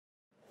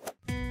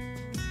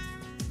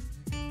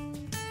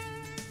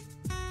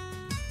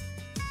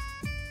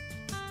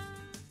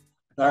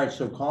All right,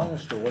 so calling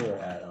us to order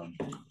at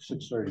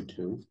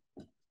 6:32.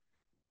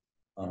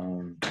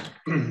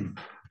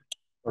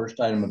 First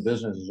item of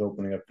business is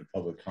opening up to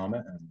public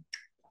comment, and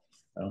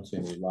I don't see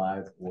any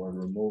live or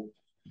remote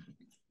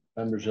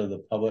members of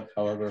the public.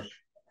 However,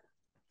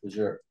 is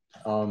there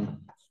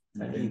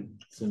any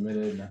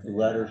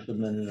letter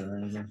submitted or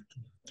anything?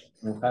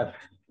 Okay.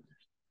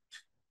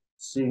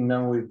 Seeing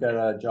none, we've got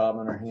a job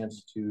on our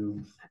hands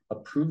to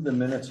approve the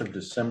minutes of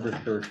December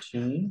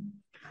 13.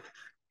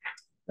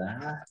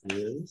 That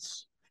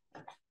is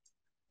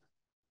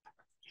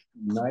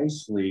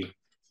nicely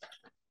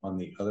on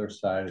the other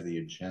side of the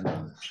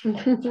agenda.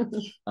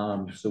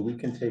 So we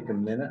can take a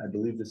minute. I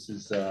believe this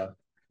is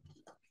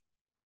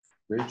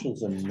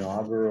Rachel's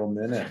inaugural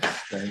minutes.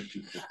 Thank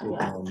you for taking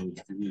on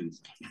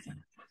these.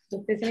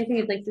 If there's anything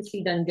you'd like to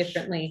see done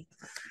differently,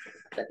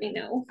 let me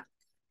know.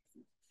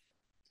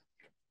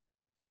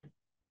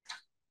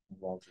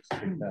 I'll just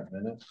take that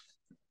minute.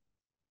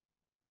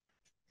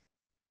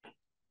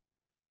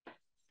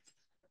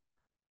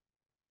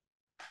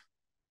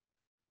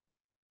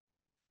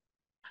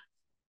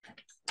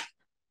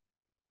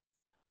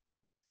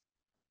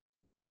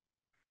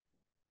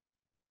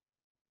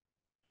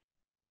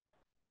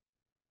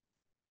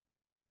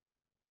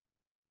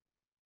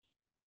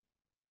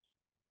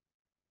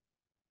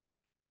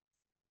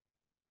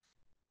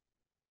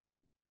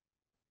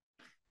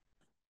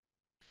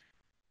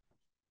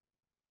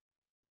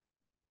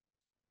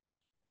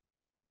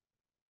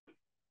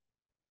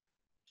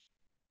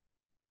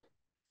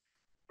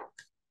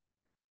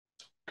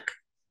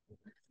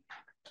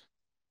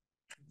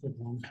 It's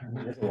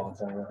a long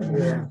time.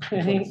 Yeah.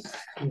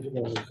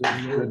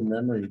 Good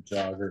memory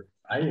jogger.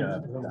 I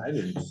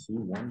didn't see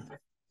one.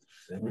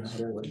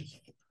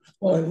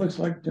 Well, it looks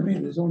like to me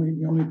there's the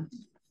only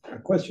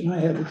question I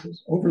have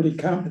is overly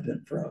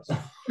competent for us.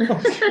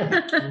 That's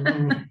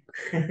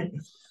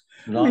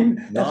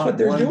what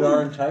they're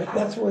doing.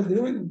 That's what they're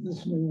doing.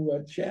 This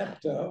new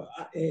chat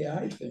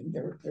AI thing.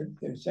 They're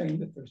saying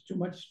that there's too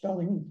much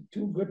spelling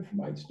too good for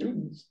my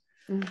students.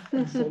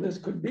 So this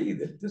could be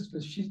that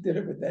she did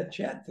it with that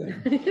chat thing.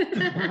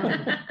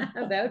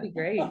 That would be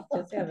great.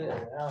 Just have it.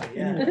 Oh,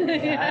 yeah.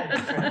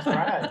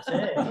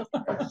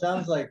 It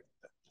sounds like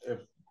if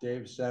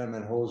Dave's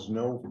sentiment holds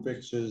no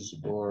fixes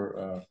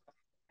or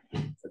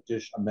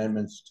additional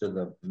amendments to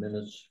the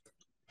minutes,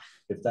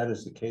 if that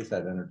is the case,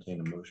 I'd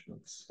entertain a motion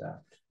of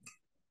staff.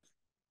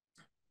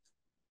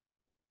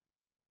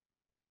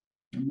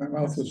 My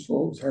mouth was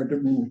full. It's hard to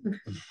move.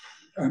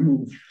 I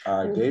move.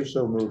 Dave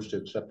so moves to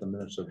accept the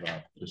minutes of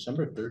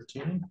December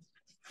 13.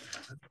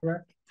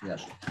 Correct?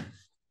 Yes.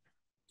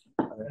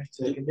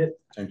 Second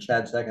it. And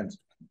Chad seconds.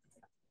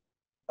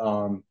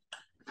 All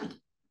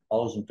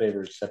those in favor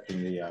of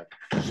accepting the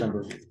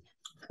December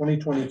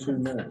 2022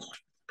 minutes,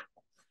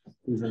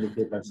 please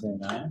indicate by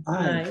saying aye.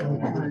 Aye.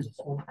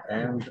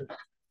 And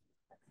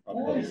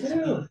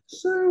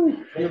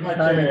Sue, your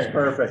timing's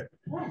perfect.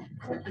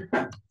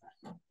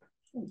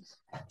 Thank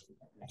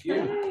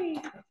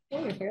you. Hey,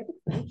 your hair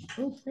looks nice.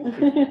 Oh, thank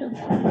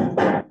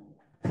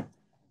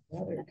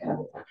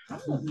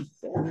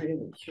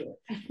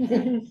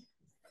you.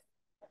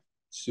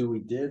 Sue, we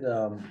did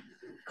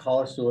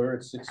call us to order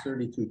at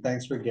 6:32.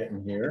 Thanks for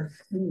getting here.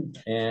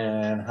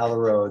 And how the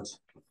roads?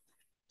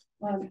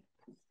 Well,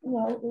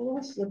 it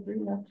was slippery,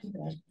 not too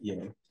bad.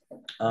 Yeah.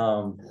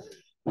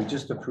 We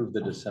just approved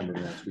the December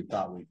minutes. We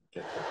thought we'd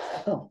get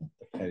the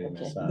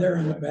pettiness okay. out. They're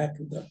in the back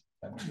of the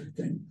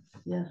thing.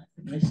 Yeah.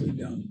 Nicely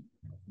done.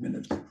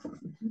 Minutes.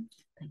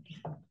 Thank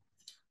you.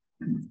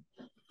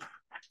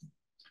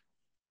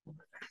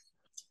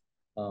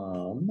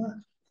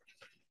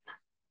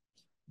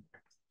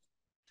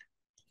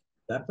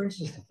 That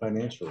brings us to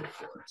financial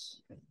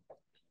reports.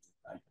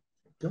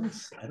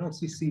 I don't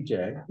see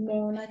CJ.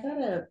 No, and I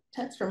got a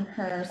text from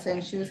her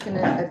saying she was going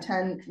to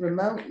attend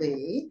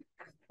remotely.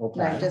 Okay.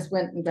 And I just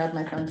went and grabbed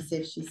my phone to see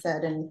if she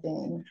said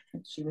anything.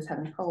 She was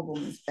having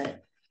problems,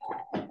 but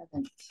I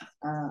haven't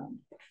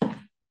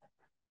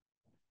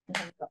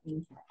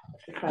gotten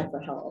to try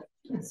for help.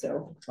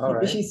 So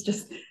maybe she's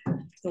just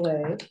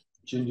delayed.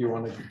 Jen, do you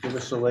want to give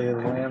us a lay of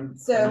the land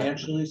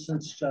financially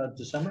since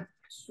December?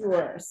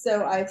 Sure.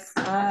 So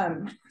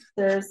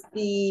there's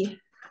the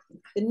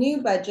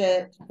new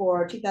budget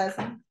for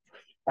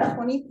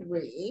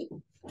 2023,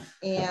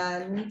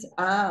 and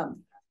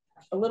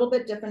a little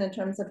bit different in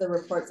terms of the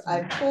reports.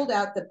 I pulled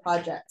out the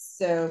projects.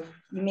 So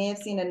you may have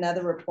seen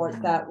another report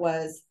that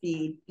was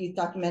the Youth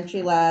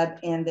Documentary Lab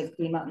and the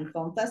Green Mountain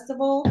Film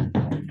Festival,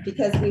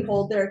 because we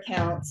hold their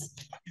accounts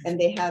and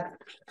they have,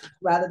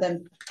 rather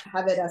than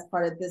have it as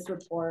part of this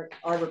report,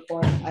 our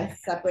report, I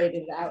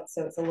separated it out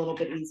so it's a little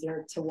bit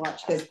easier to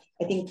watch, because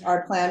I think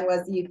our plan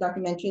was the Youth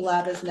Documentary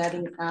Lab is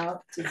netting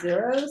out to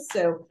zero.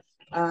 So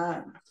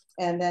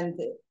and then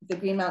the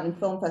Green Mountain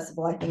Film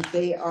Festival, I think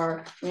they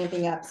are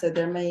ramping up. So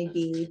there may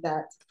be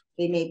that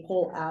they may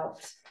pull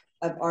out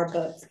of our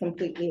books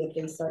completely if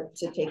they start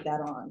to take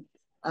that on.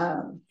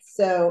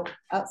 So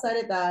outside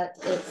of that,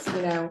 it's,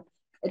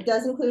 it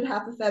does include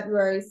half of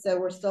February. So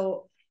we're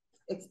still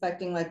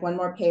expecting like one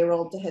more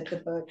payroll to hit the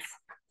books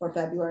for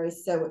February.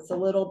 So it's a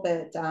little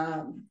bit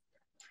to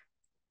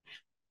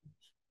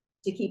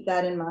keep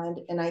that in mind.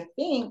 And I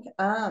think,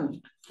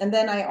 and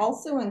then I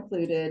also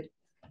included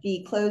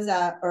the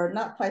closeout, or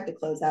not quite the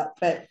closeout,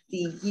 but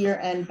the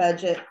year-end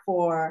budget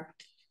for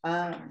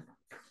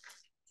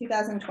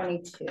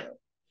 2022.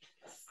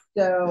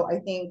 So I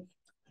think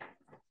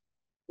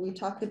we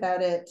talked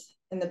about it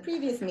in the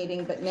previous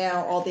meeting, but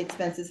now all the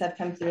expenses have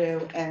come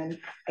through, and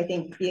I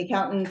think the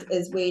accountant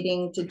is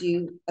waiting to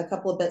do a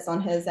couple of bits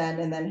on his end,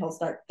 and then he'll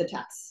start the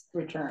tax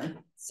return.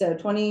 So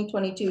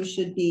 2022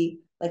 should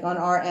be, like, on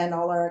our end,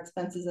 all our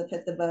expenses have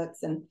hit the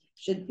books and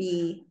should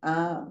be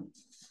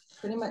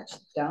pretty much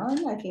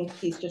done. I think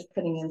he's just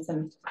putting in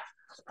some,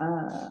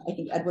 I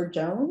think Edward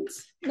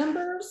Jones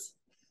numbers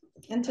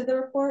into the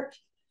report.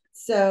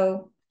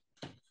 So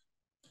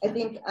I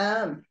think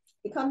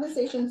the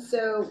compensation,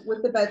 so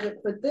with the budget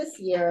for this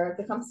year,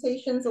 the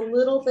compensation's a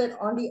little bit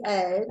on the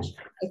edge.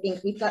 I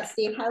think we've got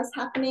State House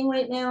happening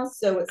right now,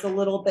 so it's a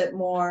little bit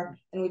more,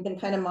 and we've been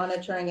kind of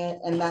monitoring it,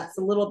 and that's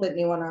a little bit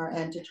new on our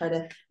end to try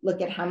to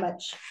look at how many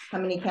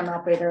camera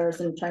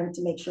operators, and trying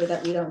to make sure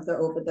that we don't go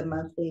over the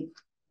monthly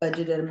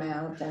budgeted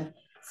amount. And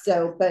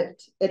so,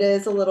 but it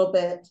is a little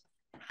bit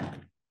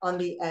on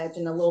the edge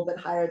and a little bit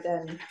higher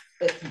than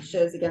it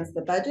shows against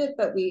the budget,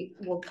 but we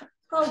will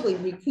probably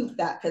recoup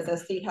that, because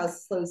as State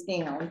House slows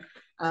down,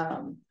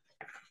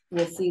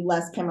 we'll see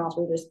less camera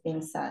operators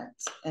being sent,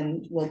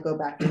 and we'll go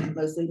back to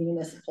mostly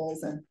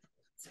municipals and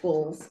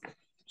schools.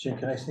 Jim,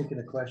 can I sneak in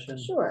a question?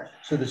 Sure.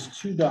 So there's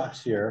two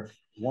docs here.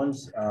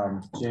 One's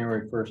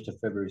January 1st to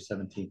February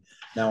 17th.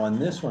 Now on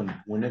this one,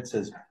 when it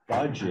says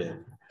budget,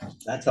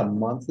 that's a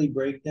monthly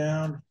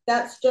breakdown?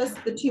 That's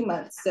just the 2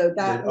 months. So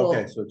that will,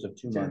 okay, so it's a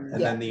 2 month,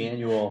 and then the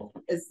annual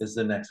is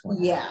the next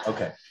one. Yeah.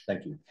 Okay,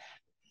 thank you.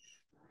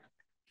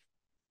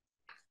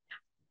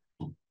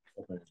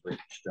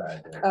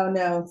 Oh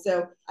no,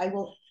 so I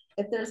will,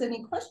 if there's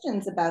any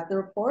questions about the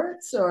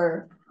reports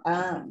or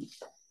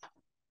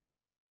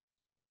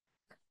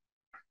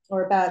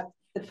about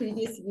the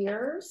previous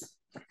years.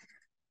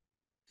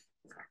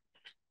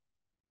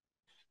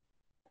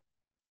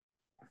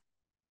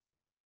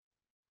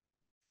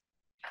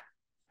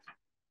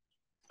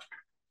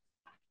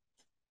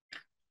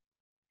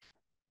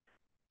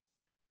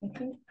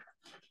 Okay.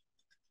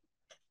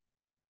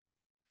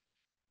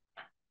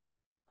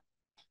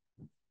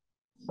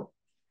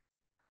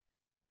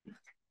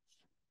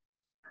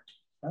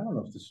 I don't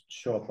know if this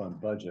show up on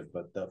budget,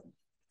 but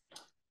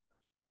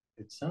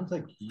it sounds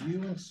like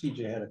you and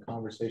CJ had a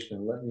conversation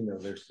and let me know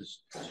there's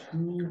this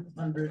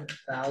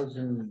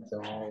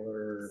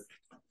 $200,000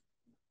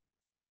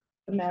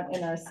 amount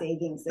in our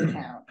savings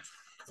account.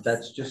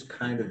 That's just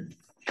kind of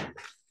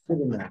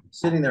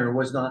sitting there and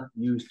was not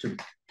used to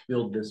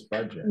build this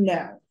budget.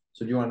 No.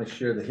 So do you want to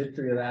share the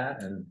history of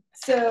that and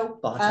so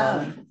thoughts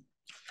on it?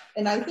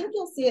 And I think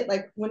you'll see it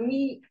like when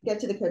we get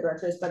to the code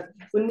directors, but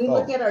when we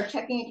look at our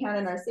checking account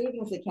and our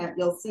savings account,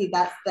 you'll see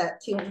that's that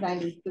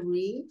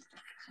 293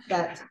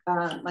 that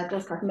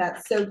Michael's talking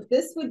about. So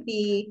this would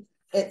be,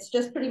 it's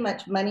just pretty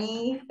much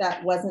money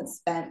that wasn't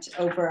spent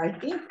over, I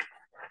think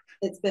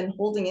it's been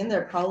holding in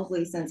there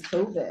probably since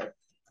COVID.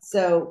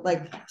 So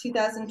like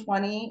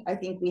 2020, I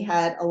think we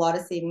had a lot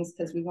of savings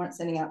because we weren't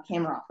sending out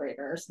camera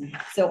operators.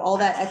 So all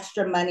that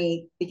extra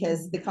money,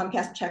 because the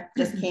Comcast check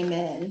just came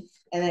in,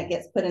 and it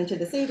gets put into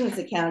the savings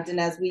account. And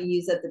as we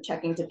use it, the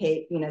checking to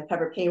pay,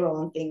 cover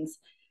payroll and things,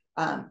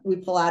 we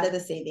pull out of the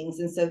savings.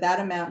 And so that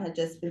amount had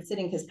just been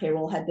sitting because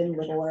payroll had been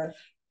littler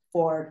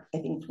for, I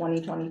think,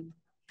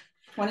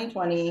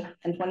 2020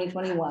 and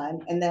 2021.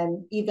 And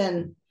then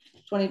even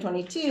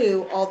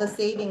 2022, all the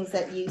savings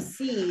that you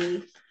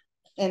see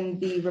in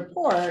the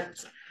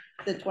report,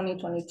 the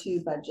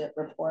 2022 budget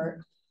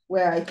report,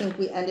 where I think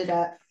we ended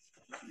up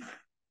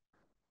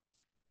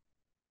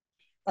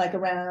like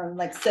around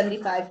like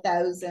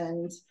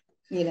 75,000,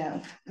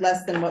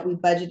 less than what we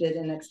budgeted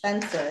in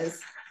expenses.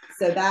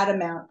 So that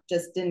amount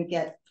just didn't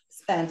get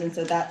spent. And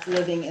so that's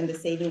living in the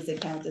savings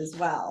account as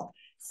well.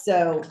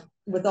 So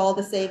with all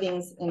the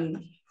savings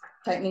and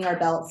tightening our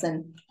belts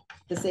and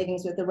the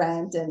savings with the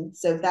rent. And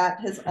so that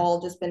has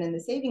all just been in the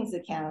savings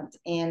account.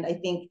 And I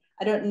think,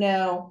 I don't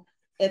know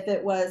if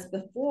it was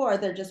before,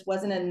 there just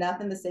wasn't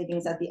enough in the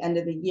savings at the end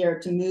of the year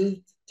to move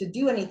to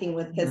do anything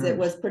with, because it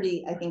was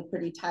pretty, I think,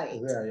 pretty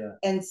tight. Yeah.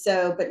 And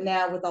so, but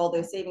now with all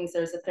those savings,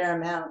 there's a fair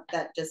amount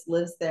that just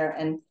lives there.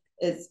 And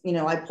it's,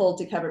 I pulled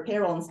to cover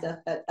payroll and stuff,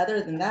 but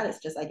other than that, it's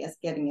just, I guess,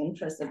 getting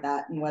interest of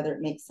that and whether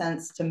it makes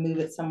sense to move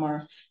it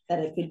somewhere that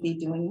it could be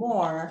doing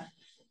more.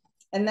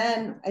 And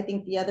then I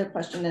think the other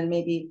question, and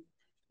maybe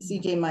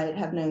CJ might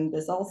have known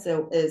this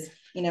also, is,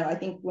 I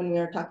think when we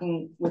were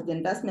talking with the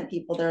investment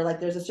people, they're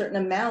like, there's a certain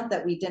amount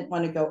that we didn't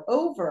want to go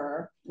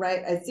over,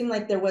 right? It seemed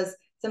like there was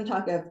some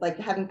talk of like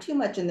having too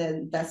much in the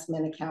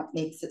investment account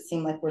makes it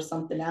seem like we're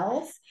something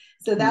else.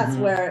 So that's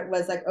where it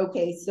was like,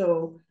 okay,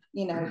 so,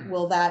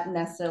 will that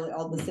necessarily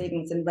all the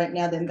savings? And right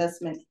now the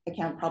investment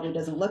account probably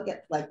doesn't look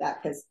at like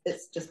that because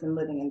it's just been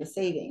living in the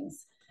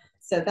savings.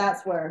 So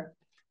that's where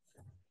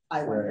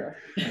I wonder.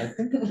 I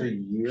think it's a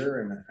year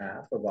and a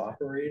half of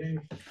operating.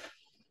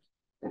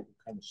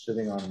 I'm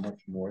sitting on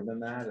much more than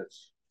that.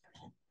 It's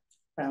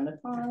Found a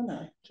ton,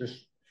 or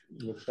just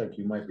looks like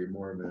you might be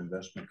more of an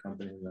investment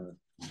company than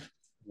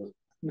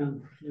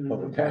No, a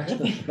public access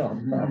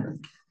nonprofit.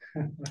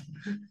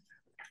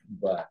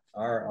 But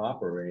our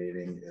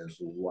operating is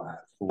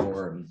what,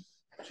 4 and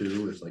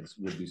 2 is like,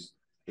 would be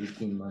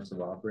 18 months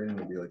of operating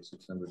would be like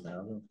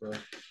 600,000 for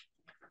us.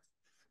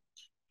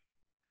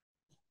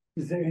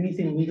 is there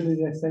anything legally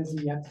that says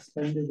you have to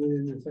spend it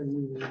within a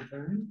certain period of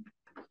time?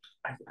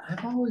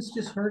 I've always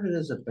just heard it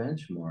as a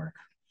benchmark.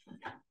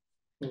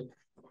 I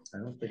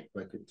don't think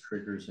like it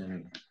triggers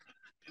any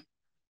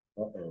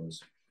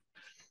uh-ohs.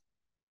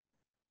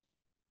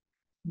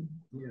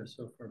 Yeah,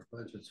 so far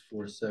budget's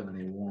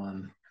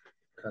 471.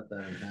 Cut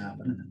that in half,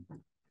 and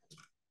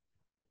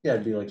yeah,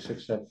 it'd be like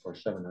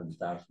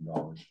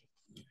 $700,000.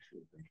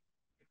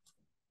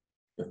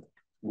 If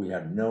we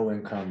had no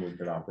income, we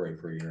could operate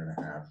for a year and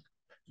a half.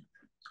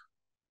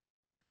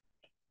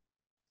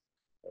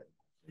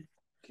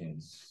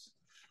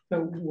 So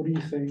what are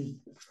you saying?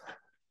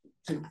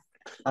 Is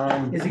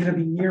it going to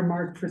be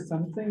earmarked for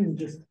something and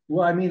just?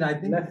 Well, I mean, I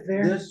think left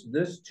there?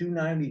 this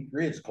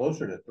 293, it's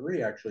closer to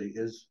 3 actually,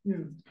 is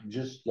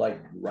just like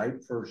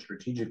ripe for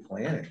strategic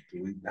planning.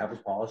 Do we have a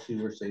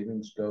policy where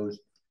savings goes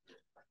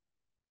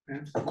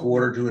a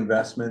quarter to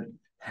investment,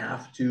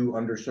 half to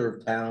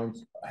underserved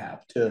towns,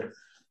 half to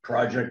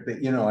project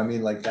that, you know, I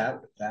mean, like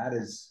that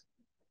is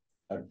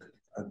a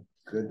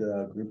good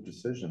group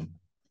decision.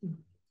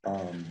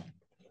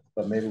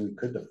 But maybe we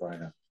could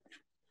define a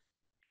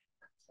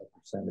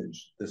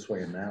percentage this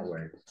way and that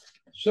way.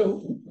 So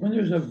when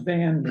there's a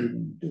van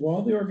meeting, do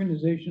all the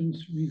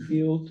organizations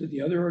reveal to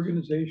the other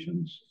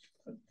organizations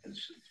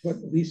what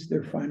at least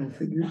their final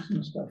figures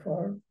and stuff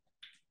are?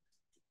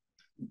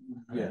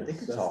 Yeah, I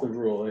think that's the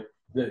rule.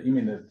 You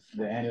mean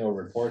the annual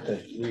report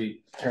that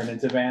we turn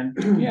into Van?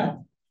 Yeah.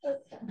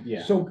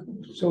 Yeah. So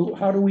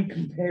how do we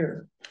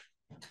compare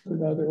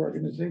with other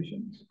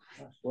organizations?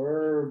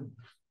 We're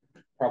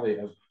probably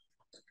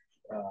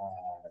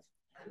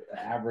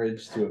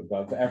average to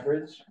above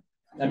average.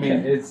 I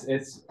mean,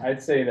 it's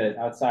I'd say that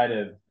outside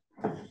of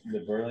the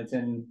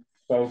Burlington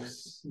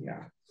folks,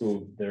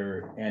 who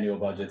their annual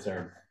budgets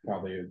are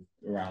probably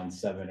around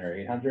 700,000 or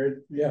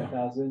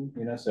 800,000,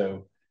 you know,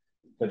 so,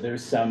 but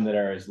there's some that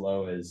are as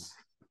low as,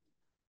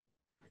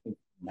 I think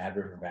Mad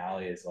River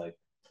Valley is like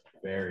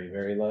very,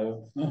 very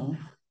low.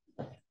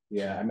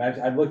 Yeah, I mean,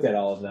 I've looked at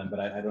all of them, but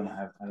I don't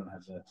have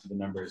the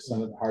numbers.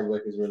 Some of the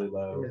Hardwick is really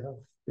low.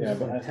 Yeah,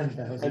 but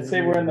I'd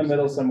say we're in the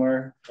middle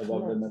somewhere,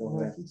 above the middle.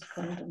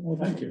 Well,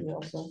 thank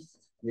you.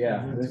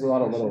 Yeah, there's a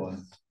lot of little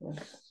ones.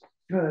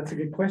 No, that's a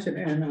good question.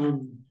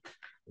 And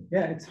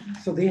yeah,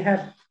 so they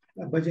have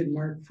a budget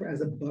marked for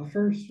as a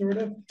buffer, sort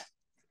of.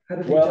 How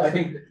do they? Well, I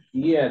think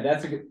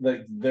that's a good,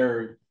 like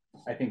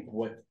I think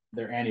what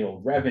their annual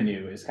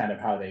revenue is kind of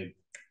how they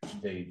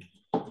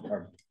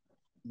are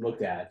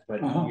looked at,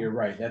 but you're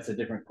right, that's a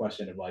different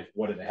question of like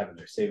what do they have in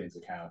their savings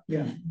account.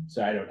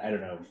 So I don't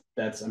know,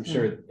 that's I'm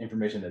sure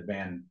information that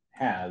Van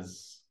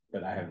has,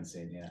 but I haven't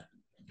seen yet.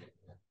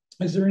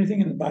 Is there anything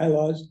in the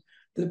bylaws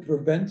that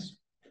prevents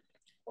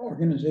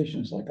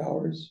organizations like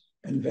ours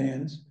and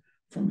Vans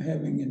from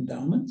having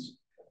endowments?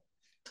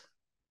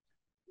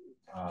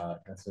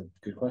 That's a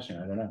good question.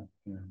 I don't know.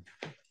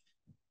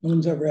 No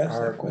one's ever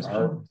asked that question.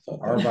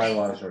 Our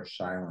bylaws are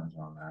silent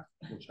on that,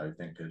 which I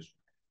think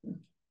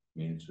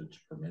means it's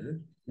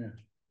permitted.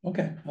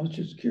 Okay, I was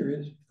just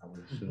curious. I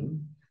would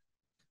assume.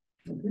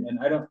 And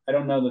I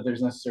don't know that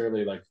there's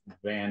necessarily like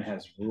Van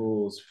has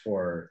rules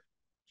for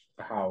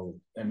how,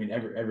 I mean,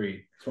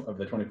 every of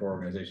the 24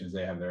 organizations,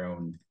 they have their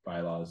own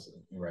bylaws,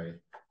 right?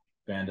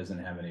 Van doesn't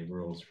have any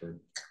rules for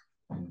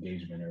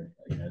engagement or,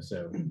 you know,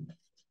 so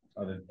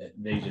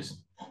they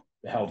just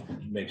help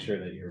make sure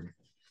that you're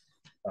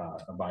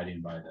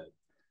abiding by the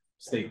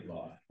state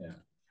law.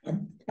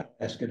 I'll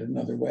ask it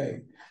another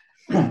way.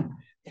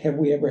 Have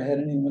we ever had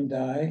anyone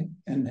die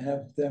and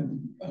have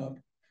them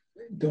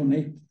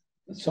donate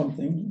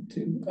something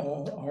to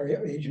our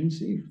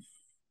agency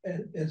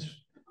as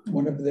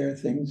one of their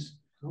things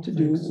to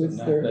do with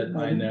their that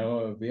money? I know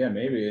of, yeah,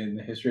 maybe in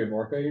the history of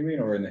ORCA, you mean,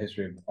 or in the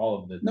history of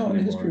all of the? No, in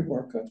the history of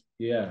ORCA.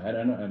 Yeah, I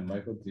don't know. And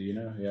Michael, do you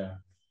know? Yeah.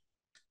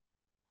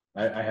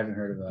 I haven't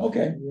heard of that.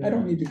 Okay, I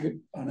don't need to get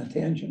on a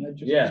tangent. I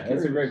just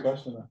that's a great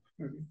question though.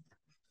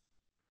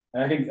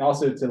 And I think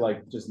also to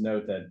like just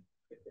note that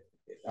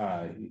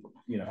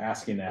you know,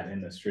 asking that in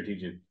the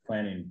strategic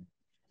planning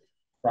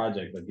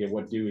project, like, yeah,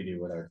 what do we do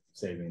with our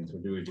savings?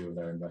 What do we do with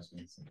our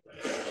investments? That's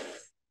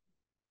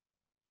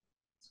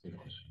a good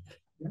question.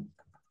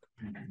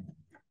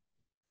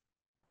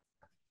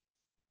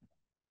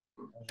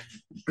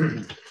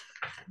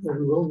 Well,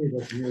 we will need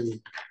like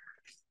maybe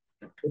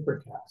a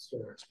paper cast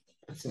or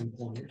at some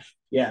point.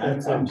 Yeah,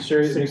 I'm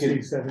sure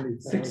 60, 70.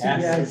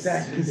 Yeah,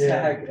 exactly.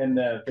 Zach and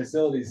the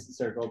facilities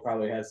circle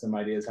probably has some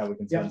ideas how we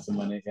can spend some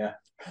money. Yeah.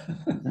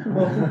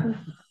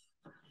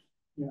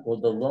 Well,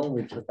 the loan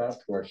we took out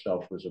to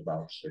ourselves was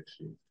about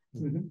 60.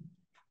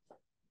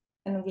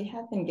 And we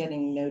have been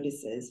getting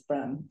notices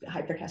from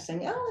Hypercash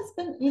saying, oh, it's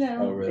been, you know,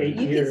 Oh, really? Eight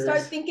you can years.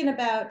 start thinking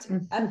about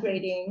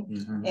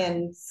upgrading.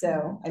 And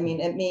so, I mean,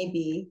 it may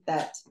be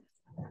that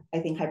I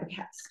think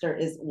Hypercaster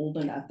is old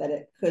enough that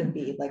it could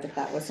be like, if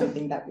that was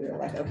something that we were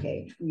like,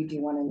 okay, we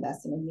do want to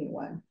invest in a new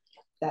one,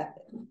 that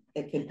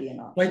it could be an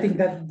option. Well, I think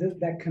that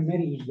that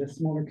committee, the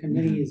smaller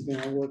committee is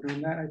going to work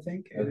on that, I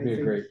think. That'd be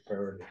a great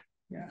priority.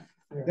 Yeah.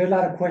 There are a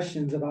lot of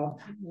questions about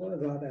what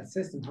about that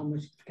system, how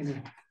much can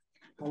it,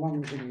 how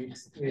long can we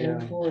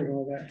extend for and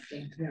all that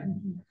stuff, yeah.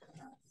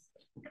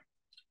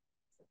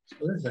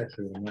 So this is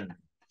actually one.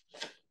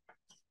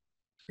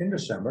 In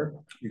December,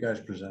 you guys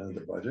presented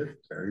the budget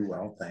very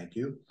well, thank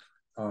you.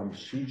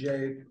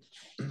 CJ,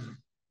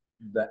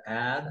 the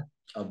ad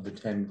of the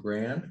 10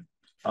 grand,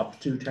 up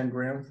to 10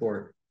 grand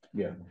for,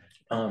 Yeah.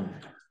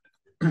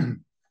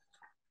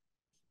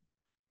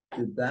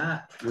 Did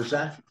that, was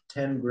that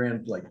 10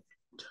 grand like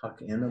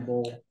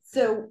tuck-inable?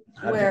 So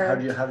How where,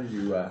 did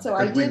you, so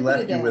I we did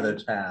left put it you with a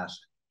in.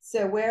 task.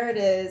 So where it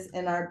is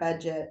in our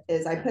budget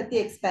is I put the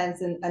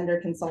expense in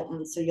under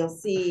consultants. So you'll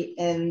see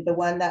in the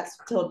one that's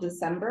till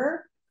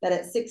December that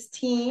it's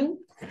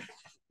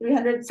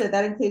 16,300. So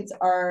that includes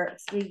our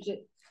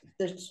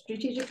the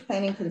strategic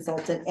planning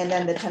consultant and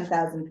then the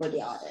 10,000 for the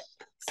audit.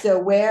 So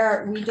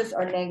where we just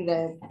are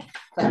negative,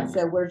 but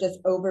so we're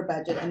just over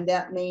budget, and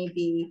that may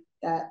be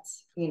that,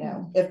 you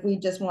know, if we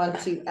just want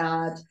to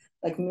add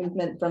like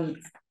movement from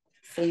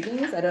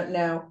savings, I don't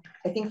know.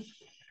 I think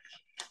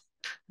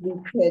we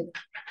could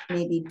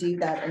maybe do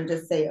that and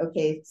just say,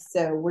 okay,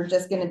 so we're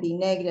just going to be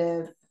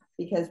negative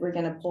because we're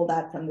going to pull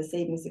that from the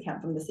savings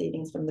account from the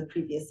savings from the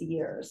previous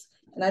years.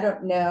 And I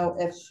don't know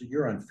if so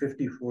you're on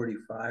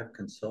 50/45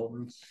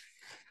 consultants.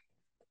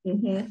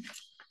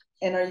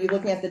 And are you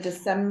looking at the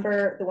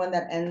December, the one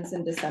that ends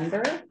in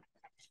December?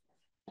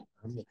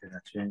 I'm looking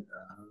at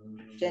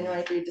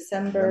January through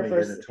December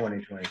versus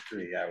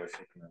 2023. I was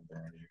thinking of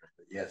that, but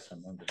yes,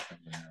 I'm on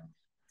December now.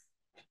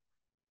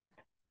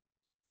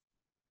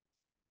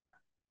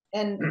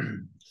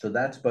 And so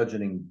that's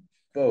budgeting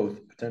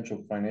both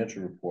potential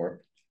financial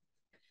report.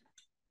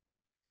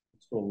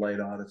 It's a light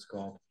audit's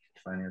called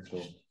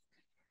financial.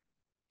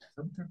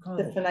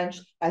 The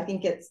financial, I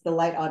think it's the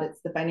light audits,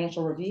 the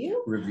financial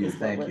review.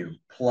 Thank you.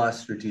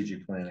 Plus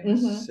strategic planning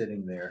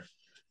sitting there.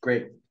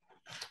 Great.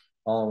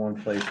 All in one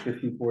place,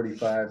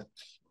 50/45.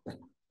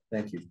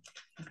 Thank you.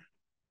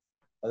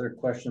 Other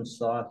questions,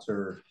 thoughts,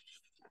 or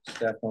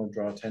staff want to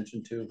draw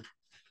attention to?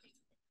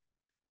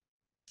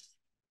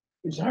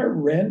 Is our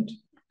rent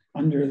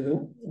under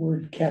the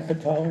word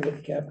capital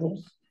with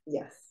capitals?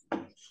 Yes.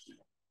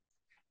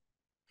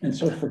 And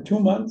so for 2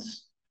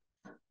 months,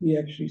 we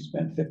actually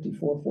spent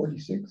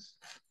 54.46.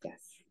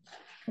 Yes.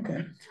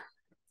 Okay.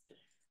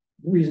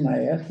 The reason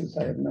I ask is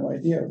I have no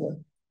idea what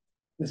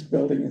this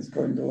building is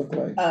going to look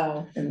like.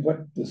 Oh. And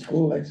what the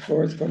school next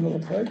door is going to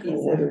look like,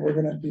 or whether we're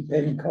going to be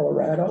paying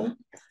Colorado,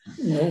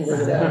 you know,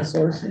 where they're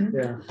outsourcing.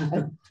 Yeah.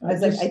 I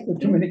was like, I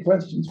too many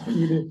questions for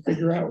you to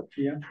figure out.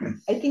 Yeah.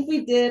 I think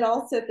we did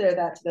also throw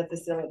that to the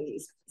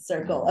facilities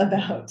circle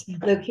about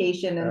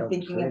location and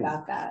thinking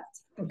about that.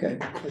 Okay.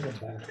 As a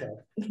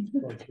backup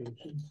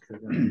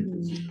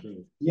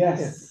location.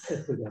 Yes.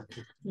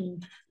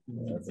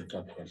 That's a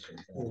tough question.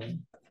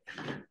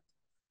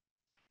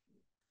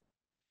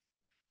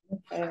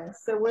 Okay,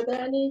 so were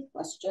there any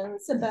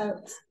questions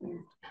about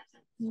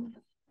the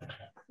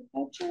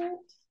budget,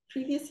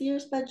 previous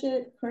year's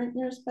budget, current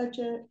year's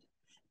budget?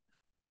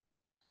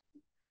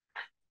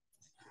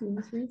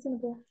 Seems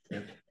reasonable.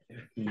 If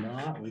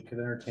not, we could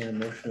entertain a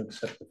motion to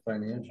accept the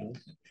financials.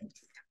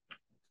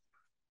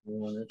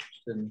 Anyone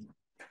interested in,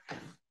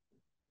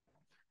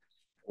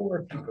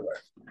 or people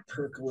are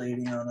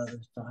percolating on other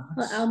thoughts?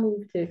 Well, I'll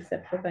move to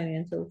accept the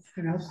financials.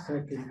 And I'll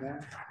second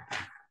that.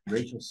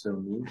 Rachel so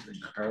moves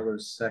and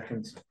Carlos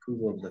seconds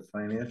approval of the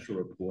financial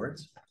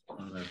reports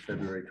on our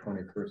February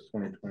 21st,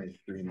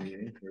 2023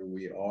 meeting. Here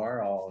we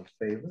are, all in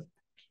favor.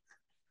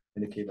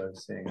 Indicate by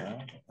saying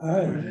aye.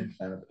 Aye.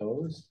 And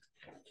opposed.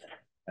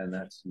 And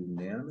that's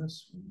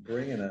unanimous,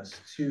 bringing us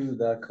to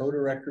the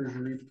co-director's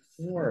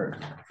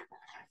report.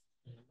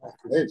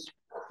 This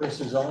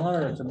is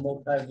on, it's a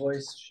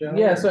multi-voice show.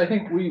 Yeah, so I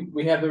think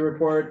we have the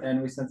report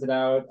and we sent it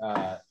out.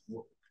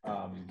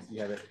 You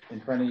have it in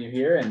front of you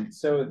here, and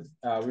so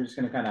we're just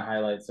going to kind of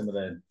highlight some of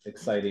the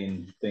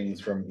exciting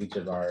things from each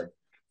of our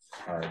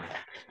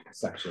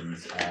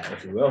sections,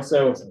 if you will.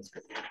 So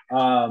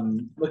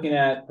looking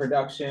at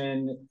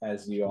production,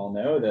 as you all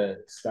know,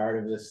 the start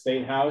of the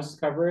State House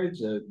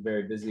coverage, a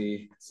very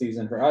busy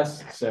season for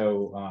us.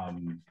 So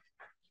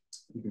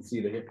you can see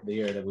the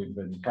year that we've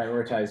been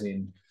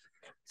prioritizing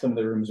some of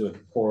the rooms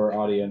with poor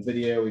audio and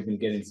video. We've been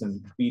getting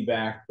some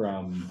feedback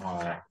from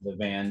the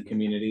van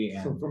community.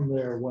 And, so from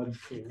their web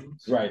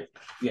streams. Right,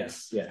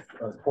 yes, yeah,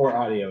 poor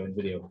audio and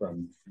video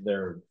from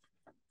their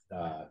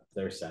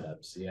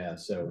setups, yeah,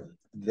 so.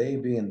 They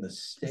being the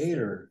state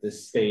or? The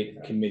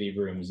state committee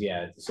rooms,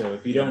 yeah. So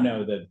if you don't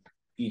know that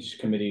each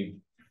committee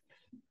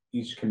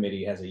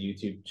has a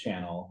YouTube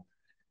channel,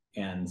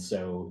 and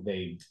so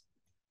they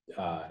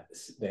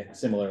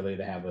similarly,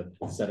 they have a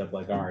setup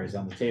like ours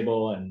on the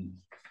table, and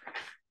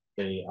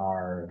they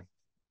are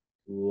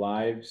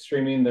live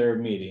streaming their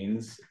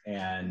meetings,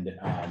 and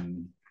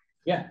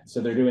yeah, so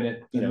they're doing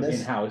it,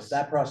 in-house.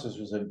 That process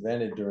was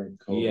invented during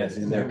COVID. Yes,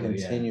 and they're exactly,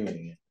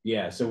 continuing it.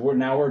 Yeah, so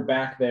we're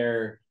back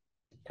there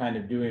kind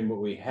of doing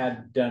what we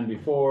had done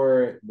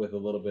before with a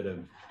little bit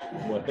of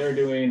what they're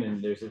doing,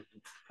 and there's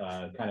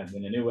a kind of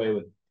in a new way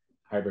with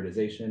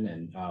hybridization,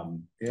 and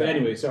but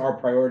anyway, so our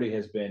priority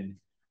has been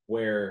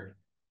where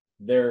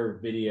their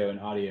video and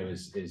audio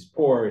is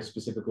poor,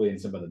 specifically in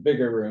some of the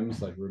bigger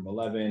rooms like room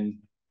 11,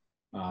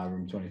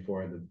 room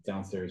 24, the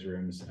downstairs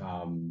rooms.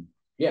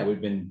 Yeah,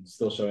 we've been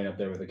still showing up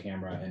there with a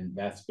camera, and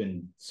that's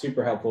been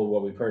super helpful.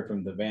 What we've heard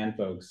from the van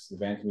folks, the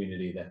van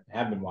community that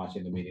have been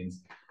watching the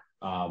meetings,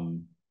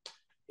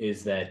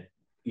 is that,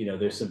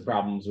 there's some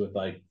problems with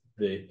like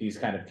these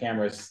kind of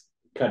cameras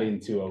cutting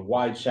to a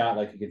wide shot,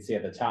 like you can see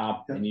at the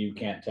top, and you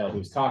can't tell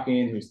who's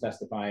talking, who's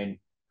testifying.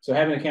 So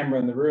having a camera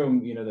in the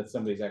room, that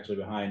somebody's actually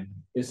behind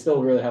is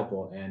still really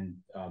helpful. And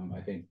I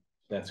think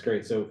that's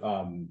great. So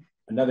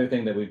another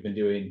thing that we've been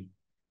doing,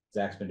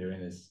 Zach's been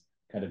doing, is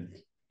kind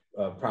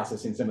of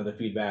processing some of the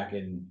feedback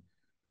and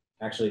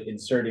actually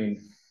inserting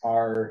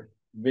our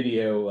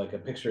video like a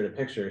picture to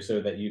picture,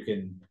 so that you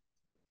can,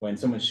 when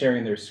someone's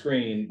sharing their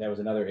screen, that was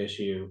another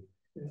issue,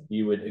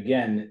 you would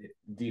again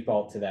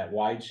default to that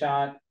wide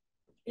shot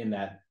in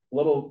that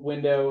little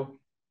window,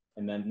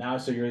 and then now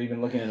so you're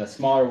even looking at a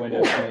smaller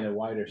window, seeing a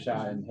wider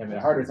shot and having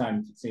a harder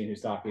time seeing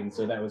who's talking.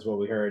 So that was what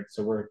we heard.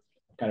 So we're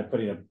kind of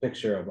putting a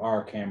picture of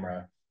our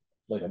camera,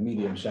 like a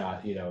medium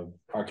shot,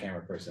 our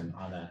camera person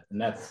on that, and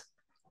that's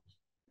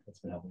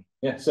been helping.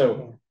 Yeah,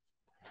 so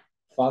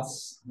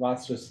lots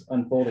just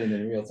unfolding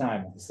in real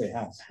time at the State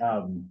House.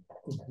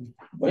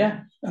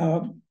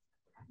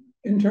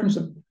 In terms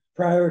of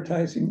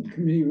prioritizing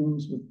committee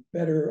rooms with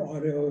better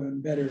audio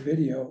and better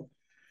video,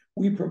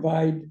 we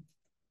provide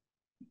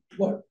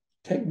what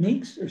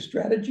techniques or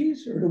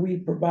strategies, or do we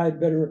provide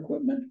better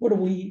equipment? What do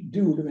we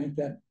do to make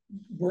that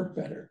work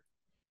better?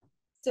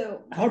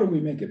 So how do we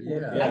make it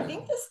work? I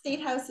think the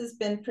State House has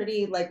been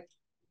pretty like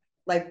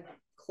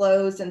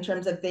closed in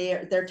terms of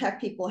their tech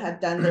people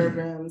have done their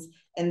rooms,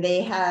 and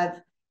they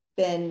have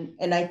been,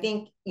 and I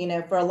think,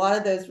 for a lot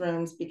of those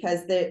rooms,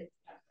 because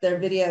their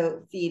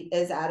video feed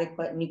is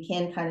adequate and you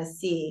can kind of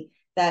see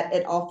that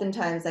it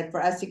oftentimes, like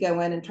for us to go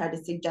in and try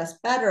to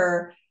suggest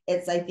better,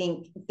 I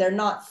think they're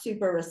not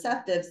super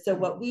receptive. So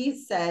what we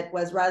said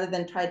was, rather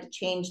than try to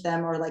change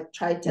them or like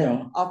try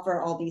to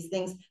offer all these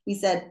things, we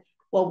said,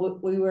 well,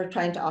 what we were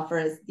trying to offer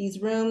is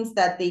these rooms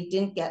that they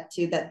didn't get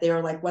to, that they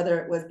were like, whether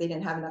it was they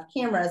didn't have enough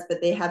cameras,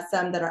 but they have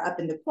some that are up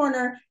in the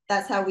corner.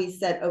 That's how we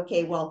said,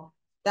 okay, well,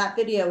 that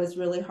video is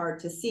really hard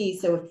to see.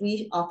 So if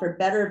we offer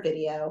better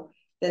video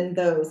than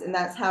those, and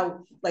that's how,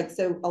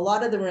 so a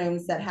lot of the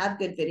rooms that have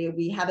good video,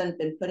 we haven't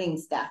been putting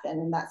staff in,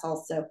 and that's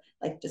also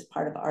like just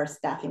part of our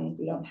staffing.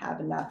 We don't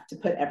have enough to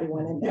put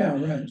everyone in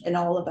there and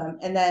all of them.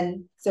 And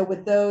then, so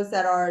with those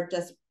that are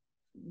just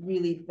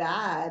really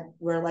bad,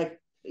 we're like,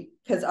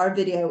 because our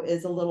video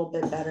is a little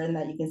bit better in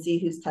that you can see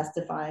who's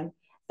testifying,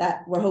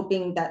 that we're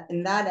hoping that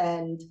in that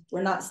end,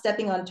 we're not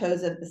stepping on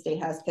toes of the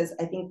State House, because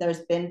I think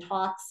there's been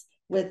talks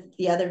with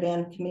the other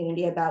van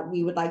community about,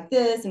 we would like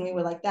this and we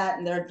would like that,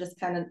 and they're just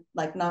kind of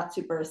like not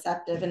super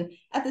receptive. And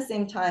at the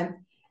same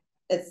time,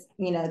 it's,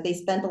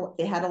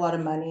 they had a lot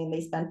of money and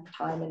they spent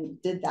time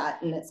and did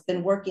that, and it's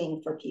been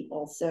working for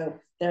people. So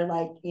they're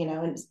like,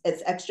 and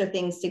it's extra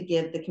things to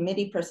give the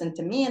committee person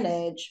to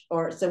manage,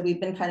 or so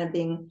we've been kind of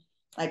being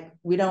like,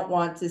 we don't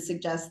want to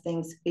suggest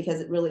things,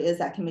 because it really is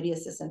that committee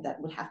assistant that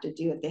would have to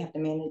do it. They have to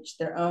manage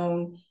their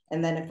own.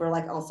 And then if we're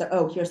like, also,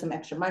 oh, here's some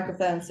extra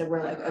microphones, so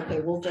we're like, okay,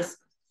 we'll just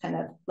kind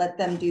of let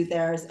them do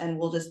theirs, and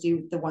we'll just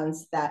do the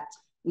ones that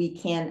we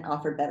can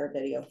offer better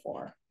video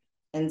for.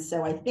 And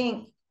so I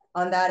think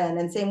on that end,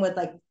 and same with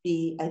like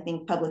I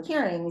think public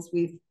hearings,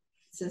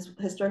 since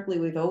historically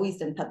we've always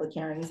done public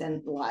hearings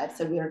and live,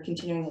 so we are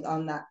continuing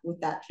on that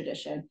with that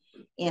tradition.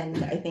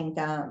 And I think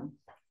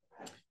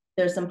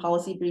there's some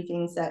policy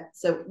briefings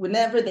so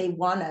whenever they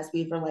want us,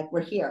 we were like,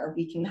 we're here,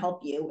 we can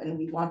help you, and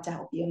we want to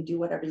help you and do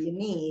whatever you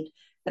need.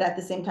 But at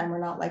the same time, we're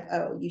not like,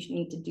 oh, you should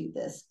need to do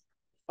this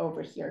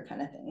over here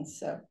kind of thing.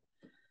 So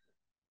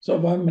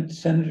if I'm a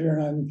senator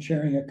and I'm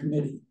chairing a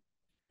committee,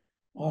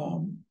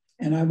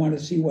 and I want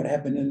to see what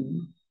happened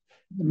in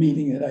the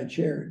meeting that I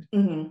chaired,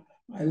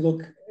 I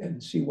look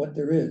and see what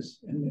there is,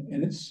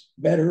 and it's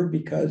better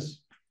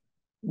because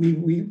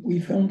we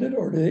filmed it,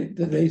 or do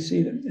they see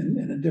it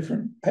in a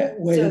different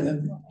way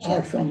than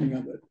our filming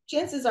of it?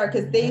 Chances are,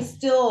 because they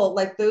still,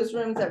 like those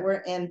rooms that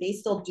we're in, they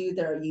still do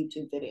their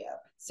YouTube video.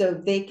 So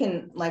they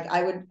can, like,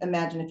 I would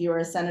imagine if you were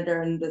a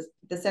senator, and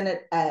the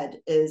Senate Ed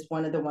is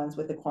one of the ones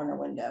with the corner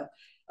window,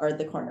 or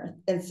the corner.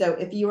 And so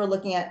if you were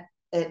looking at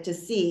it to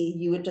see,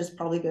 you would just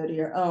probably go to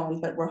your own,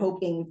 but we're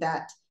hoping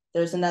that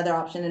there's another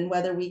option, and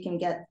whether we can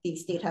get the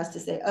State House to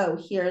say, oh,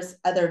 here's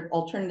other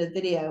alternative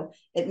video.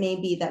 It may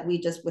be that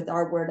we just, with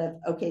our word of,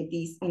 okay,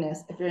 these,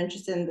 if you're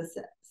interested in the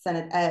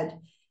Senate Ed,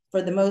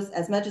 for the most,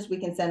 as much as we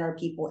can send our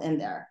people in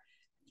there,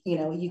 you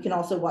know, you can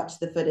also watch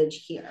the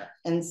footage here.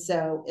 And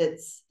so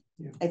it's,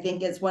 I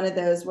think it's one of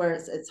those where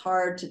it's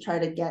hard to try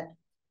to get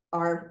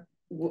our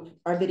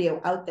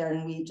video out there,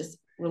 and we just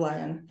rely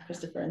on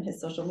Christopher and his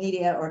social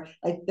media, or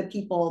like the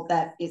people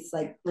that it's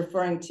like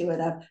referring to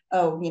it of,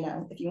 oh, you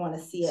know, if you want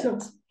to see it. So,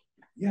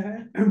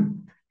 yeah.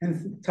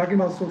 And talking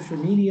about social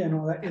media and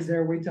all that, is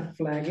there a way to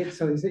flag it?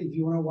 So is it, if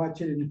you want to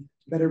watch it in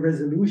better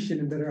resolution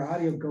and better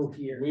audio, go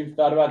here? We've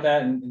thought about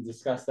that and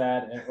discussed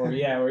that, or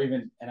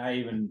even, and I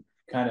even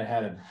kind of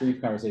had a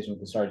brief conversation with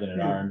the sergeant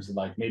at arms,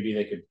 like maybe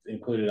they could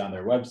include it on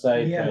their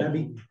website. Yeah, that'd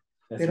be.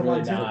 That's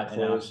really not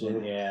an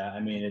option. Yeah,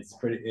 I mean, it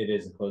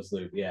is a closed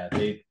loop. Yeah,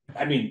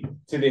 I mean,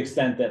 to the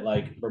extent that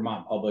like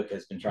Vermont Public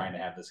has been trying to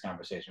have this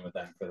conversation with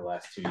them for the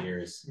last 2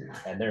 years,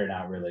 and they're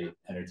not really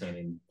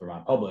entertaining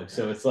Vermont Public.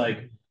 So it's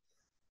like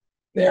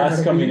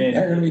us coming in.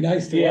 They're going to be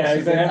nice to us. Yeah,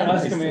 exactly.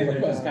 Us coming in,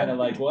 they're just kind of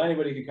like, well,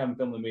 anybody can come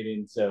film the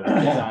meeting, so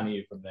it's on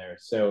you from there.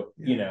 So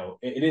you know,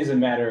 it is a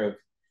matter of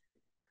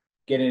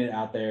getting it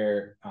out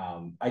there.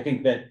 I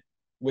think that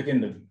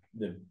within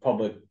the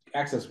public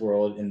access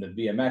world, in the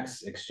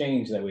VMX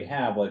exchange that we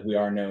have, like we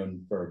are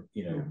known for,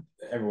 you know,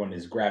 everyone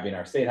is grabbing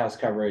our State House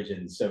coverage,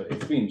 and so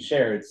it's being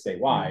shared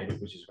statewide,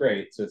 which is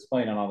great. So it's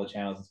playing on all the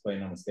channels, it's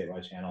playing on the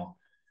statewide channel.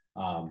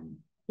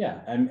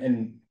 Yeah,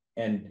 and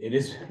it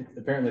is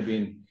apparently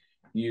being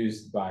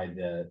used by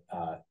the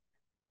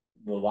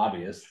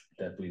lobbyists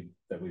that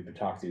we've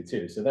talked to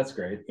too. So that's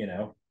great, you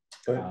know.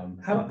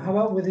 How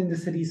about within the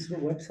city's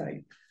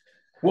website?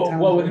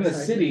 Well, within the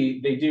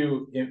city, they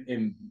do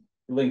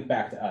link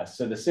back to us.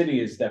 So the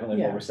city is definitely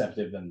more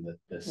receptive than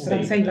the state. But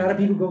I'm saying a lot of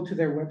people go to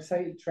their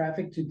website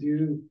traffic to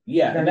do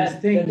and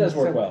that does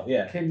work well.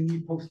 Yeah. Can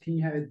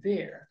you have it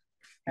there?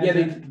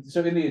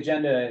 So in the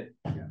agenda,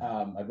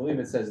 I believe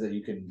it says that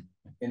you can,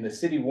 in the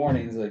city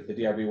warnings, like the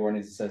DRB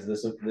warnings, it says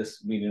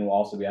this meeting will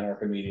also be on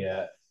ORCA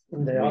Media.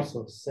 And they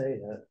also say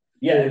it.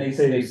 Yeah, and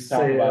they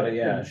talk about it,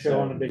 yeah. Show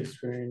on a big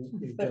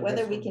screen. But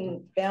whether we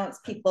can bounce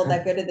people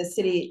that go to the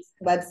city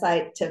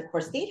website for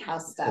State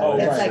House stuff. Oh,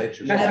 that's right.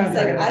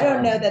 like, I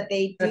don't know that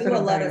they do a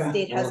lot of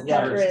State House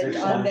coverage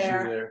on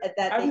there that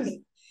they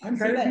can. I'm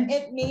trying to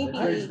it may be.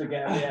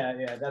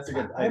 Yeah, that's a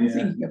good idea. I'm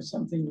thinking of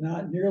something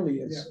not nearly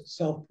as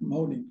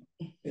self-promoting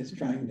as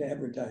trying to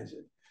advertise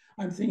it.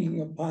 I'm thinking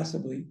of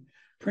possibly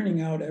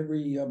printing out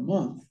every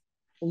month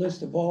a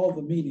list of all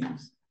the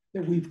meetings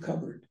that we've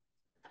covered,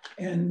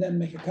 and then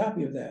make a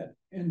copy of that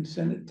and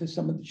send it to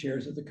some of the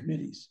chairs of the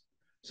committees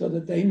so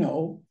that they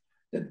know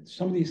that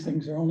some of these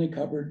things are only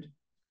covered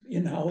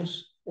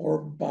in-house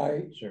or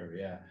by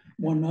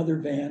one other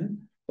van.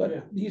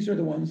 But these are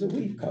the ones that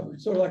we've covered.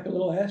 Sort of like a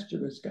little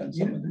asterisk on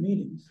some of the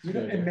meetings. You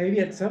know, and maybe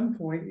at some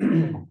point,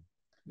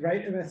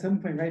 right?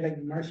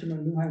 Like Marcia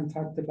Manuhan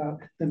talked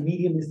about, the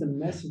medium is the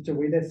message. The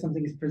way that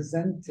something is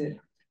presented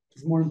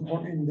is more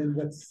important than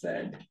what's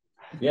said.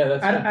 Yeah,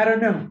 that's. I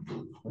don't know.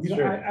 You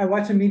know, I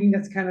watch a meeting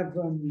that's kind of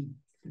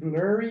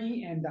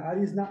blurry and the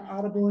audio is not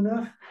audible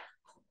enough.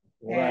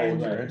 Right.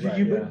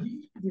 You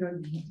know,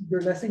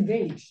 you're less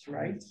engaged,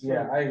 right? So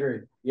yeah, I agree.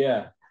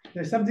 Yeah,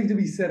 there's something to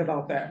be said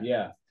about that.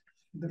 Yeah.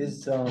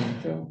 Is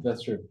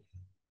that's true.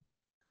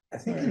 I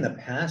think in the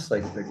past,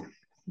 like the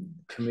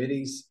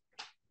committees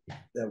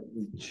that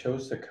we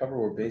chose to cover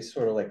were based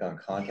sort of like on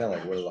content,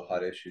 like what are the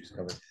hot issues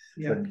coming.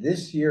 But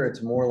this year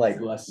it's more like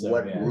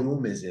what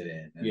room is it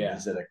in? And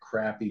is it a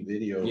crappy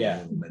video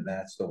room? And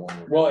that's the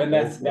one. And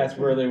that's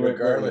really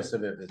regardless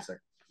of if it's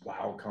like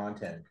wow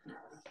content.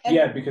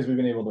 Because we've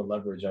been able to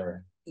leverage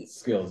our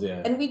skills.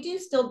 And we do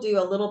still do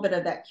a little bit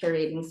of that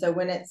curating. So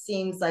when it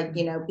seems like,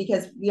 you know,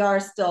 because we are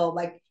still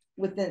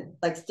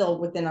still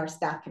within our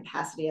staff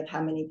capacity of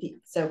how many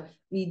people. So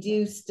we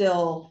do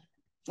still,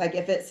 like,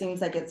 if it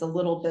seems like it's a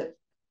little bit,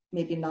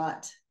 maybe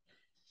not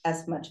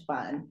as much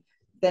fun,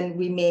 then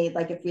we may,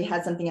 like, if we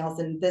had something else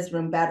in this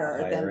room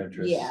better,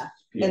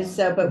 then And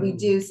so, but we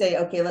do say,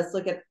 okay, let's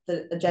look at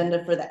the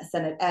agenda for that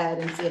Senate Ed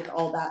and see if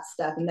all that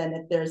stuff. And then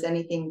if there's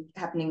anything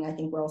happening, I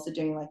think we're also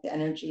doing like the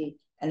energy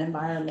and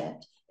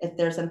environment. If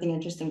there's something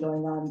interesting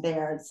going on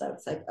there. So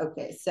it's like,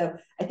 okay, so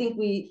I think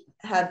we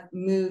have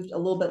moved a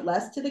little bit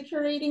less to the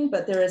curating,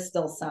 but there is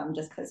still some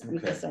just because we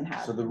just don't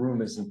have. So the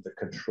room isn't the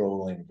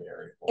controlling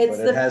variable,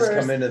 but it has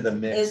come into the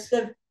mix.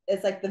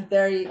 It's like the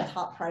very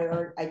top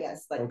priority, I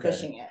guess, like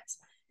pushing it.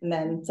 And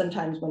then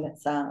sometimes when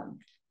it's,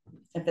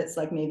 if it's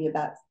like maybe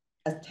about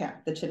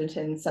the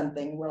Chittenden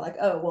something, we're like,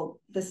 oh,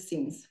 well, this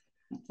seems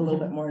a little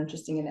bit more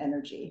interesting in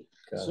energy.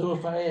 So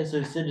if I, as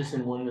a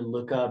citizen, wanted to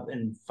look up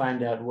and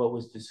find out what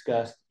was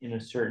discussed in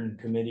a certain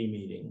committee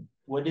meeting,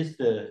 what is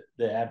the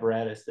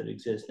apparatus that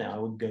exists now? I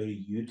would go to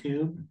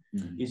YouTube.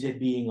 Is it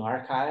being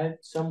archived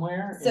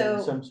somewhere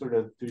in some sort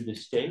of through the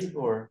state,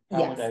 or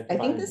how would I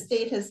think the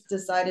state has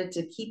decided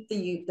to keep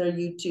their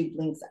YouTube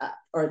links up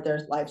or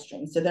their live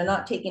stream, so they're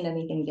not taking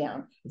anything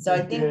down. So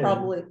I think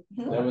probably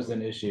that was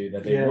an issue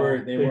that they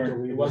weren't.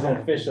 It wasn't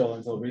official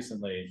until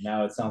recently.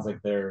 Now it sounds like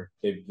there's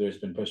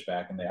been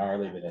pushback and they are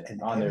leaving it and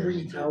on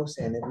every their house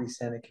and every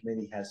Senate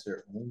committee has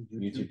their own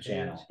YouTube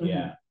channel.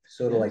 Yeah.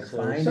 So to like So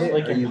find it's it,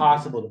 like are you-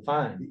 impossible to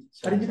find.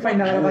 How did you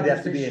find out You about would have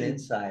this to be an issue?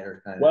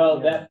 insider kind of. Well,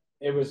 Yeah. that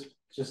it was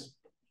just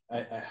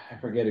I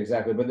forget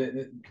exactly, but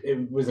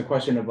it was a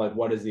question of like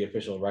what is the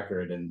official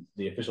record, and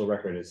the official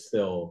record is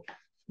still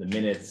the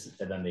minutes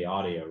and then the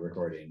audio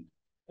recording,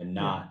 and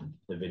not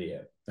the video.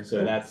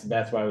 So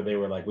that's why they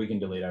were like, we can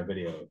delete our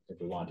video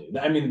if we want to.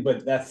 I mean,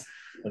 but that's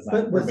not.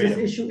 But was verbatim.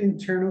 this issue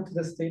internal to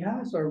the State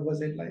House, or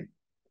was it like?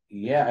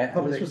 Yeah,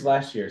 Public? this was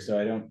last year, so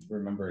I don't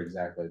remember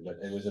exactly, but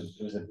it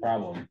was a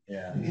problem.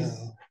 Yeah.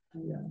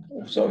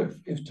 Yeah. So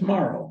if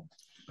tomorrow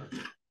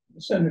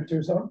the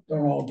senators don't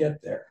all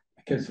get there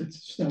because it's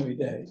a snowy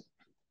day,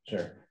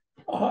 Sure.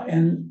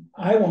 and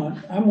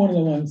I'm one of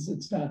the ones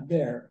that's not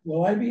there.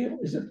 Will I be?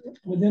 Is it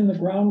within the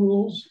ground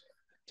rules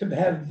to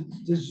have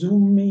to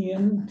Zoom me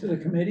into the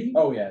committee?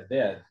 Oh yeah,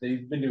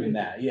 they've been doing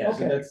that. Yeah, Okay.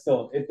 so that's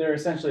still they're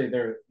essentially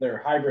they're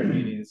hybrid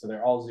meetings, so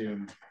they're all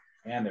Zoom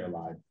and they're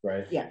live,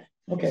 right? Yeah.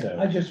 Okay, So-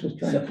 I just was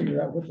trying to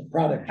figure out what the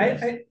product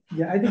is.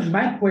 I think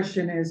my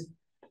question is,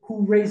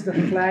 who raised the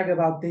flag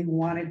about they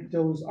wanted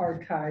those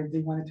archived, they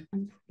wanted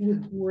to, who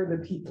were the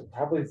people?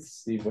 Probably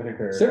Steve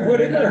Whitaker. Steve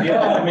Whitaker.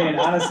 Yeah, I mean,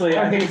 honestly,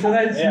 I Okay, think, so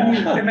that's yeah. me,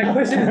 and my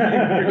question is,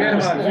 forget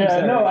about it.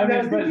 Yeah, no, I I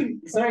was mean, but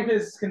thinking, some of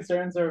his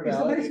concerns are if valid.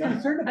 somebody's you know?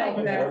 concerned about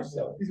I- that,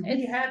 so. because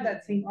we had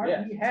that same,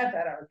 Yeah. we had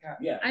that archive.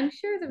 Yeah. I'm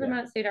sure the Yeah.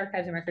 Vermont State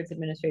Archives and Records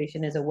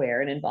Administration is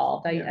aware and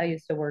involved. Yeah. I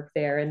used to work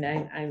there,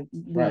 and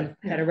we Right.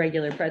 had a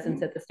regular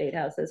presence at the State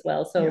House as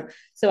well. So Yeah.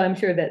 so I'm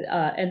sure that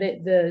and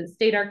the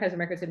State Archives and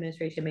Records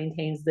Administration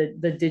maintains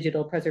the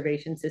digital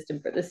preservation system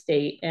for the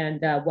state.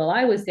 And while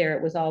I was there,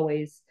 it was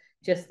always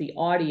just the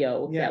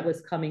audio Yeah. that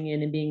was coming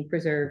in and being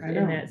preserved I in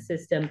know. that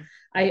system.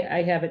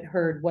 I haven't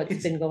heard what's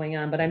It's- been going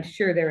on, but I'm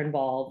sure they're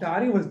involved. The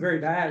audio was very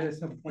bad at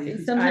some point.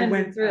 because Sometimes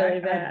it's really I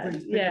bad, went to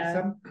pick up yeah.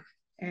 some,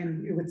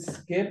 and it would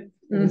skip,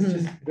 it was Mhm.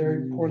 just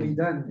very poorly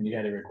done. And you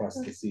had to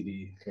request the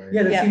CD. for-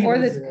 Yeah, the Yeah, CD or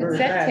the was very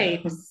cassette bad.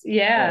 tapes.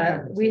 Yeah,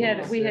 Yeah. we had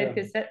Yeah.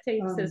 cassette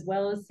tapes as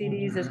well as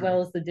CDs, as Mhm.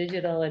 well as the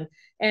digital,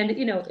 and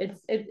you know,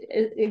 it's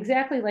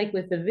exactly like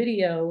with the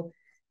video.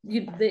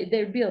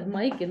 There'd be a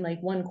mic in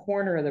like one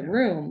corner of the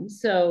room,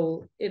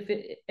 so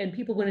and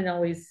people wouldn't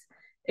always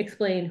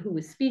explain who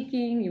was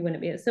speaking. You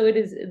wouldn't be, so it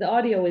is, the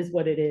audio is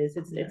what it is.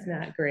 It's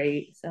not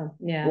great. So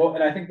yeah. Well,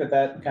 and I think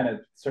that kind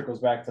of circles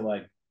back to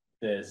like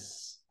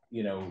this,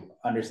 you know,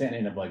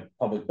 understanding of like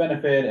public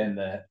benefit and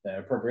the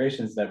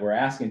appropriations that we're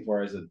asking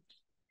for as a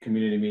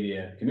community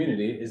media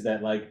community, is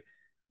that like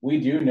we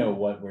do know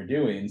what we're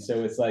doing.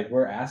 So it's like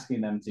we're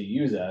asking them to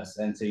use us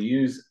and to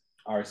use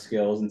our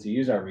skills and to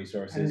use our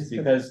resources,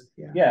 because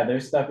their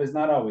stuff is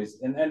not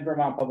always, and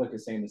Vermont Public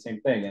is saying the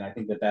same thing. And I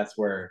think that's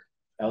where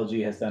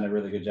LG has done a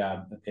really good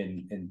job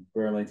in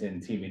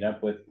Burlington, teaming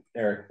up with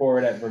Eric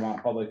Ford at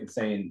Vermont Public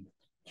and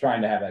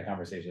trying to have that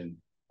conversation.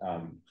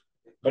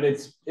 But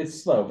it's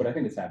slow, but I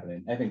think it's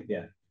happening. I think,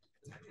 yeah.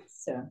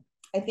 So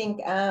I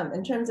think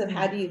in terms of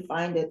how do you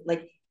find it,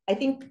 like, I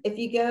think if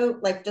you go,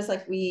 like, just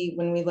like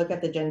when we look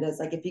at the agendas,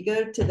 like if you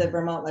go to the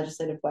Vermont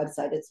Legislative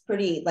website, it's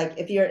pretty, like,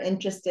 if you're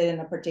interested in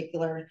a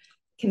particular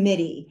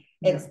committee,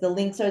 it's the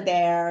links are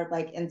there,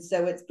 like, and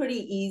so it's pretty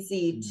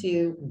easy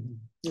to,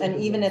 and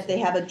even if they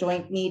have a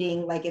joint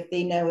meeting, like if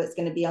they know it's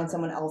going to be on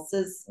someone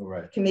else's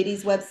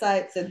committee's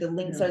website, so the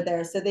links are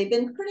there. So they've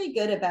been pretty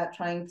good about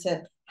trying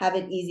to have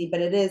it easy,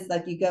 but it is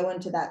like you go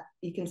into that,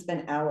 you can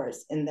spend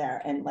hours in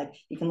there, and like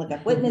you can look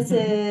up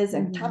witnesses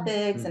and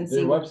topics and see.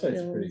 Their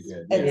website's pretty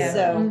good. And Yeah.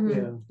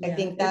 so I Yeah,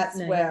 think it's that's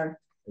nice. where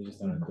They just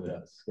don't include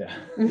us. Yeah.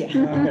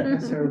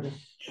 That's terrible.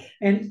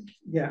 And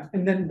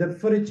then the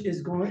footage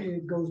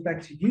it goes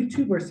back to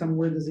YouTube, or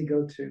somewhere does it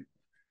go to?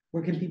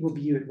 Where can people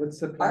view it? What's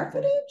the our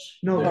platform? footage.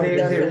 No, Or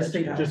their footage.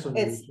 State House.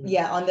 It's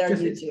on their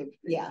Just- YouTube.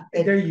 Yeah,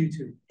 Their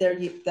YouTube.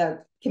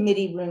 the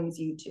committee room's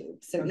YouTube.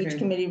 So each Okay.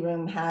 committee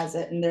room has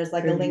it, and there's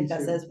like a Their link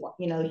that YouTube. says,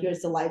 you know,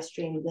 here's the live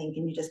stream link,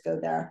 and you just go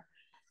there.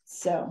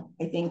 So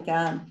I think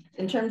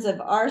in terms of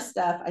our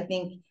stuff, I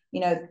think, you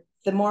know,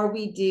 the more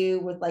we do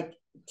with like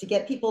to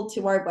get people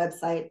to our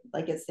website,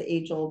 like it's the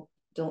age-old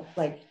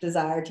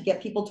desire to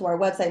get people to our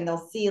website, and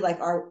they'll see like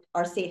our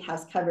State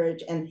House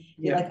coverage and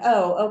be like,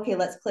 oh, okay,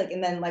 let's click,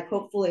 and then like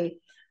hopefully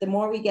the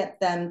more we get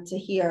them to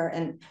hear,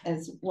 and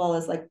as well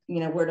as like, you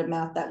know, word of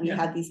mouth that we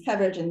have these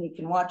coverage and you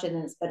can watch it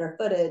and it's better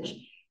footage,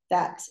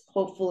 that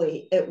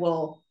hopefully it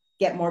will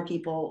get more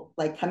people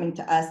like coming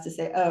to us to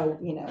say, oh,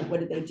 you know, what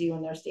did they do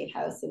in their State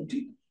House? And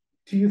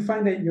do you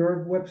find that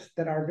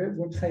our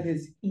website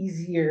is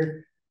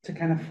easier to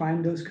kind of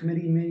find those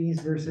committee meetings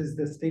versus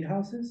the State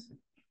Houses?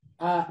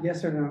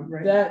 Yes or no,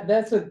 right?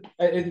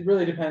 It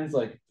really depends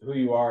like who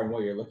you are and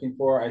what you're looking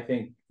for. I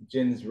think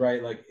Jin's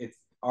right. Like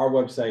our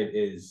website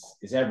is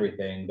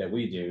everything that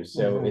we do.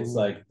 So it's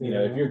like, you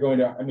know, if you're going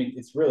to, I mean,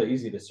 it's really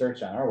easy to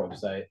search on our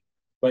website,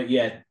 but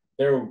yet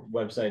their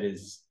website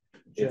is,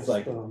 it's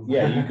like,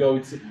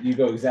 you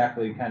go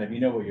exactly kind of, you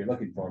know what you're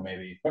looking for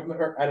maybe,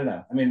 or I don't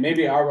know. I mean,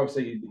 maybe our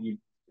website,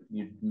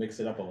 you mix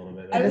it up a little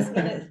bit. I was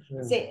gonna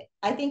say,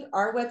 I think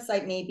our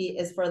website maybe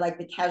is for like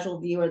the casual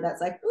viewer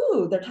that's like,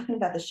 ooh, they're talking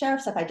about the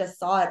sheriff stuff. I just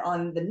saw it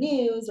on the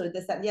news or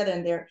this, that, and the other,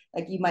 and they're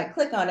like, you might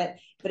click on it.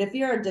 But if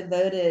you're a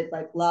devoted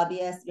like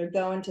lobbyist, you're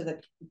going to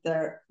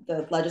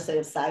the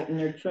legislative site and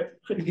you're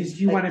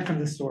because you want it from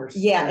the source.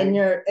 Yeah,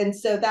 right? and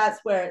so that's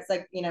where it's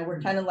like, you know,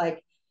 we're kind of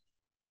like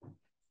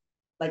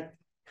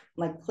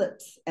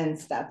clips and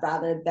stuff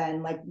rather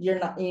than like, you're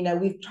not, you know,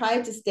 we've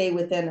tried to stay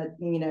within a,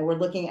 you know,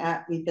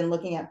 we've been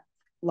looking at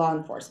law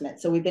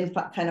enforcement. So we've been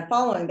kind of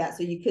following that.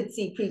 So you could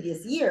see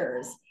previous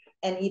years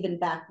and even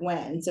back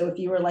when. So if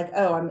you were like,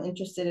 oh, I'm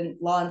interested in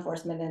law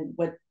enforcement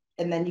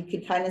and then you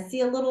could kind of see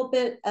a little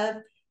bit of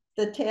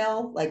the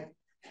tail, like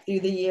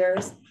through the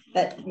years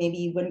that maybe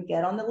you wouldn't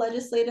get on the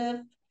legislative.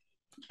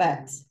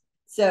 But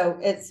so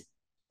it's,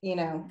 you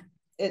know,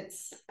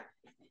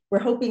 we're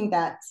hoping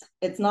that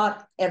it's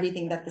not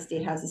everything that the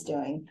State House is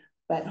doing,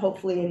 but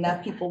hopefully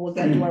enough people will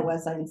get to our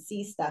website and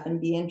see stuff and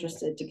be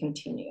interested to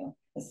continue.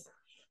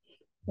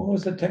 What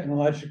was the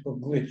technological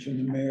glitch in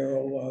the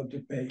mayoral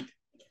debate?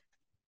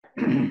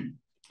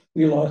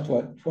 We lost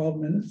what, 12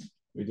 minutes?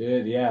 We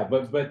did, yeah,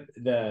 but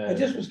I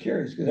just was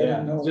curious because I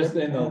didn't know. Just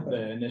in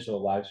the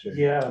initial live stream.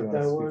 Yeah,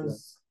 that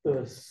was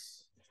the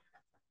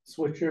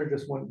switcher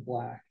just went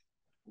black.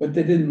 But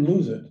they didn't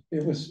lose it.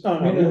 It was, oh,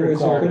 no, it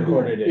was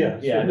recorded.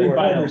 Yeah, the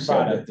final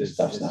product. The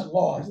stuff's not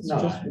lost. It's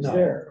just was no,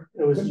 there.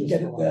 It was couldn't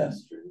just get it then.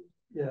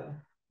 Yeah.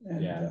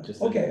 And, yeah.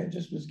 Okay, I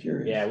just was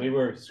curious. Yeah, we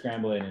were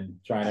scrambling and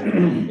trying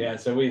to. Yeah,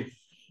 so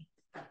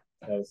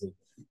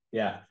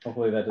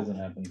hopefully that doesn't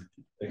happen.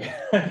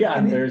 Yeah,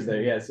 on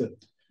Thursday. Yeah. So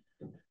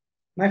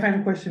my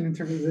final question in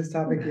terms of this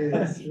topic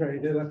is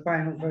right. The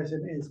final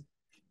question is,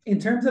 in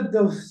terms of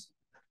those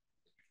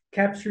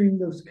capturing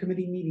those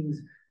committee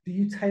meetings, do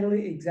you title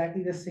it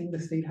exactly the same the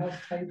State House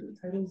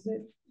titles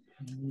it?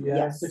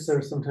 Yes,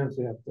 except sometimes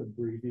we have to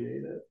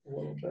abbreviate it a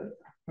little bit.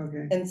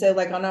 Okay. And so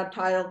like on our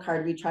title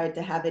card, we tried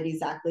to have it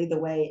exactly the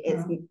way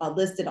it's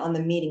listed on the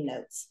meeting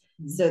notes.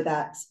 So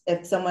that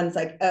if someone's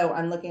like, oh,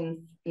 I'm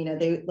looking, you know,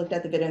 they looked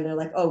at the video and they're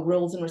like, oh,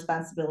 roles and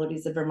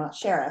responsibilities of Vermont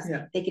sheriffs.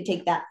 Yeah. They could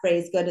take that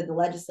phrase, go to the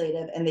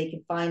legislative, and they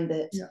could find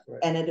it,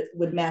 and it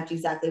would match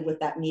exactly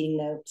with that meeting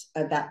note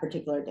of that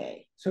particular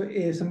day. So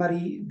if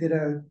somebody did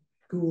a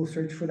Google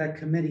search for that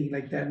committee,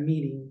 like that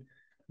meeting,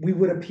 we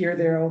would appear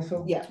there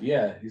also? Yeah.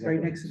 Yeah, exactly.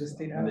 Right next to the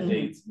State House. And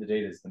the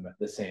date is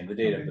the same, the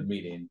date of the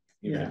meeting,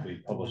 even if we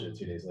publish it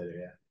 2 days later,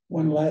 yeah.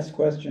 One last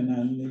question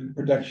on the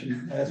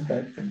production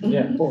aspect.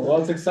 Yeah,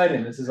 well, it's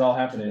exciting. This is all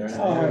happening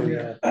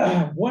right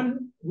now.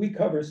 When we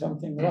cover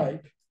something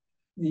like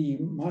the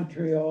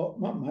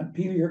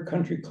Montpelier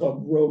Country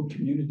Club Road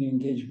Community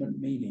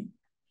Engagement Meeting,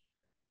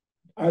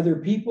 are there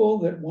people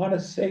that want to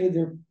say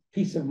their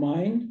peace of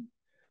mind,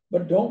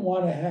 but don't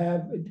want to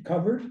have it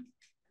covered?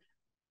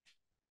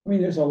 I mean,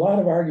 there's a lot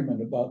of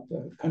argument about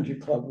the Country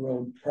Club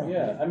Road property.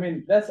 Yeah, I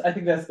mean, I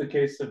think that's the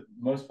case of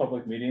most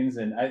public meetings.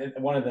 And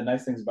one of the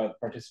nice things about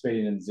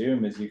participating in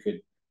Zoom is you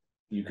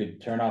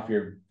could turn off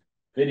your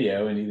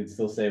video and you could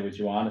still say what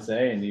you want to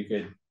say, and you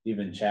could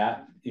even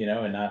chat, you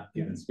know, and not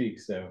even speak.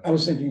 So I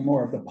was thinking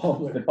more of the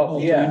public.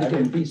 Yeah,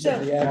 piece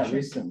of the action.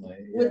 Recently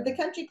with the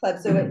Country Club.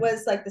 So it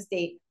was like the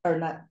state, or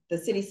not the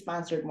city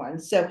sponsored one.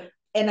 So,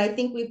 and I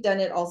think we've done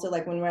it also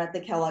like when we're at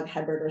the Kellogg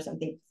Hubbard or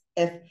something,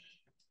 if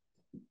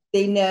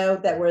they know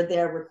that we're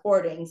there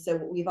recording. So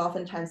we've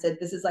oftentimes said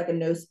this is like a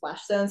no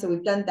splash zone. So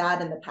we've done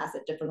that in the past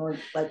at different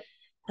like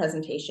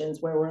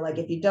presentations where we're like,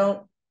 if you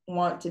don't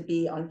want to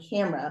be on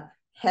camera,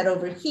 head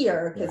over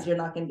here because you're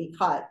not going to be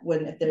caught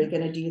if they're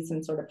going to do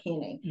some sort of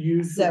painting.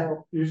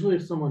 Usually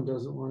if someone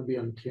doesn't want to be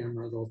on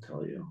camera, they'll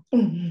tell you.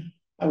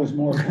 I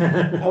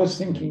was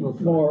thinking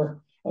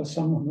more of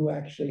someone who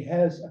actually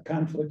has a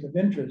conflict of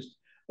interest,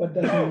 but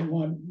doesn't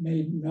want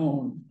made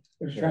known.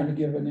 They're trying to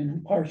give an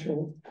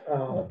impartial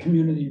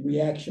community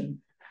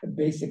reaction, but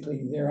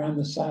basically they're on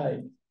the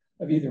side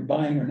of either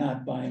buying or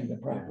not buying the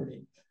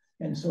property.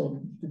 And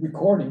so the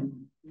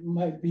recording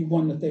might be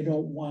one that they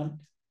don't want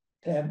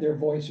to have their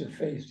voice or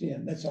face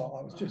in. That's all.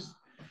 I was just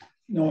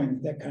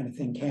knowing that kind of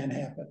thing can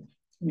happen.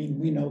 I mean,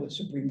 we know the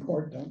Supreme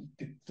Court don't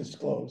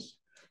disclose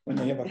when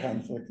they have a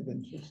conflict of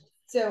interest.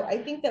 So I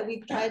think that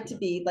we've tried to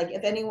be like,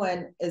 if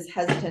anyone is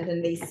hesitant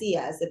and they see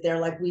us, if they're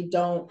like, we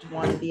don't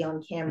want to be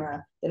on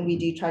camera, then we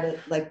do try to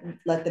like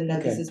let them know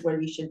this is where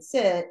you should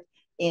sit.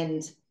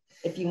 And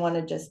if you want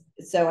to just,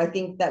 so I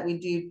think that we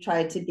do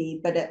try to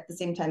be, but at the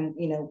same time,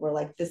 you know, we're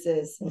like, this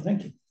is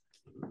thank you.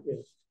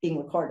 Being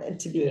recorded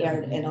to be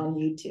aired and on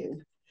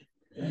YouTube.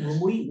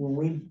 When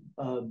we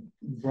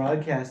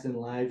broadcast and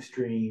live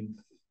stream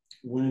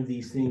one of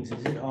these things,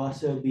 is it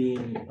also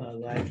being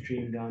live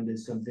streamed onto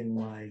something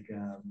like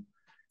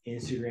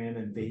Instagram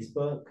and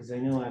Facebook? Because I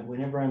know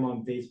whenever I'm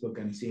on Facebook,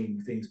 I'm seeing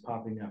things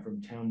popping up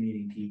from town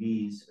meeting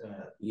TVs.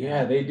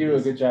 Yeah, they do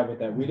a good job with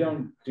that. We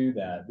don't do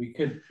that. We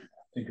could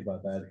think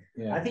about that.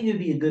 Yeah, I think it'd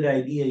be a good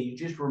idea. You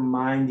just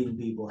reminding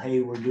people,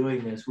 hey, we're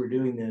doing this,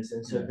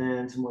 and so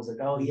then someone's like,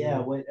 oh yeah,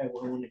 wait, I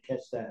want to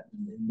catch that,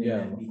 and then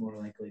they'd be more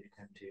likely to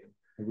come too.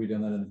 Have we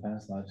done that in the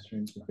past, live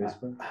streams to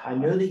Facebook? I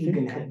know that you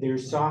can,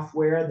 there's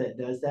software that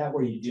does that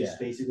where you just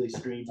basically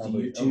stream to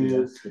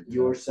YouTube,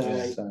 your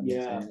site,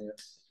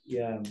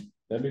 yeah.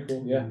 That'd be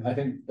cool, yeah, I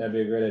think that'd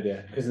be a great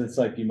idea, because it's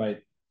like you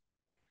might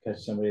catch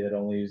somebody that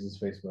only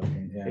uses Facebook,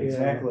 and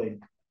Exactly.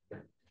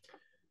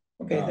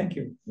 Okay, thank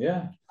you.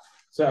 Yeah,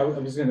 so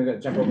I'm just gonna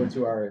jump over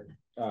to our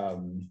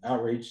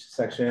outreach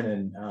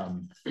section,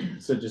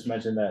 and so just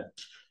mention that,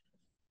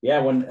 yeah,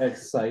 one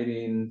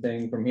exciting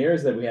thing from here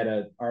is that we had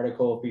an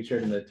article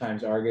featured in the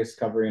Times Argus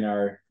covering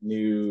our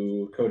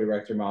new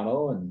co-director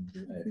model, and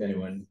if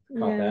anyone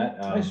caught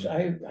that.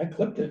 I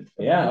clipped it.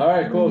 Yeah, all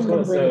right, cool,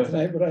 cool. So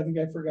tonight, but I think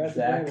I forgot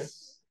Zach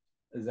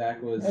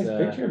was nice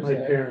pictures, my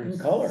parents in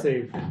color.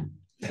 Saved.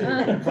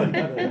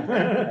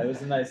 It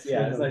was a nice,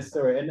 yeah, it was a nice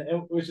story,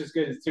 and which is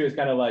good too. It's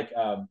kind of like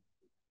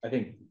I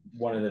think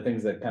one of the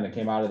things that kind of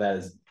came out of that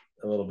is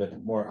a little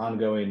bit more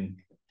ongoing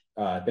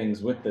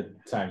things with the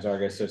Times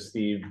Argus. So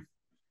Steve,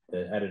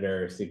 the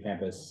editor, Steve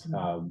Pampas,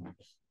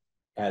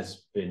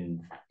 has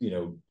been,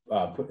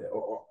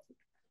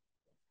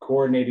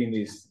 coordinating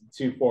these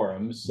two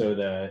forums. So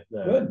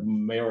the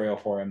mayoral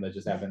forum that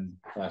just happened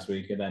last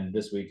week, and then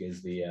this week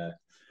is the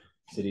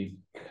city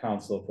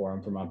council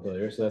forum for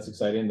Montpelier. So that's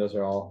exciting. Those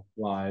are all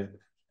live,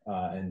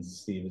 and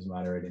Steve is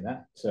moderating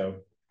that. So,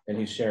 and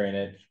he's sharing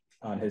it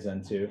on his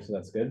end too. So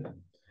that's good.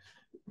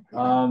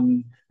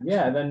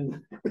 Yeah, and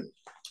then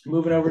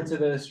moving over to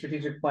the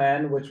strategic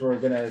plan, which we're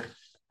gonna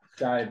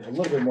dive a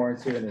little bit more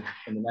into in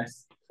the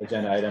next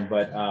agenda item.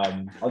 But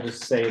I'll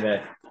just say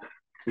that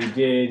we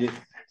did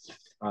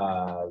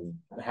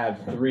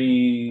have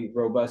 3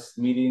 robust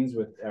meetings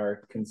with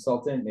our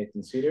consultant,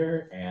 Nathan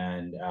Cedar,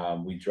 and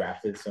we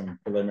drafted some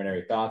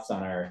preliminary thoughts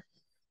on our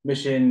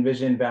mission,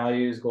 vision,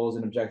 values, goals,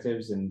 and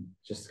objectives, and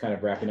just kind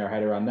of wrapping our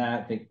head around that.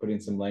 I think putting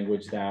some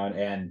language down,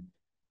 and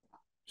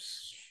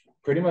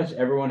pretty much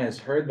everyone has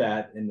heard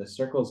that in the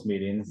circles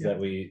meetings that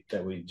we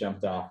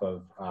jumped off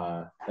of.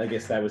 I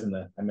guess that was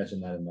I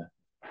mentioned that in the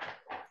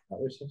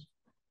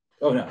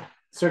oh no,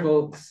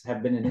 circles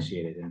have been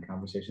initiated and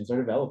conversations are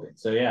developing.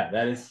 So yeah,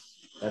 that's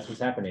what's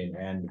happening,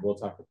 and we'll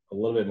talk a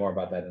little bit more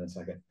about that in a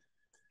second.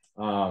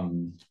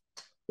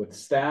 With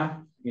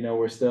staff,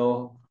 we're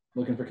still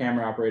looking for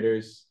camera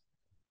operators,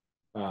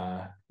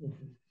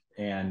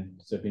 and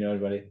so if you know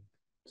anybody,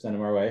 send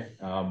them our way.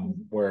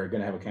 We're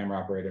gonna have a camera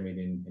operator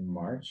meeting in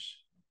March,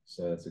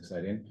 so that's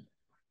exciting.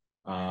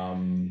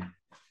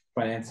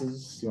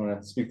 Finances, you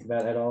want to speak to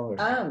that at all?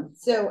 Or?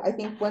 So I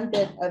think one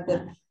bit of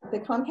the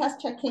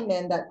Comcast check came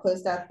in that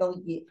closed out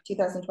the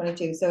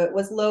 2022. So it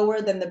was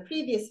lower than the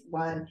previous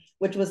one,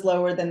 which was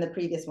lower than the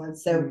previous one.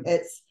 So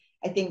it's,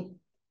 I think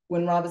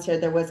when Rob was here,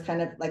 there was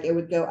kind of like, it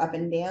would go up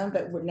and down,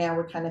 but now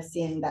we're kind of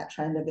seeing that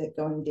trend of it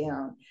going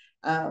down.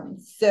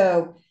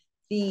 So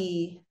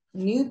the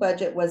new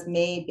budget was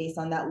made based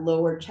on that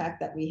lower check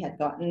that we had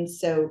gotten.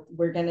 So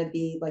we're going to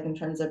be like, in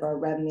terms of our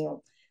revenue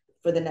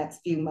for the next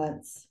few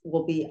months,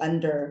 will be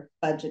under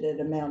budgeted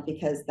amount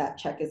because that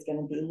check is going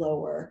to be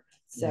lower.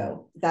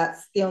 So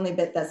that's the only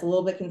bit that's a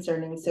little bit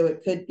concerning. So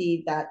it could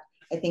be that,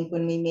 I think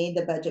when we made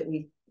the budget,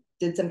 we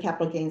did some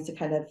capital gains to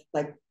kind of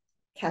like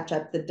catch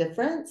up the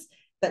difference.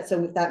 But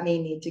so that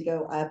may need to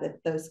go up if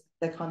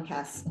the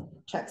Comcast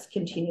checks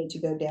continue to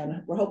go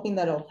down. We're hoping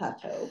that it'll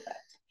plateau, but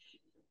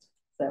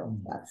so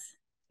that's.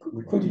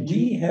 Could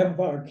we have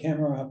our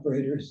camera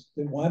operators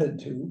that wanted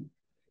to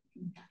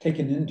take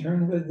an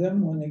intern with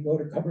them when they go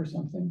to cover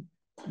something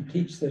and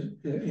teach the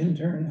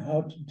intern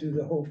how to do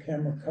the whole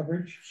camera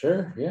coverage?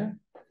 Sure, yeah.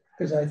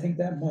 Because I think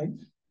that might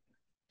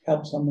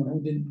help someone who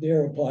didn't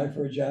dare apply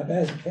for a job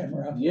as a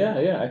camera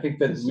operator. Yeah, I think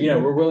that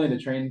we're willing to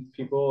train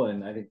people,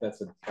 and I think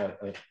that's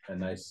a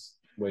nice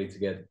way to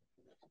get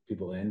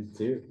people in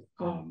too.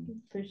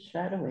 For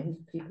shadowing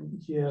people.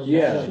 Yeah,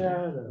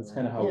 that's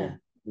kind of how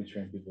we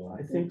train people.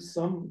 I think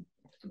some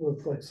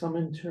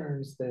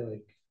interns,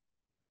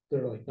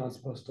 they're not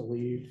supposed to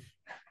leave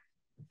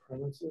the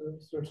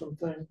premises or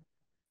something.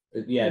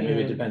 Yeah,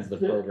 maybe it depends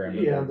on the program.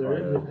 It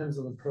depends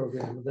on the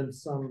program. But then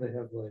some they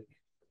have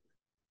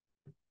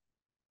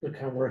they're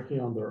kind of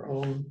working on their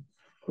own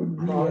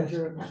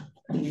project.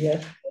 Could we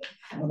ask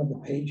one of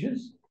the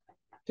pages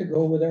to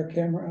go with our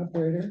camera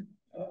operator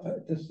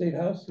at the State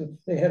House if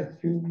they had a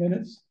few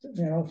minutes, to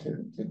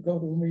go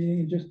to a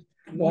meeting and just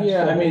watch?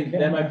 Yeah, I mean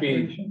that might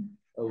be.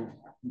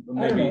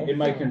 Maybe it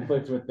might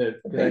conflict with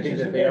because I think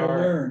that they're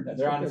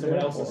on someone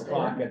else's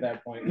clock at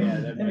that point. Yeah,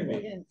 that might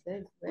be.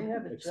 They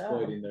have a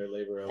exploiting their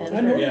labor.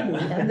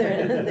 And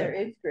they're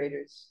 8th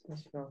graders,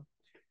 so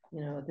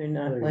they're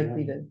not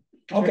likely to.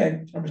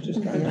 Okay, I was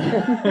just trying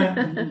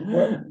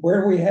to.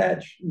 Where do we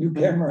hatch new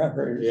camera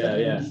operators?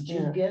 Yeah. Did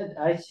you get?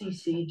 I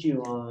CC'd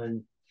you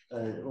on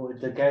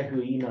the guy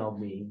who emailed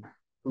me,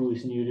 who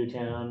was new to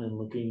town and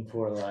looking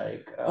for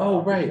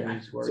oh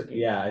right. So,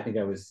 yeah, I think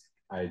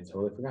I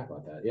totally forgot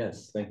about that.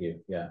 Yes, thank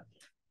you. Yeah.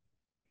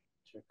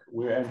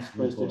 I'm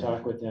supposed to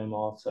talk with him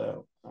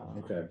also.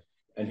 Okay.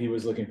 And he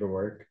was looking for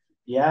work?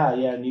 Yeah,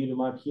 new to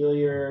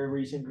Montpelier,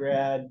 recent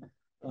grad.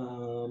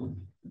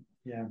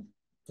 Yeah.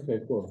 Okay,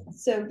 cool.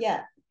 So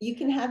yeah, you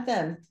can have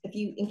them, if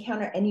you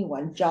encounter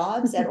anyone,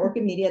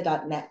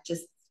 jobs@orcamedia.net.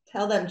 Just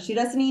tell them, shoot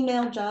us an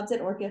email,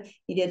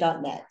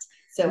 jobs@orcamedia.net.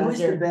 So who is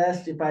the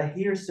best, if I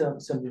hear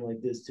something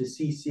like this, to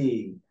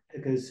CC?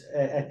 Because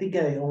I think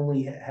I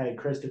only had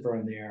Christopher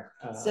on there.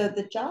 So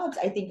the jobs,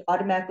 I think,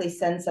 automatically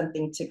send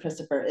something to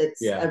Christopher. It's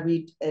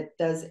it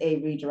does a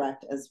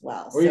redirect as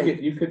well. Or so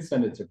you could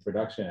send it to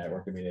production at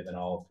Orca Media, then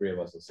all three of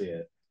us will see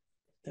it.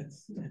 I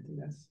think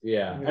that's.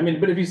 Yeah, I mean,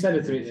 but if you send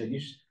it to me, you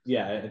should.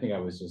 Yeah, I think I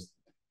was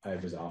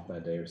off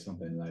that day or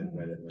something. And I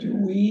read it. Do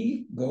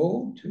we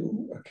go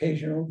to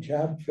occasional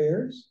job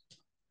fairs?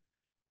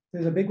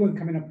 There's a big one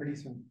coming up pretty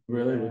soon.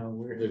 Really?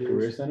 The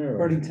Career Center? Or?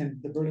 Burlington.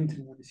 The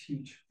Burlington one is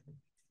huge.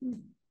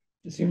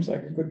 It seems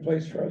like a good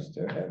place for us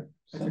to have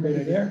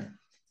somebody there.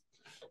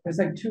 There's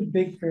like 2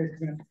 big fairs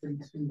coming up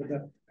pretty soon, but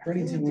the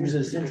Burlington one. There's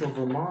a Central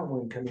Vermont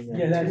one coming up.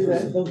 Yeah,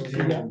 those two,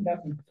 yeah,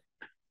 that one.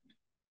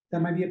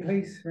 That might be a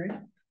place, right?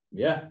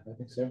 Yeah, I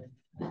think so.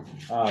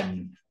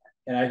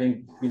 And I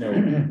think,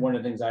 one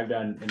of the things I've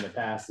done in the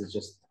past is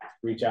just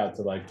reach out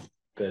to like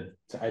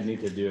I need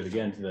to do it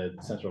again to the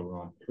Central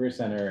Vermont Career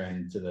Center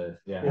and to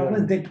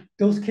the,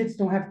 those kids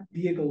don't have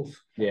vehicles.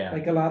 Yeah.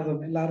 Like a lot of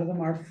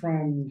them are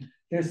from,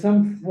 there's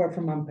some who are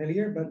from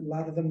Montpelier, but a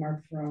lot of them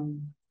are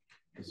from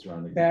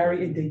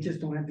Barry, and they just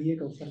don't have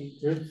vehicles. I mean,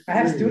 I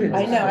have students.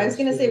 I know. I was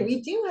going to say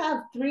we do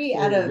have 3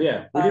 out of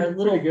our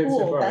little pool.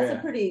 So far, that's a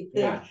pretty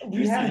big.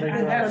 We have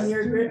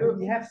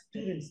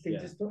students. They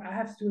just don't. I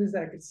have students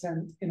that I could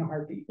send in a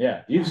heartbeat.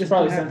 Yeah, you've just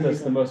probably sent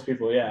us the most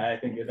people. Yeah, I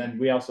think. And then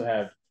we also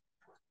have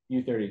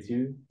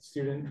U32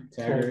 student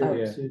tagger.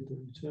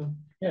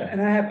 Yeah,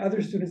 and I have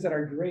other students that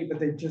are great, but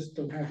they just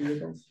don't have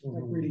vehicles.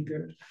 Like really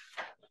good.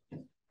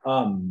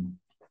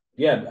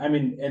 Yeah, I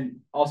mean,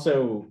 and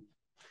also.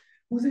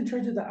 Who's in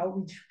charge of the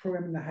outreach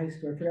program in the high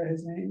school? I forgot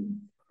his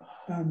name.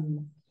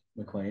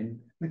 McLean.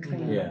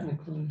 Yeah.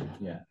 McLean.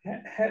 Yeah.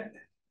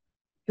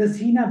 Does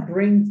he not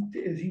bring?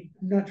 Is he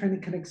not trying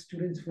to connect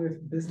students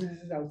with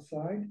businesses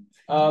outside?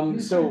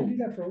 So do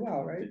that for a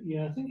while, right?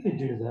 Yeah, I think they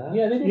do that.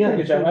 Yeah, they do a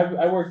good job.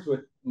 I worked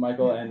with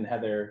Michael and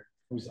Heather,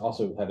 who's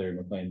also Heather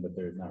McLean, but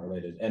they're not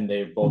related, and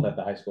they're both at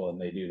the high school,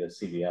 and they do the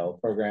CBL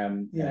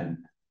program. Yeah. And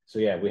so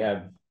we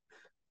have.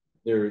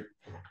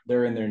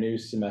 They're in their new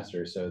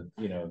semester, so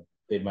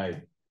they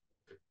might.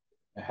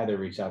 Heather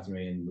reached out to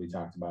me and we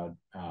talked about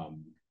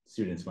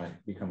students might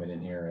be coming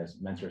in here as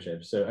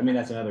mentorship. So I mean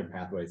that's another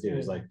pathway too.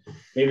 Is like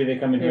maybe they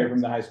come in here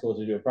from the high school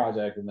to do a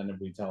project, and then if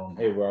we tell them,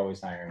 hey, we're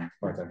always hiring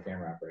part-time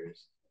camera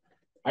operators.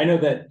 I know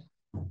that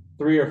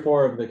 3 or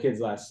 4 of the kids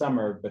last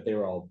summer, but they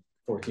were all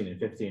 14 and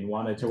 15,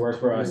 wanted to work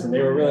for us, and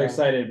they were really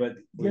excited. But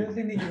the other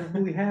thing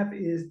that we have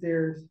is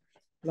there's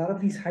a lot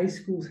of these high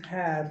schools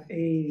have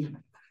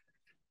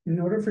in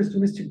order for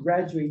students to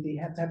graduate, they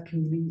have to have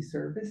community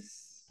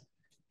service.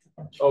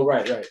 Oh,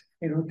 right.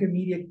 And Orca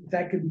Media,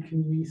 that could be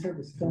community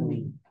service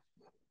filming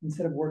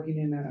instead of working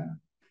in a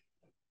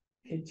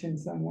kitchen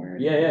somewhere.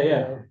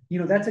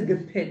 Yeah. That's a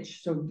good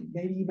pitch. So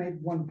maybe you might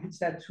want to pitch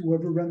that to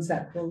whoever runs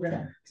that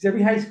program, because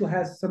every high school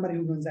has somebody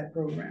who runs that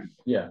program.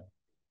 Yeah.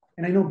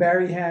 And I know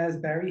Barry has,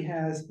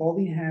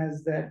 Baldwin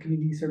has that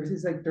community service.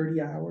 It's like 30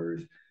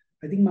 hours.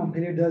 I think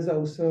Montpelier does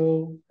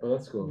also. Oh,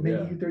 that's cool.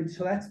 Maybe 30.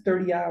 So that's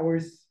 30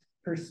 hours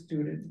per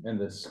student. And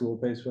the school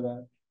pays for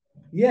that?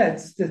 Yeah,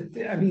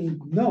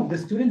 the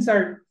students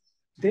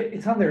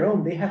it's on their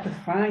own. They have to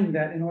find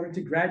that in order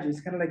to graduate. It's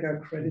kind of like a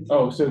credit.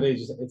 Oh, so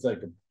it's like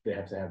they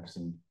have to have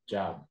some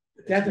job.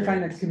 They have to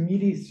find a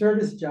community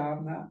service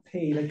job, not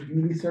paid, like a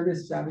community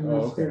service job,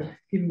 and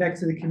giving back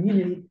to the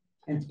community,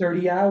 and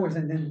 30 hours,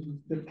 and then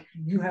the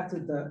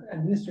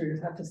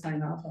administrators have to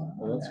sign off on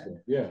that's that. Cool.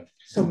 Yeah.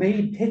 So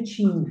maybe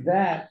pitching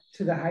that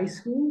to the high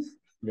schools.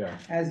 Yeah.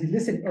 As you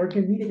listen, Orca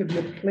Media could be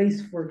a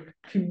place for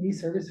community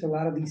service for a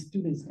lot of these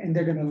students, and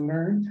they're going to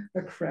learn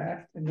a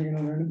craft, and they're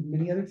going to learn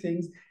many other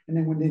things. And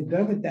then when they're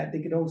done with that, they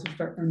could also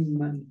start earning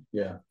money.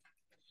 Yeah.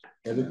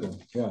 That'd be cool.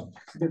 Yeah.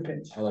 Good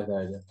pitch. I like that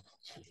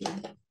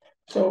idea.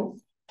 So,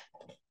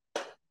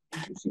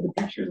 did you see the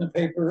picture in the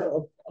paper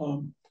of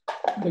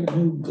the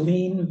new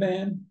Glean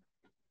van?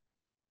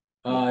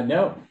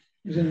 No.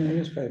 It was in the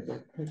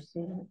newspaper.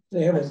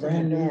 They have a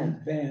brand new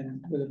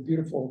van with a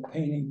beautiful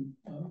painting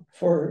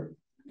for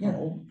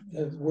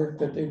the work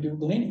that they do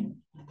gleaning.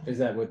 Is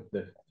that what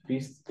the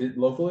piece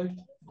locally?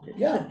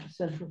 Yeah.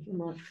 Central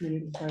Vermont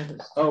Community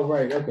Service. Oh,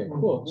 right. Okay,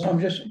 cool. So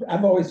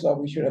I've always thought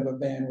we should have a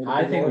van. With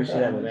I think we should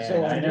have a van.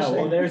 So I know.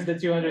 Well, there's the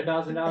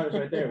 $200,000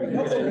 right there. We might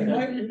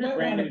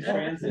want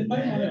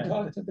to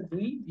talk to the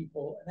Glean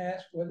people and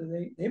ask whether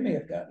they may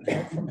have gotten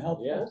help from Help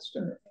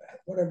Holston or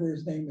whatever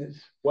his name is.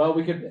 Well,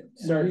 we could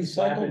start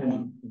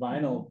slapping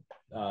vinyl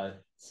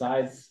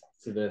sides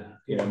to the,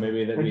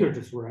 maybe that they're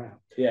just wrapped.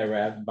 Yeah,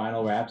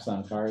 vinyl wraps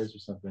on cars or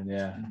something.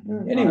 Yeah.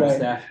 Anyway.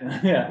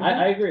 Yeah,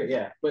 I agree.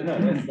 Yeah, but no,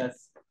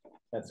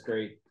 that's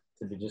great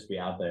to just be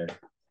out there.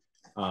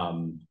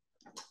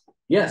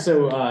 Yeah.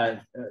 So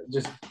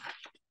just,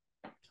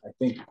 I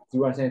think. Do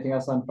you want to say anything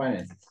else on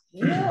finances?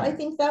 No, I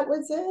think that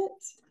was it.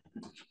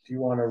 do you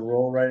want to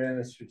roll right in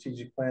a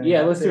strategic plan?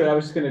 Yeah, let's do it. I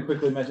was just gonna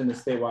quickly mention the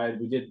statewide,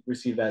 we did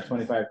receive that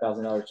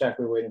 $25,000 check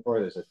we were waiting for.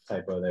 There's a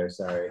typo there,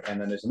 sorry. And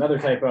then there's another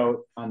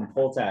typo on the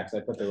poll tax.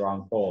 I put the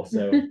wrong poll.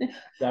 So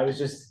I was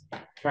just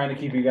trying to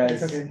keep you guys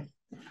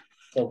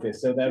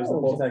focused. So that was the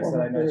poll tax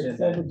that I mentioned.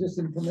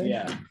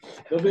 Yeah,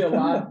 there'll be a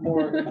lot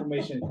more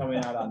information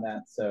coming out on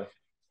that. So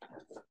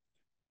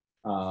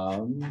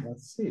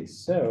let's see.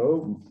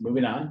 So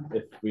moving on,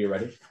 if we are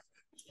ready.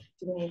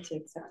 Do we need to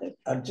accept it?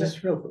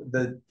 Just real quick,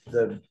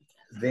 the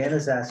van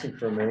is asking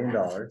for $1 million.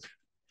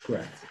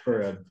 Correct,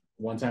 for a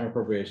one-time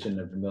appropriation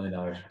of $1 million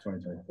for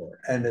 2024.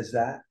 And is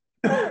that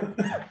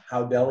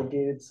how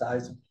delegated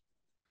size?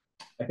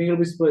 I think it'll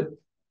be split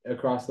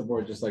across the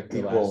board, just like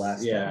the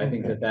last. Yeah, time. I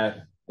think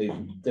that they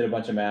did a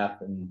bunch of math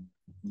and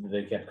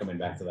they kept coming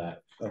back to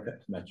that. Okay,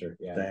 metric.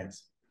 Yeah.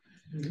 Thanks.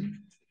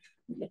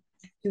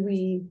 Do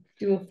we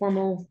do a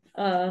formal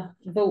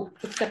vote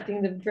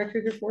accepting the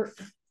director's report?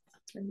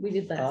 We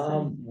did last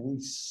time. We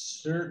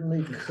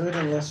certainly could,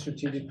 unless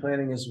strategic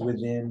planning is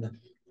within.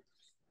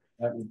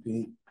 That would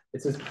be.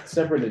 It's a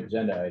separate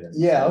agenda item.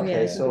 Yeah. Oh,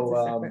 Okay. yeah,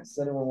 So, does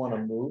anyone want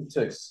to move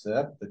to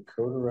accept the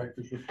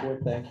co-director's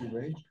report? Thank you,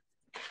 Rach.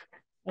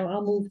 Oh,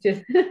 I'll move to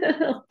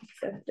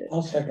accept it.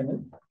 I'll second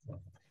it.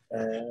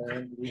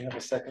 And we have a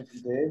second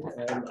from Dave.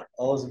 And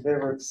all those in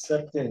favor of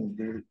accepting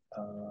the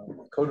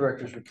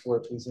co-director's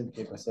report, please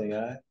indicate by saying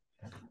aye.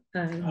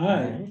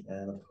 Aye.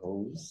 And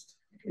opposed.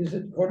 Is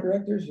it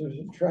co-directors or is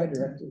it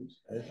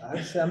tri-directors?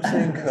 I'm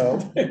saying co,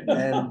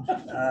 and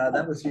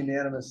that was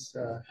unanimous.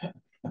 At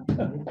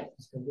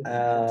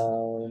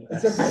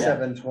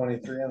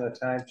 7:23 on the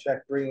time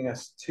check, bringing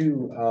us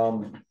to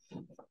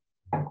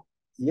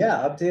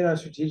update on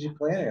strategic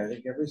planning. I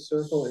think every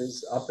circle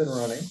is up and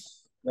running.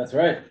 That's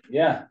right.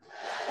 Yeah.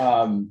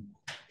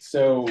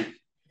 So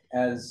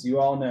as you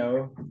all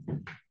know,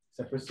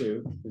 except for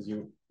Sue, because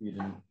you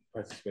didn't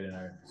participate in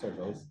our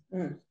circles.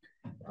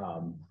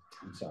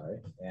 I'm sorry.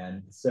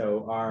 And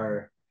so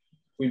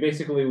we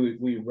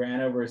ran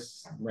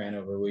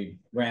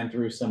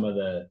through some of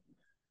the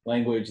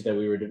language that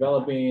we were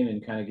developing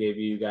and kind of gave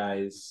you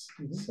guys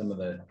some of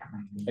the,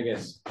 I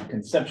guess,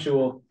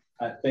 conceptual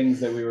things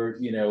that we were,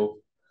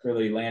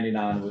 really landing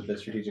on with the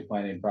strategic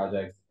planning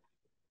project.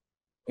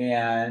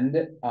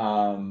 And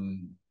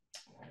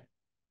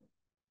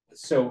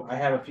so I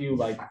have a few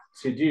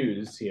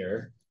to-dos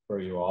here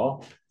for you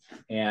all.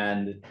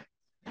 And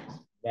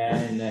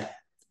then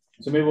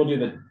so maybe we'll do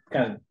the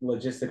kind of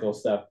logistical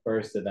stuff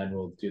first, and then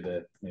we'll do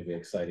the maybe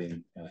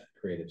exciting kind of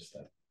creative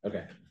stuff.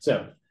 Okay,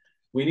 so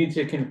we need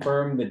to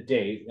confirm the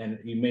date, and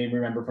you may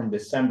remember from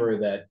December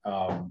that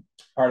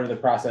part of the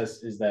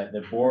process is that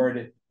the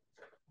board,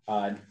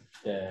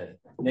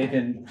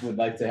 Nathan would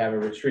like to have a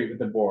retreat with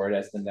the board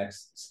as the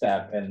next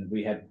step, and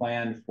we had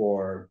planned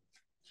for,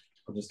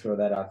 I'll just throw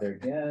that out there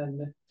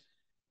again.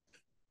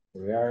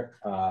 Here we are,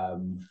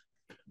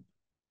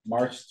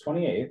 March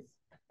 28th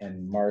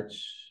and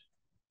March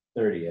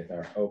 30th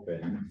are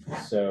open.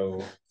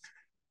 So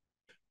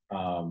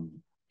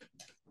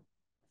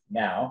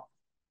now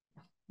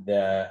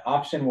the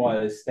option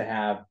was to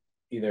have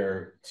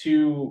either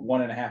 2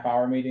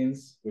 1.5-hour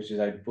meetings, which is,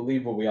 I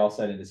believe, what we all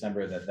said in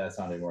December, that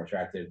sounded more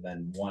attractive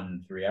than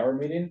 1 3-hour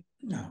meeting.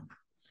 No.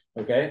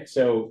 Okay,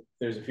 so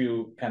there's a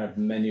few kind of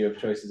menu of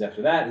choices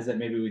after that. Is that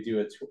maybe we do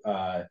an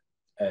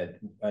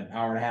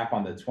hour and a half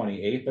on the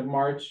 28th of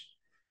March,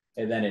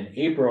 and then in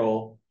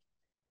April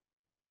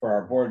for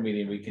our board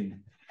meeting we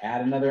can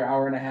add another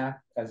hour and a half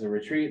as a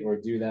retreat, or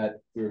do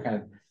that. We were kind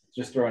of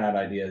just throwing out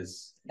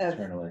ideas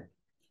internally.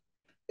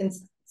 And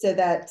so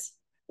that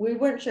we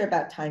weren't sure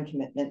about time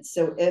commitments.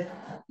 So if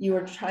you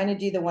were trying to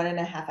do the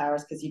 1.5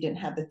 hours because you didn't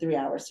have the 3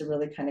 hours to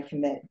really kind of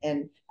commit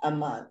in a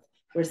month,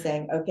 we're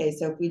saying, okay,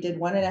 so if we did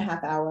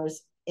 1.5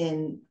 hours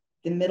in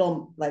the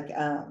middle,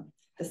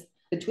 this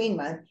between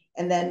month,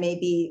 and then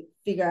maybe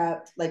figure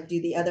out, do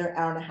the other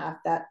hour and a half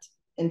that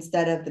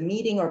instead of the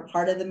meeting or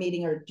part of the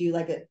meeting, or do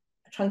a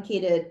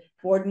truncated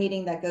board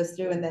meeting that goes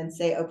through and then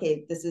say,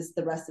 okay, this is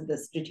the rest of the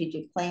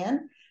strategic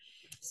plan.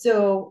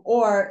 So,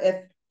 or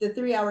if the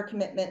 3-hour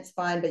commitment's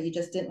fine, but you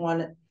just didn't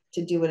want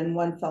to do it in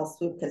one fell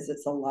swoop because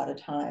it's a lot of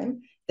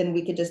time, then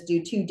we could just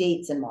do 2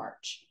 dates in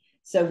March.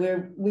 So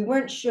we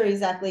weren't sure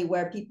exactly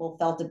where people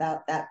felt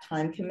about that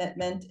time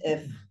commitment,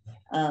 if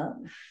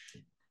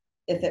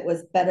it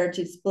was better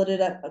to split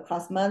it up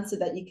across months so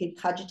that you could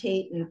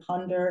cogitate and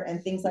ponder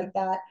and things like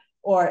that,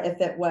 or if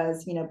it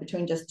was,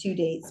 between just 2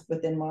 dates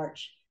within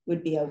March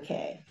would be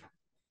okay.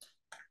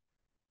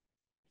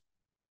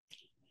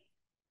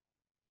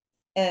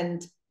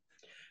 And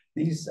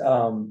these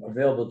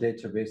available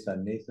dates are based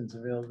on Nathan's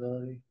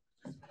availability?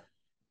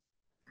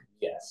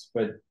 Yes,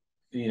 but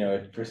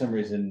if for some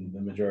reason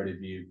the majority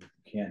of you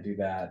can't do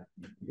that.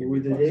 What were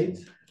the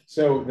dates?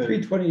 So the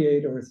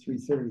 3/28 or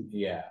 3/30.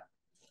 Yeah.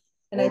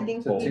 And I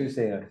think so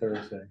Tuesday and a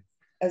Thursday.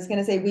 I was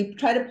gonna say we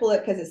try to pull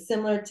it because it's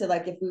similar to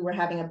if we were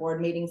having a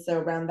board meeting, so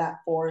around that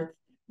 4th,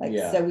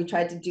 so we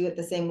tried to do it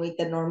the same week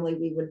that normally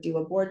we would do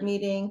a board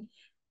meeting.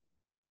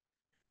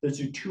 those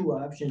are two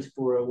options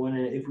for a one.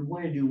 If we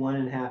want to do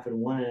 1.5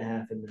 and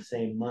 1.5 in the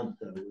same month,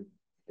 though,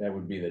 that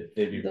would be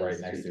they'd be Those right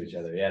next to each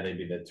other. Yeah, they'd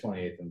be the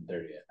 28th and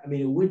 30th. I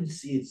mean, it wouldn't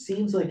see. It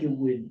seems like it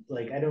would.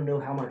 Like, I don't know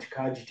how much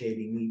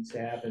cogitating needs to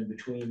happen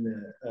between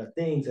the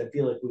things. I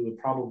feel like we would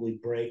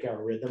probably break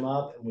our rhythm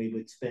up, and we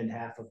would spend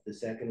half of the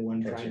second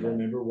one trying to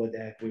remember what the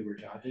heck we were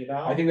talking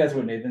about. I think that's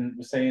what Nathan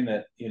was saying,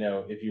 that, you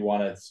know, if you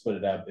want to split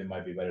it up, it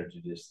might be better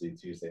to just do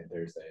Tuesday and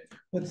Thursday.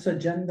 What's the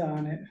agenda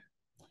on it?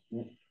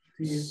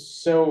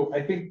 So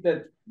I think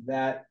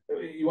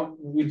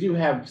we do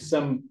have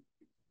some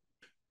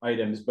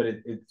items, but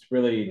it's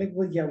really like,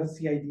 well, yeah, what's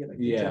the idea? Like,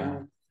 yeah.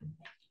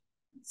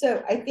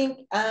 So I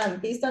think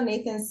based on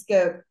Nathan's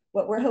scope,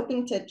 what we're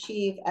hoping to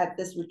achieve at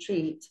this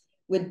retreat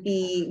would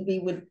be, we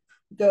would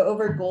go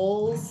over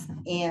goals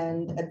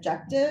and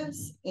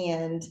objectives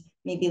and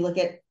maybe look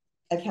at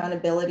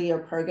accountability or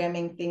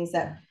programming things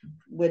that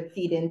would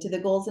feed into the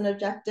goals and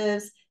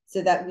objectives,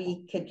 so that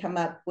we could come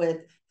up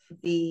with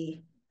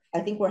I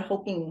think we're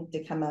hoping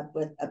to come up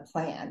with a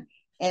plan.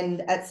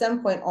 And at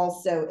some point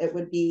also, it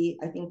would be,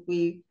 I think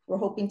we're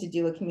hoping to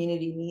do a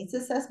community needs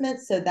assessment.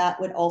 So that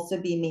would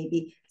also be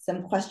maybe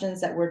some questions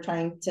that we're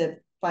trying to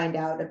find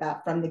out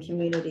about from the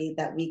community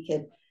that we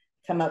could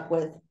come up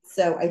with.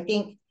 So I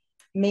think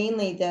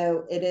mainly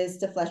though, it is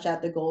to flesh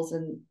out the goals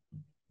and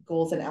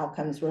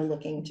outcomes we're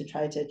looking to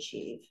try to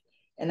achieve.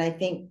 And I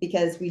think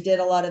because we did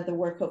a lot of the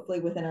work,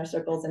 hopefully within our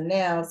circles and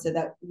now, so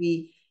that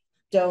we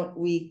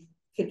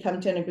could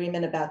come to an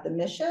agreement about the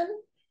mission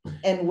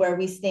and where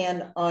we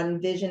stand on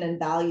vision and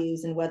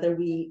values, and whether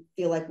we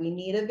feel like we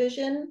need a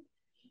vision,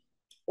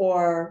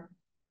 or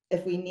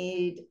if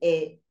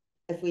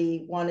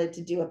we wanted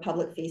to do a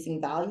public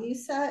facing value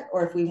set,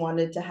 or if we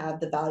wanted to have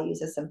the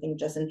values as something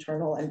just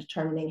internal and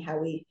determining how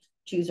we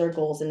choose our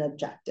goals and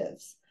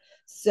objectives.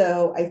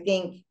 So I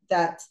think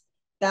that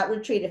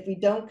retreat, if we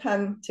don't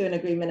come to an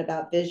agreement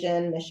about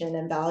vision, mission,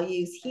 and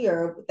values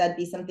here, that'd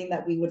be something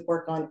that we would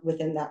work on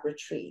within that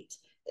retreat,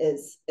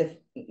 is if,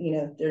 you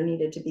know, there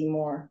needed to be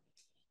more.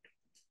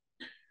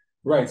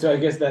 Right. So I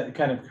guess that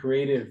kind of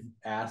creative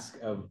ask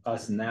of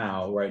us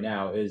right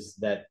now is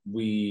that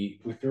we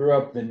threw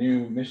up the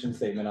new mission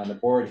statement on the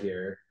board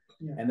here,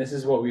 and this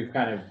is what we've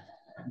kind of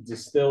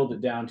distilled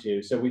it down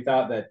to. So we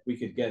thought that we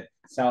could get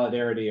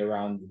solidarity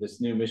around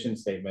this new mission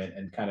statement,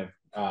 and kind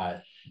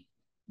of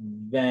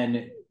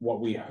then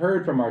what we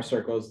heard from our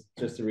circles,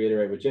 just to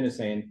reiterate what Jen is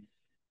saying,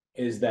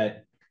 is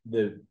that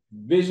the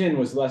vision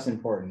was less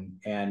important,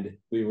 and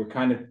we were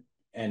kind of,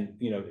 and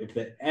you know, if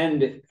the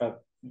end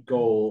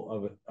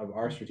goal of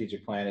our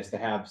strategic plan is to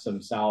have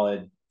some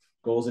solid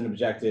goals and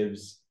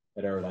objectives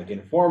that are like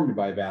informed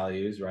by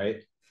values,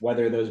 right?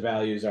 Whether those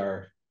values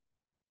are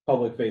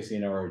public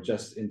facing or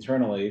just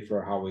internally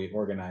for how we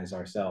organize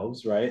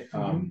ourselves, right?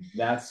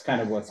 That's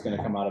kind of what's going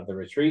to come out of the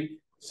retreat.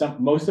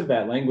 Most of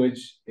that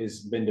language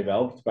has been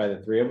developed by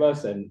the three of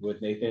us and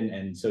with Nathan.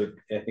 And so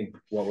I think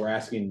what we're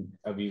asking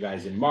of you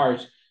guys in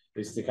March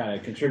is to kind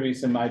of contribute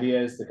some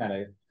ideas, to kind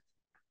of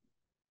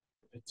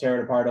tear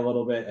it apart a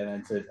little bit, and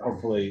then to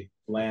hopefully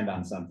land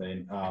on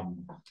something.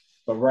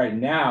 But right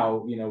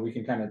now, you know, we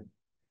can kind of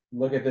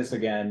look at this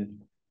again,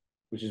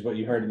 which is what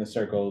you heard in the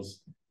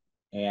circles,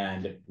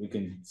 and we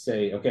can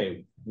say,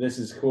 okay, this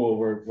is cool,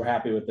 we're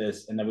happy with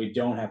this, and then we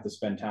don't have to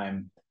spend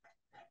time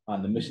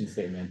on the mission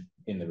statement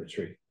in the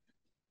retreat.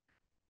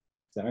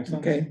 Does that make sense?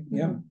 Okay,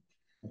 yeah.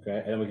 Okay,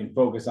 and then we can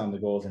focus on the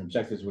goals and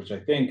objectives, which I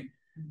think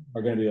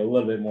are going to be a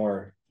little bit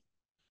more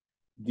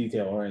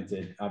detail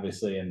oriented,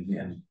 obviously,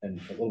 and a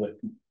little bit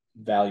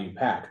value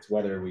packed,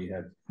 whether we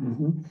have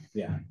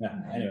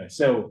anyway.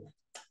 So,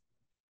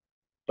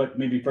 but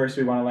maybe first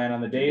we want to land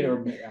on the date,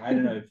 or I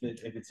don't know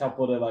if it's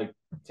helpful to like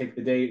take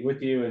the date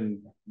with you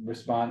and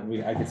respond.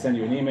 I could send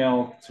you an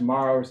email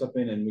tomorrow or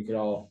something, and we could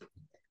all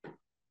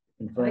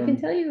confirm. I can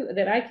tell you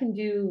that I can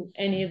do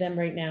any of them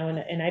right now,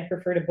 and I'd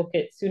prefer to book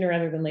it sooner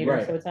rather than later,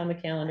 right. So it's on the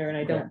calendar and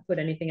I don't put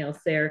anything else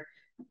there.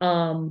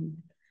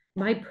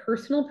 My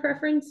personal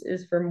preference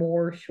is for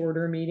more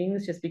shorter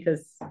meetings, just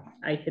because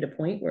I hit a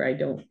point where I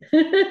don't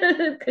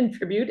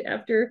contribute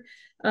after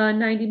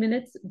 90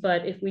 minutes.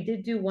 But if we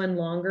did do one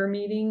longer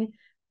meeting,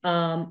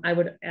 I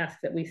would ask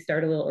that we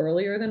start a little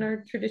earlier than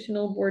our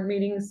traditional board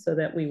meetings, so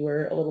that we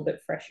were a little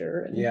bit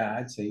fresher. Yeah,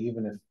 I'd say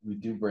even if we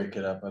do break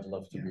it up, I'd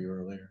love to be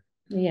earlier.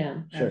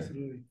 Yeah, sure.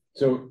 Absolutely.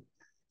 So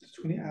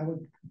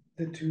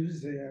the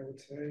Tuesday, I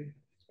would say.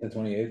 The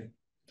 28th.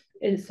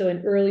 And so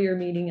an earlier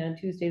meeting on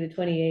Tuesday, the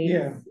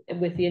 28th,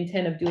 with the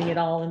intent of doing it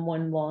all in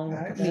one long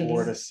meeting.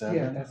 4 to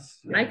 7.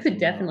 I could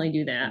definitely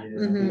do that.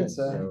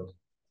 So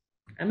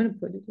I'm gonna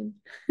put it in.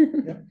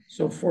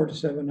 So 4 to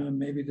 7 on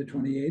maybe the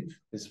 28th.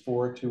 is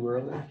 4 too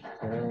early?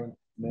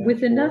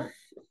 With enough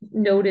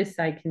notice,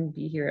 I can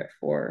be here at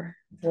 4.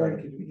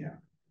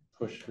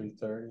 Push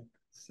 3:30,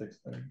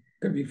 6:30.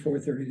 Could be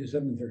 4:30 to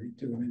 7:30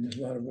 too. I mean, there's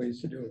a lot of ways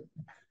to do it.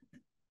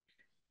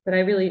 But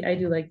I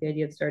do like the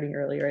idea of starting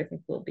earlier. I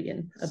think we'll be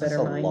in a better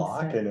mindset.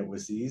 Lock, and it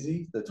was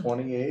easy. The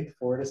 28th,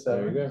 4 to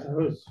 7. There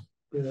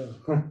you go.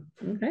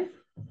 Okay,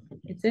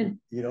 it's in.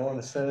 You don't want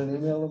to send an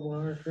email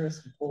tomorrow,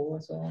 Chris, and pull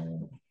us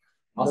all?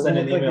 I'll send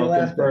an email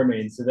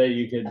confirming so that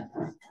you could.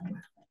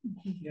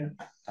 Yeah.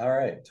 All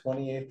right,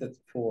 28th at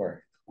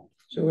 4.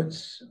 So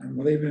I'm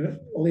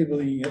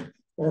labeling it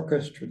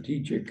ORCA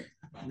strategic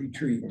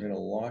retreat. We're gonna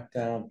lock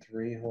down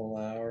 3 whole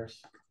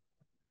hours.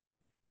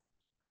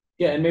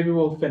 Yeah, and maybe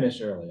we'll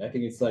finish early. I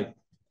think it's like,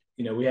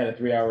 we had a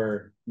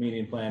 3-hour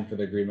meeting planned for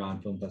the Green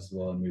Mountain Film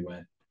Festival, and we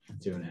went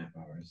 2.5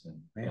 hours.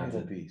 And maybe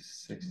it'll be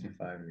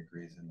 65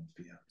 degrees and it'll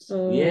be outside.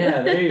 So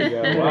yeah, there you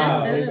go.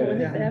 Wow. wouldn't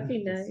that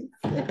be nice?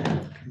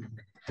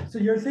 So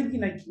you're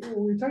thinking like what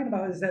we're talking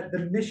about is that the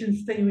mission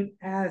statement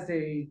as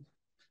a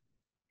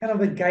kind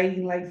of a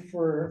guiding light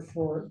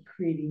for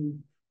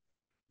creating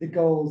the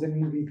goals and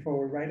moving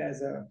forward, right?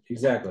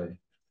 Exactly.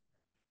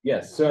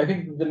 Yes. So I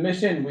think the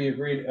mission we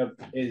agreed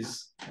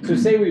is, so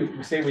say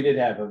we did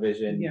have a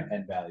vision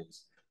and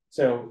values.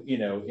 So,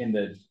 in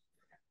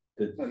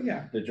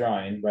the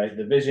drawing, right?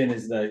 The vision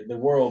is the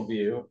world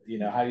view,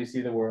 how you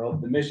see the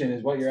world. The mission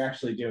is what you're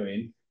actually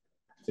doing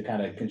to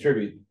kind of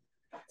contribute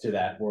to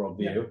that world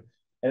view.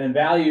 And then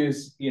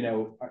values,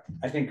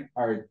 I think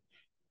are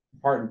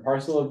part and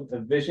parcel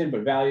of vision,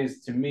 but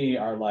values to me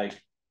are like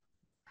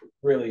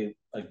really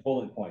like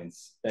bullet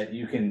points that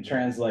you can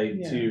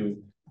translate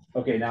to,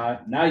 okay,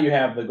 now you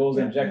have the goals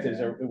and objectives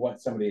are what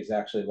somebody is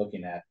actually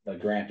looking at, the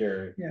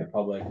grantor, the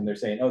public, and they're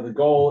saying, oh, the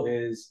goal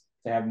is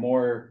to have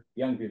more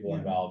young people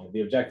involved.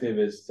 The objective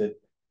is to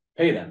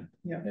pay them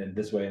in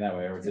this way and that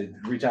way, or to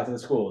reach out to the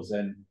schools.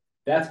 And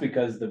that's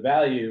because the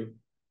value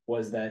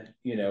was that,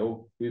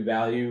 we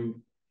value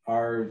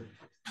our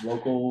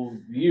local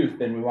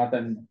youth and we want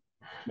them,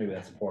 maybe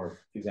that's a poor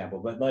example,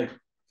 but like,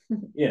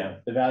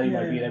 the value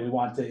might be that we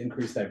want to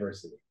increase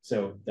diversity.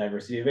 So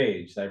diversity of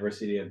age,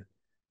 diversity of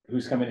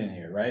who's coming in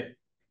here, right?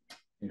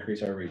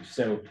 Increase our reach.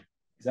 So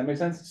does that make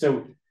sense?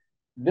 So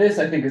this,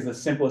 I think, is the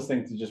simplest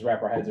thing to just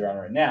wrap our heads around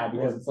right now,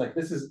 because it's like,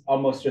 this is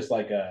almost just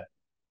like the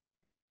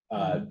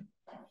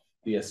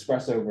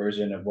espresso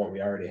version of what we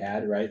already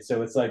had, right?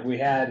 So it's like we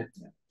had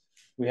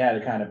a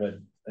kind of a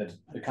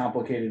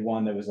complicated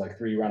one that was like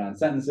 3 run-on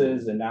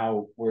sentences, and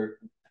now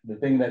the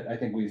thing that I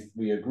think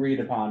we agreed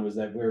upon was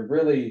that we're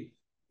really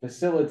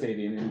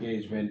facilitating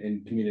engagement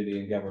in community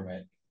and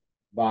government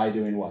by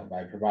doing what?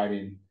 By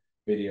providing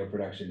video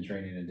production,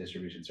 training, and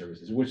distribution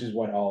services, which is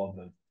what all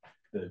of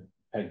the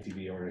PEG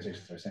TV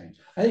organizations are saying.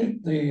 I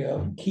think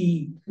the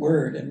key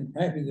word, and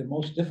probably the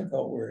most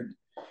difficult word,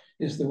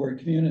 is the word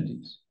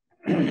communities.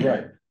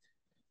 Right.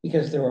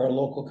 Because there are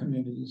local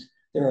communities,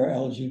 there are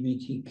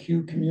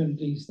LGBTQ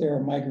communities, there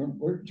are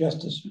migrant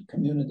justice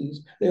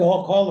communities. They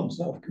all call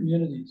themselves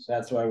communities.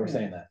 That's why we're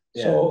saying that.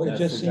 Yeah, so it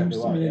just seems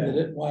to me that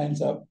it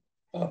winds up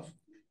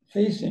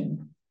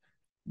facing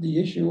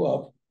the issue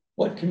of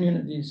what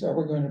communities are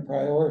we going to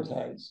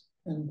prioritize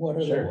and what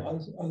are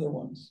the other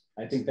ones.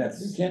 I think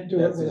we can't do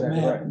it with a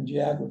map and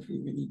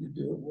geography. We need to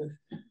do it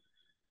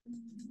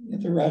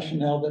with the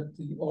rationale that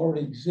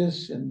already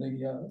exists in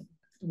the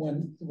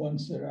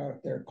ones that are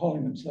out there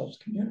calling themselves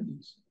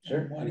communities.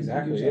 Sure,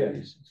 exactly.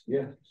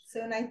 Yeah.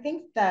 So, and I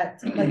think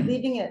that like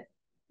leaving it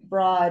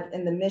broad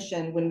in the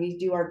mission when we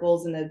do our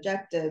goals and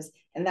objectives,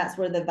 and that's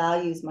where the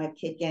values might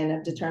kick in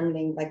of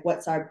determining like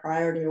what's our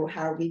priority or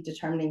how are we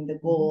determining the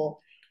goal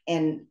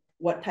and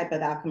what type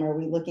of outcome are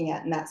we looking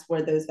at, and that's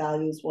where those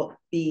values will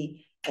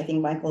be. I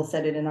think Michael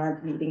said it in our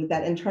meeting,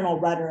 that internal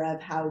rudder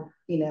of how,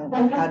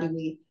 how do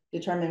we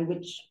determine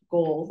which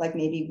goal, like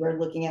maybe we're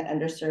looking at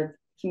underserved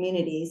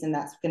communities, and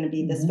that's going to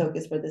be this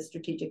focus for the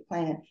strategic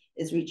plan,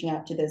 is reaching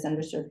out to those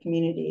underserved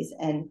communities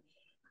and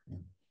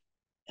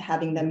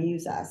having them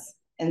use us.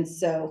 And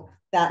so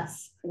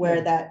that's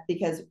where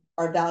because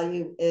our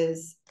value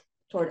is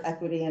toward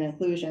equity and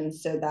inclusion,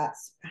 so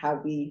that's how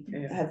we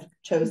have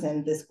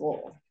chosen this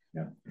goal.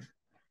 Yeah.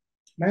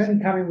 My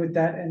only comment with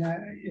that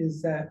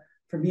is that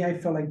for me, I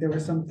felt like there were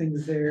some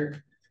things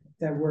there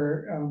that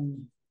were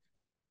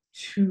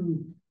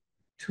too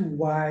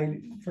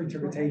wide for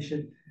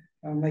interpretation.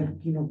 Like,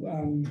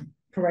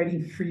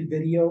 providing free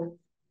video.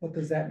 What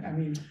does that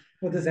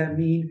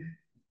mean?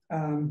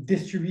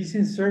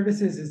 Distribution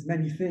services is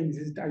many things.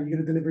 Are you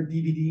going to deliver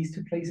DVDs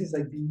to places?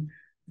 Like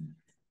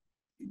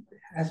it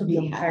has to be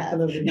unpacked a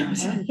little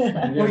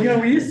bit. Well,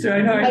 we used to.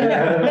 I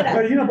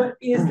know. But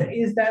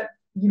is that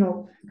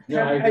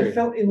I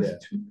felt it was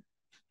too.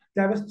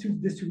 That was too.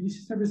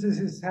 Distribution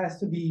services has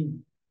to be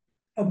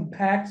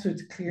unpacked so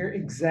it's clear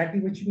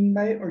exactly what you mean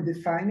by it, or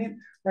define it,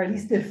 or at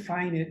least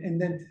define it, and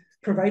then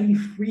providing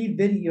free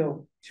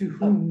video to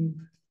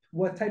whom,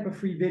 what type of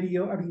free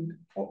video? I mean,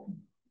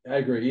 I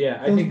agree. Yeah,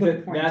 I think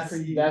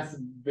that's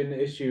been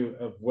the issue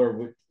of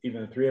where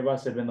even the 3 of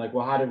us have been like,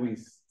 well, how do we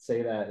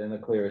say that in the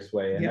clearest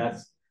way?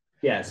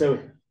 And so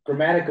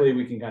grammatically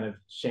we can kind of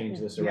change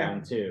this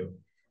around too.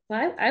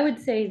 Well, I would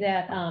say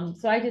that,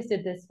 so I just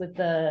did this with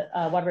the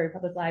Waterbury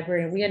Public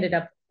Library, and we ended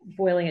up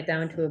boiling it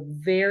down to a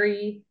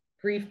very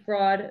brief,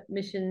 broad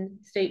mission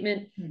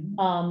statement,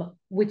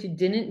 which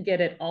didn't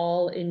get it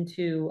all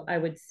into, I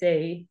would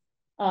say,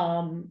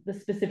 the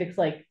specifics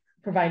like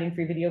providing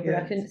free video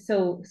production.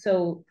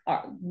 So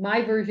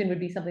my version would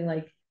be something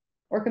like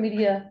ORCA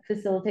Media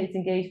facilitates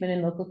engagement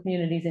in local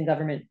communities and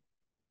government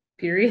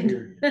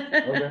period.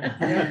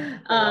 Okay.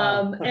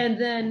 And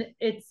then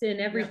it's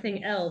in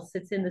everything else.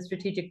 It's in the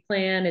strategic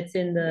plan. It's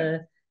in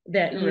the,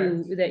 that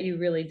you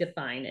really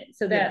define it.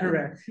 So that,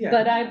 correct, yeah.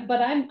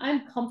 But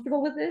I'm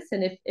comfortable with this.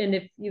 And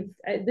if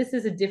this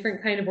is a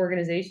different kind of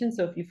organization.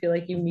 So if you feel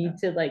like you need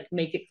to like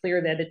make it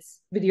clear that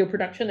it's video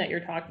production that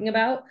you're talking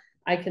about,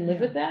 I can live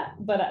with that.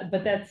 But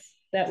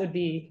that would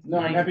be. No,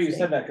 I'm happy you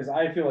said that, because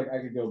I feel like I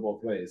could go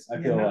both ways. I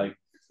feel like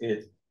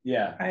it.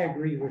 Yeah, I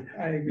agree.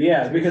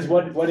 Yeah, because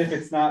what if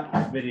it's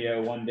not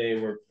video? One day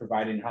we're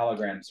providing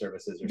hologram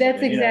services or That's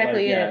something.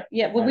 exactly You know, it.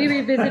 Yeah, when we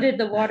revisited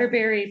the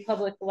Waterbury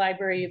Public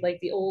Library, like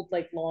the old,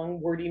 like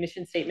long wordy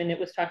mission statement, it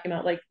was talking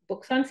about like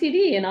books on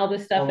CD and all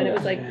this stuff, and it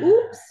was like,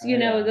 oops,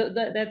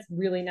 that's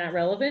really not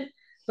relevant.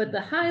 But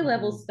the high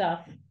level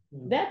stuff,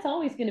 that's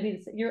always going to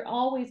be. You're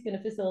always going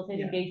to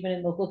facilitate engagement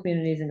in local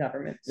communities and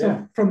government.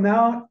 So from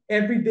now on,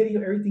 every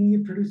video, everything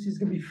you produce is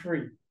going to be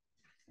free.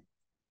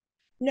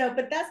 No,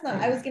 but that's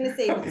not, I was gonna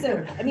say,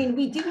 so, I mean,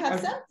 we do have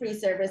some free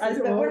services,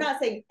 but we're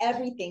not saying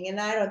everything, and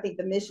I don't think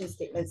the mission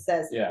statement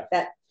says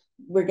that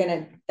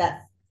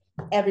that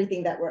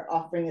everything that we're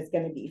offering is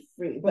gonna be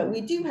free, but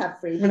we do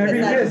have free. When I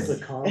read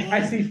this,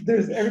 I see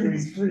there's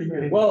everything's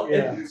free. Well,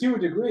 to a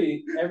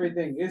degree,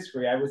 everything is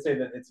free. I would say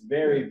that it's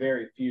very,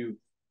 very few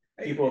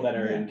people that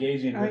are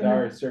engaging with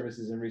our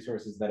services and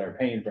resources that are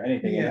paying for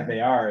anything, and if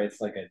they are,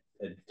 it's like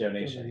a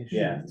donation.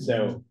 Yeah,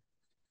 so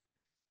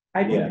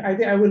I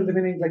think I would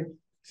eliminate like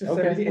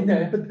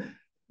but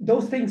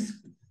those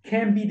things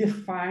can be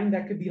defined.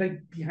 That could be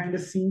like behind the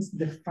scenes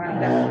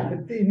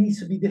defined, but it needs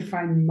to be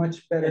defined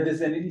much better.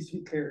 It needs to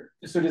be clear.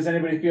 So does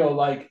anybody feel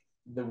like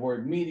the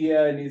word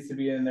media needs to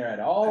be in there at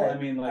all? I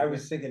mean, like, I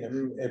was thinking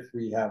if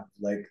we have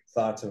like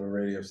thoughts of a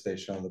radio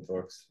station on the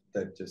books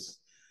that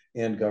just,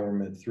 and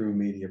government through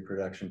media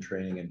production,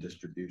 training, and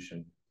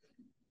distribution.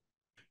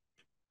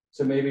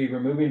 So maybe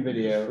removing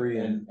video free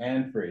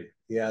and free.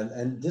 Yeah,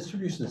 and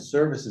distribution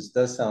services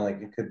does sound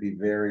like it could be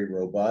very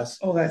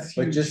robust. Oh, that's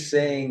huge. But just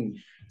saying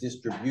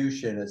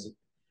distribution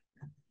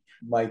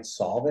might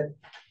solve it,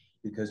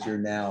 because you're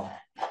not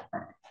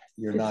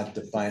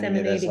defining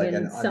it as like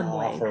an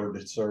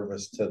unoffered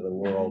service to the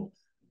world.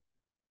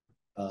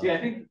 See, I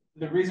think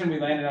the reason we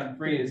landed on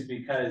free is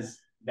because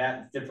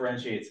that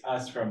differentiates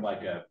us from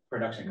like a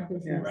production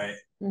company, right?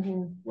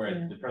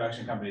 Where the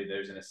production company,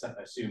 there's an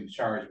assumed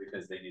charge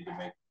because they need to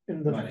make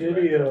in the money,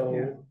 video.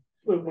 right?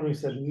 When we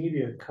said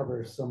media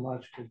covers so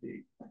much, could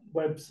be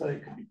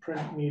website, could be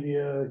print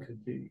media,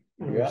 could be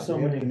so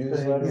many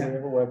newsletter, things. we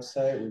have a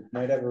website, we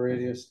might have a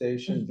radio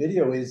station.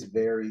 Video is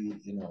very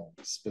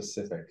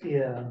specific.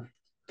 Yeah,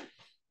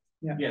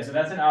 so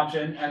that's an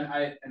option,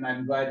 and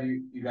I'm glad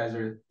you guys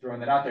are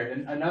throwing that out there.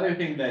 And another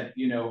thing that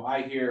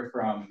I hear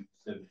from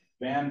the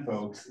van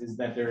folks is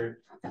that they're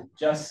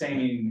just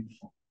saying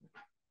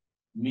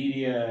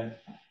media,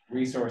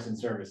 resource, and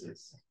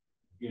services.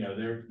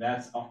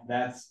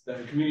 That's the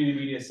community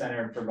media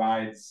center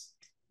provides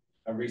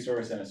a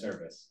resource and a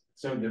service.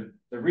 So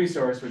the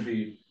resource would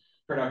be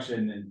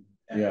production,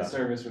 and the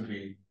service would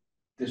be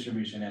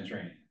distribution and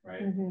training,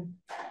 right?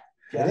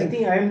 I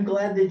think I'm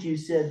glad that you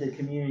said the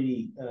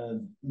community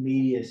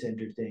media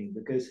center thing,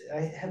 because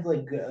I have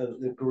like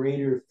the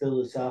greater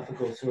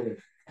philosophical sort of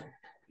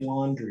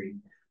quandary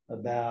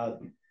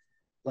about,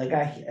 like,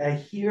 I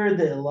hear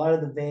that a lot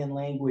of the van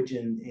language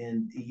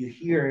and you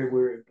hear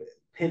we're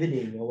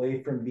pivoting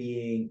away from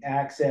being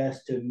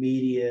access to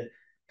media,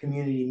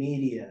 community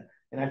media.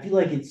 And I feel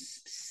like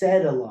it's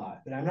said a lot,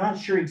 but I'm not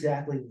sure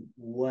exactly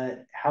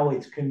how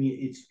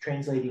it's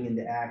translating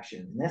into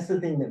action. And that's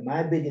the thing that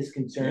my biggest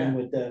concern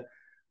with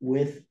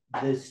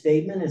the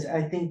statement is,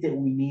 I think that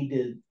we need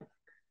to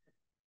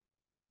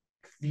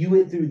view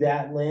it through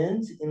that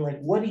lens, and like,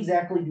 what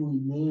exactly do we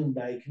mean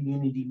by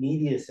community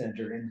media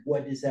center, and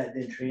what does that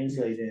then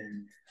translate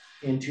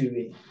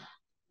into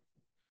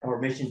our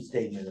mission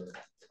statement or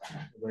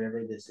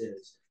whatever this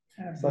is?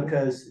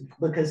 Because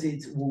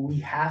we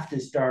have to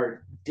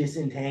start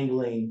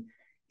disentangling,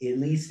 at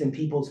least in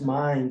people's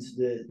minds,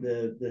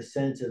 the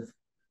sense of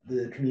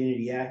the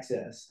community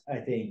access, I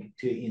think,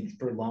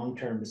 for long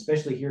term,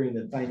 especially hearing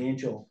the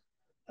financial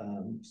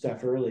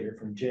stuff earlier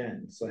from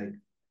Jen. It's like,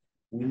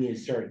 we need to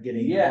start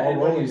getting and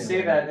when you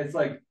say that, it's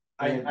like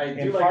I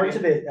do like parts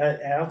of it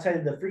outside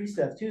of the free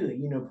stuff too.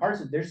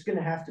 Parts of there's going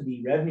to have to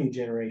be revenue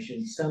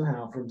generation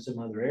somehow from some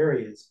other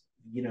areas.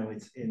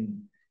 It's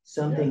in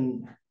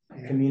something.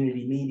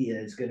 Community media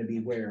is going to be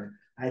where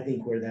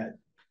that.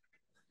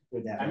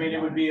 I mean, it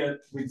would be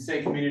we'd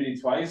say community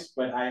twice,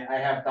 but I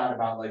have thought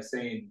about like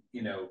saying,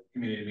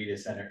 community media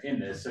center in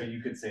this. So you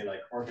could say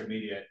like ORCA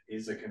Media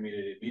is a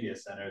community media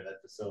center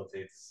that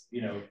facilitates,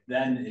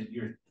 then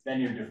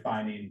you're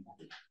defining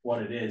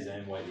what it is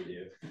and what you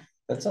do.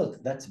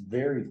 That's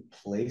very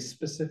place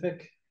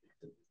specific,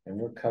 and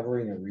we're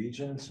covering a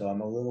region, so I'm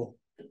a little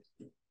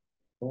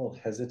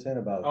hesitant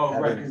about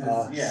having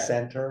a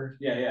center.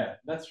 Yeah,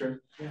 that's true.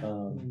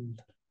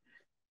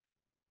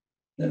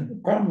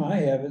 The problem I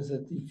have is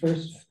that the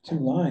first two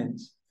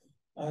lines,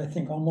 I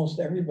think almost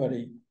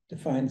everybody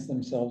defines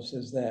themselves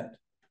as that.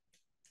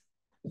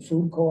 The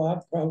food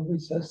co-op probably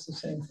says the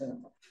same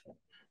thing.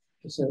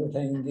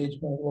 Facilitating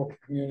engagement of local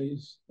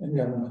communities and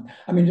government.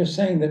 I mean, just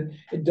saying that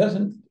it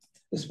doesn't,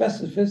 the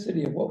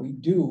specificity of what we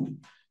do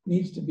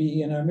needs to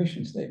be in our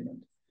mission statement.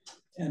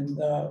 And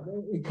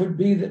it could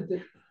be that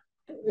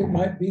it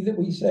might be that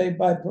we say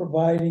by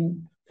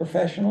providing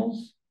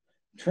professionals,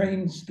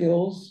 trained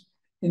skills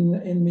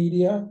in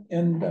media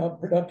and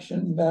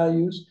production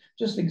values,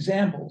 just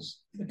examples,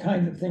 the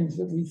kind of things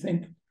that we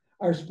think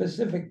are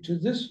specific to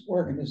this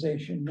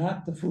organization,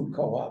 not the food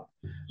co-op,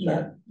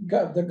 not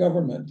the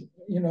government,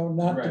 you know,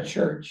 not the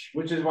church.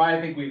 Which is why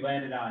I think we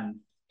landed on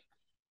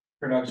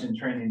production,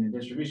 training, and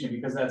distribution,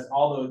 because that's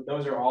all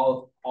those are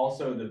all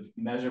also the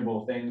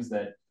measurable things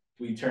that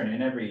we turn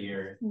in every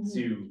year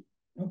to,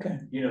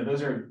 you know,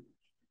 those are,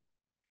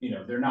 you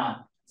know, they're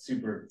not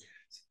super,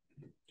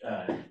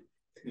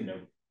 you know,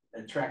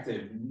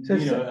 attractive. So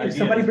you know, if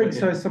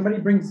somebody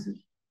brings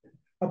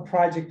a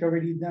project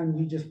already done,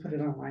 you just put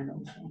it online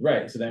also.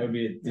 Right, so that would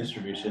be a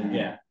distribution,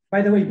 yeah.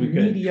 By the way,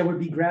 media would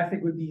be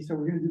graphic would be, so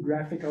we're gonna do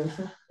graphic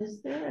also?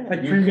 Is there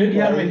Like You print could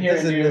media? come in here and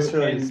doesn't do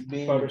necessarily in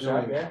mean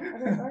Photoshop, doing- yeah. are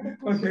there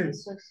articles of Okay.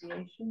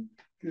 association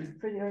Good.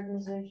 for the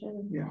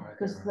organization? Yeah.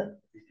 Because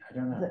I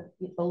don't know.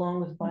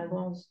 along with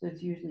bylaws,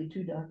 there's usually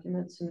 2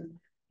 documents, and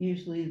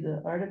usually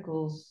the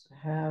articles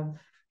have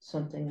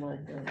something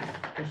like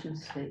a mission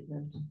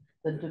statement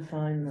that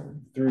define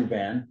them. Through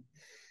Van,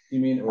 you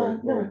mean, or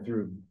No.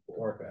 through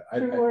ORCA?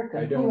 Through ORCA,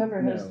 I don't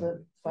whoever has know.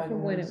 the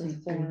From when it was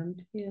 501c3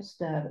 formed, yeah.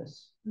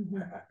 status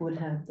would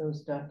have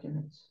those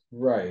documents.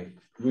 Right,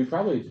 we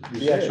probably.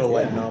 The actual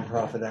like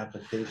nonprofit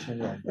application.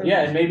 Like,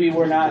 Yeah, and maybe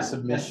we're not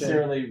submission.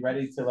 necessarily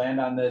ready to land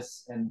on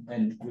this, and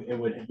it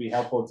would be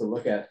helpful to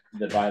look at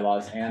the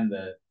bylaws and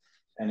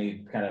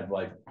any kind of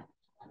like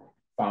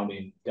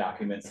founding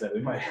documents that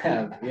we might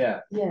have,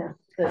 yeah. Yeah,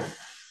 but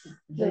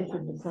they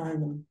should define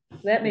them.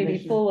 That may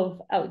be full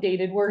of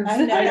outdated words.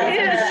 I know.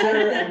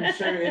 I'm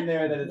sure in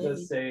there that it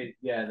does say,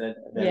 that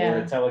Yeah.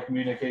 we're a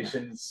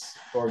telecommunications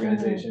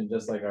organization,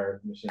 just like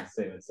our mission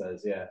statement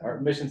says, yeah. Our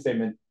mission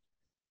statement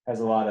has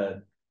a lot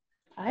of.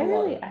 I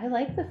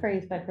like the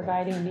phrase by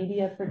providing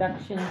media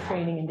production,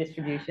 training, and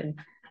distribution.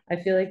 I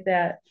feel like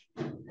that,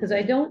 because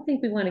I don't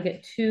think we want to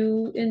get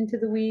too into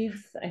the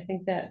weeds. I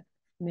think that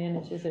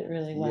manages it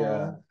really well.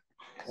 Yeah.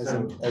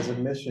 As a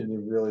mission,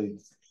 you really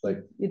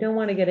like. You don't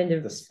want to get into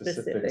the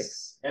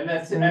specifics. And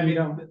that's, I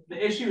mean,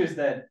 the issue is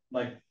that,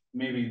 like,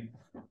 maybe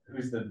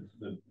who's the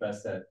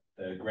best at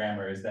the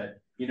grammar is that,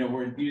 you know,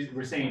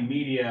 we're saying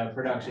media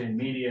production,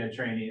 media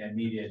training, and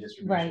media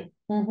distribution.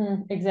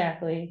 Right,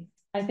 exactly.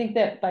 I think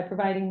that by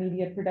providing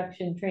media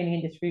production, training,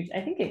 and distribution,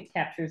 I think it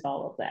captures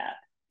all of that.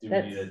 Do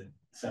we need a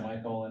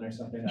semicolon or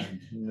something?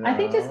 No. I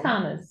think just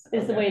commas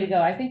is the way to go.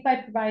 I think by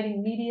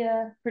providing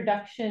media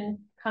production,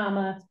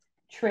 comma,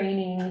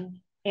 training,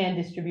 and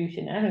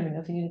distribution. I don't even know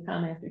if you need a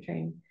comma after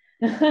training.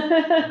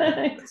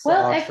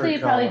 Well, actually, you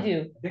probably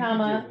do,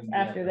 comma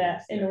after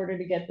that in order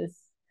to get this.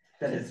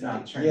 That it's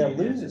not Yeah, training.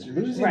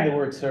 losing Right. the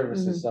word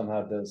services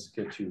somehow does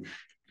get you.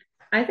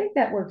 I think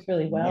that works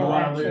really well. You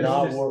wanna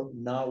actually. lose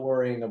Not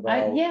worrying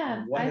about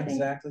what I think-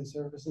 exactly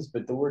services,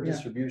 but the word Yeah.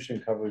 distribution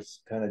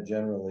covers kind of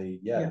generally,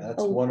 Yeah.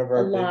 that's one of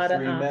our lot big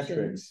of 3 options.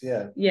 metrics,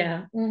 yeah.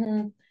 Yeah.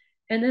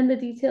 And then the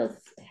details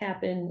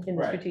happen in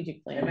the Right.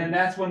 strategic plan. And then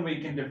that's when we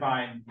can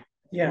define,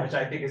 Yeah. which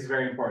I think is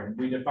very important.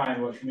 We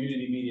define what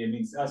community media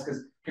means to us,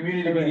 because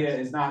community Correct. media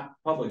is not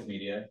public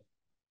media,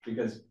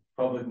 because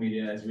public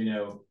media, as we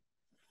know,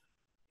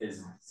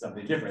 is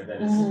something different.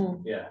 That is,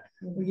 yeah.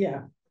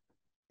 Yeah.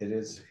 It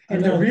is.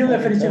 And the real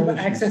definition of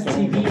Television access stole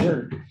the TV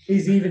word.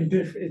 is even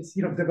different. It's,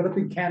 you know, developed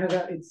in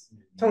Canada, it's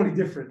totally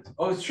different.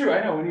 Oh, it's true.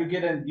 I know. When you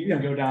get in, you can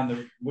go down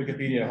the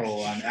Wikipedia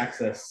hole on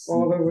access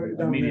All the way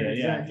down media. there,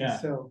 Yeah, exactly, yeah.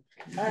 so.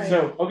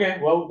 So, okay,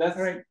 well, that's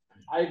Right.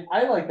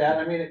 I like that.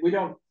 I mean, we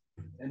don't,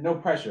 and no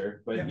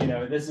pressure, but you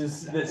know, this. I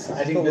Just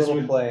think a this little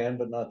would plan,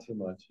 but not too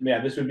much.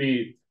 Yeah, this would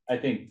be, I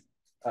think,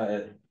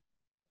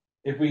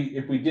 if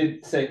we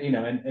did say, you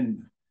know,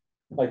 and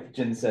like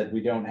Jen said, we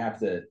don't have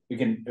to, we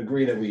can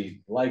agree that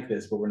we like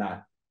this, but we're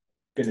not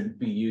gonna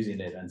be using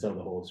it until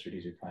the whole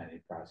strategic planning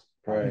process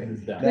Right.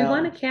 is done. Do we Now-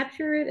 want to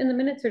capture it in the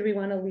minutes, or do we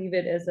want to leave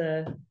it as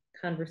a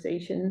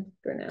conversation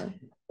for now?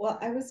 Well,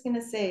 I was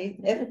gonna say,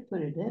 They if, could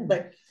put it in.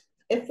 like,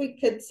 if we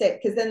could say,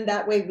 because then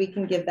that way we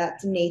can give that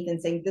to Nathan,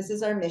 saying this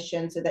is our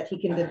mission, so that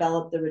he can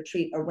develop the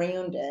retreat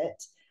around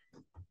it.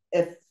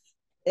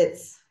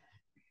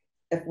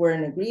 If we're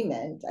in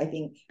agreement, I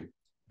think.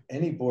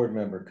 Any board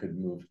member could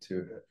move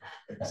to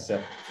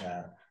accept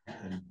that,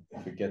 and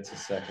if it gets a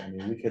second, I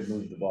mean, we could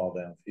move the ball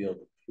downfield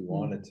if we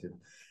wanted to.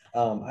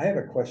 I have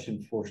a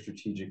question for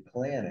strategic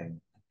planning.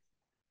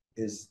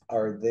 Does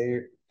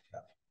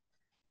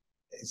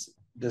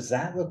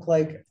that look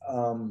like,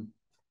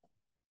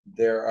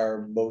 there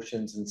are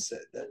motions and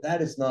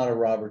that is not a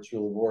Robert's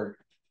Rule of Order.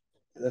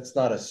 That's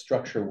not a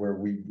structure where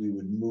we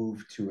would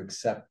move to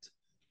accept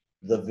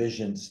the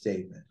vision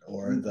statement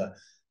or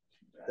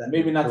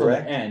Maybe not till the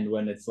correct? end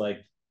when it's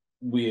like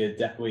we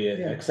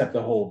accept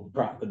the whole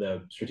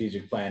the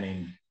strategic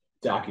planning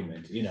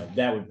document, you know,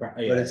 that would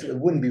probably. But it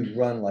wouldn't be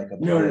run like a.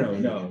 No.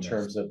 In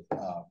terms of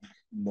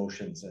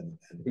motions and.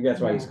 I think that's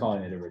why he's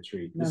calling it a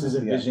retreat. This is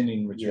a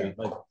visioning retreat,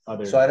 like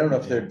other. So I don't know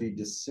if there'd be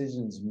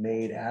decisions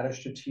made at a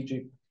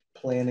strategic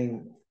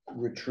planning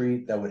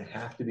retreat that would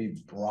have to be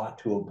brought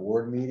to a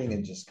board meeting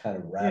and just kind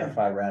of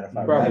ratify.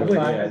 Probably,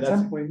 at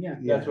some point,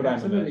 That's what I'm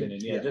absolutely.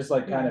 imagining, just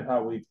like kind of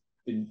how we've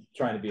been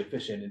trying to be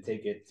efficient and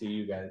take it to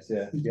you guys,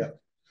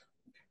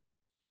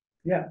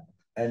 Yeah.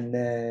 And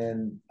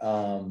then,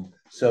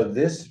 so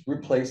this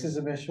replaces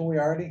a mission we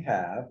already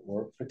have,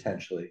 or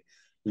potentially.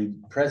 We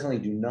presently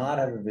do not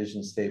have a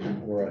vision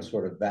statement or a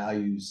sort of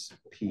values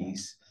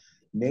piece.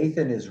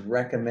 Nathan is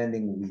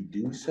recommending we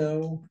do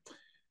so.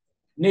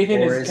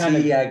 Nathan Or is kind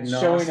of showing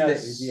agnostic?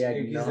 us, Is he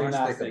he's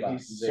agnostic about-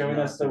 He's showing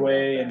us the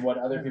way and what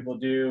other people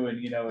do, and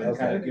and Okay.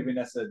 kind of giving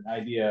us an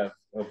idea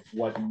of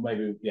what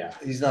maybe,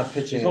 He's not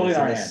pitching He's it holding as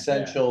our an hand,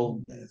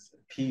 essential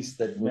piece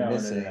that we're No,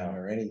 missing no.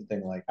 or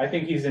anything like I that.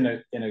 think he's in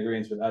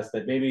agreement with us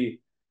that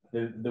maybe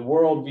the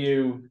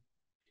worldview,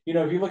 you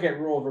know, if you look at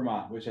rural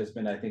Vermont, which has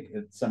been, I think,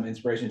 some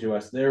inspiration to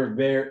us,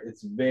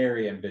 it's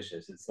very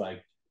ambitious. It's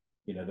like,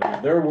 you know,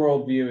 their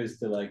worldview is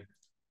to like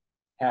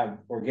have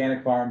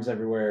organic farms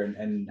everywhere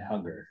and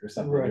hunger or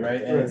something,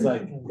 right? And it's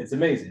like, it's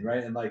amazing,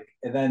 right? And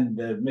then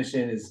the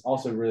mission is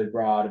also really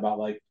broad about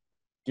like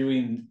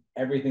doing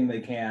everything they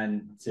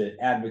can to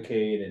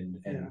advocate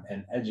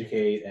and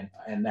educate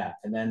and that.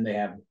 And then they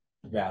have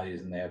values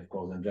and they have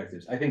goals and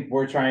objectives. I think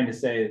we're trying to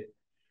say,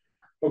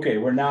 okay,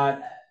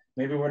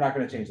 maybe we're not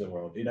going to change the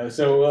world, you know,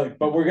 so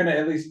but we're going to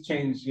at least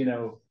change, you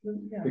know,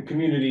 the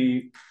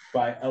community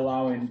by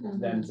allowing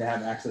them to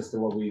have access to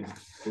what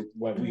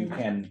we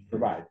can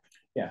provide.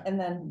 And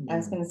then I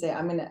was going to say,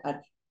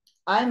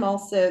 I'm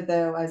also,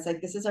 though, I was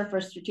like, this is our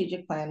first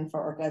strategic plan for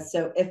ORCA.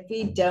 So if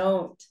we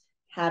don't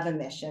have a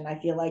mission, I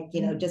feel like,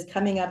 you know, just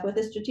coming up with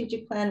a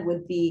strategic plan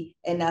would be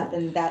enough.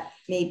 And that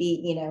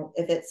maybe, you know,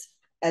 if it's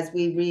as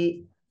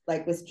we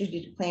like with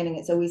strategic planning,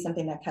 it's always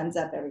something that comes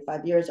up every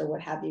 5 years or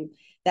what have you,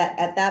 that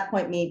at that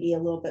point, maybe a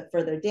little bit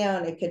further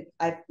down,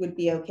 I would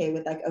be okay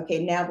with like,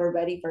 okay, now we're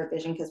ready for a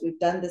vision because we've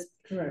done this,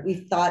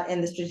 we've thought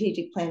in the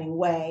strategic planning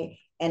way.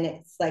 And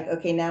it's like,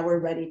 okay, now we're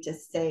ready to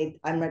say,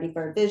 I'm ready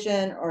for a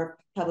vision or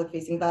public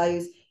facing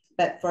values.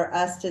 But for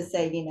us to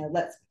say, you know,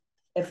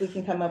 if we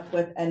can come up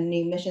with a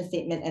new mission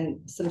statement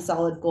and some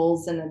solid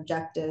goals and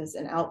objectives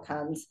and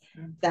outcomes,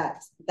 that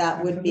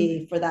would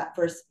be for that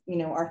first, you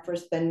know, our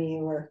first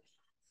venue or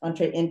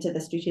entree into the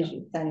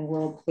strategic planning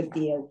world would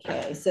be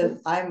okay. So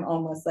I'm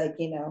almost like,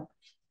 you know,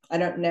 I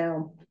don't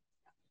know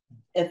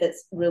if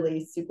it's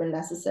really super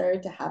necessary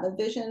to have a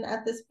vision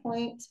at this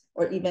point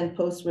or even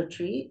post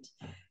retreat.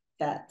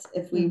 That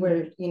if we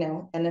were, you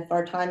know, and if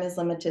our time is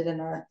limited and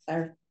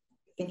our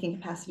thinking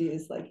capacity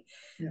is like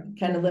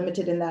kind of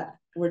limited in that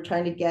we're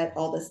trying to get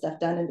all this stuff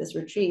done in this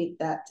retreat,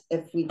 that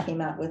if we came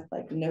out with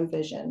like no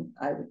vision,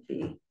 I would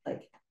be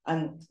like,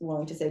 I'm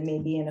willing to say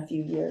maybe in a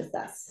few years,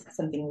 that's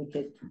something we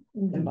could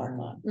embark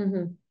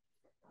on.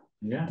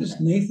 Yeah.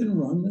 Does Nathan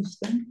run this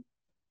thing?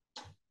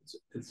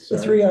 It's the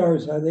 3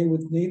 hours, are they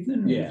with Nathan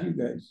or with you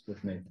guys?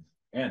 With Nathan.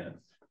 Anna.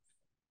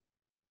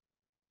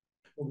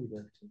 We'll be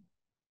there too.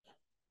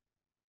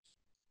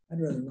 I'd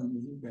rather run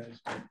with you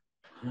guys.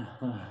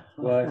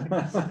 Well,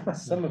 I think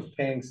some of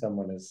paying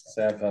someone is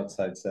to have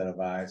outside set of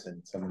eyes and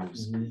someone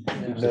who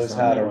knows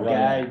how to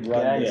run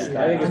this.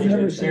 I think I've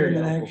never seen him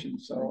in action,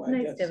 so I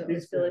Nice guess. to have a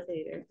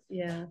facilitator.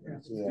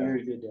 It's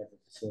very good to have a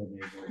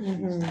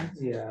facilitator.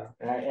 Yeah,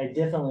 I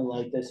definitely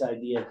like this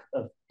idea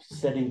of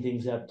setting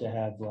things up to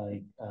have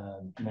like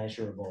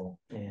measurable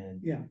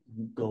and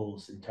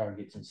goals and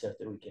targets and stuff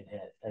that we can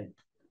hit.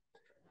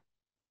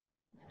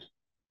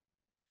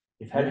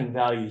 If having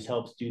values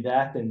helps do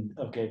that, then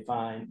okay,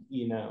 fine,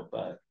 you know,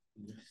 but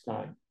if it's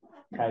not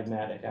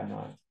pragmatic, I'm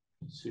not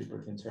super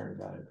concerned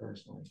about it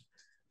personally.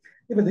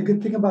 Yeah, but the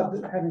good thing about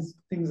having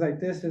things like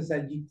this is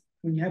that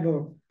when you have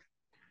a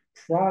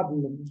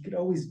problem, you could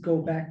always go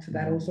back to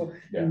that also.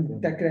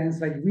 And that could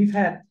answer, like we've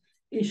had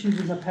issues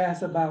in the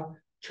past about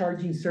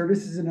charging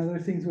services and other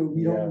things where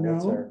we don't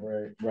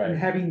know. Right. And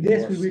having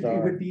this,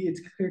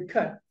 it's clear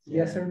cut,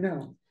 yes or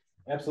no.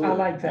 Absolutely. I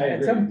like that.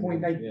 At some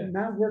point, like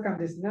not work on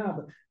this now,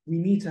 but we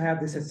need to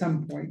have this at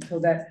some point so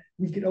that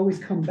we could always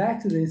come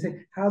back to this and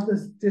say, how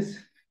does this,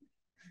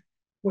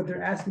 what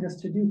they're asking us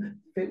to do,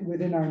 fit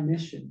within our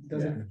mission?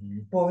 Does it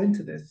fall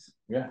into this?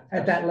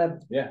 At that level.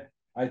 Yeah,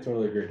 I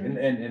totally agree. And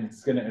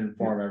it's going to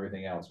inform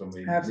everything else when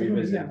we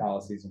revisit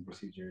policies and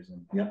procedures.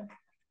 And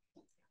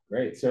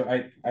great. So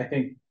I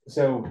think,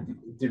 so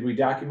did we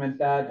document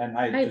that? And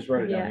I just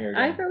wrote it down here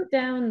again. I wrote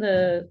down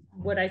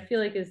what I feel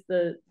like is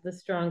the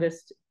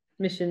strongest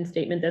mission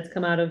statement that's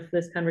come out of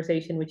this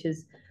conversation, which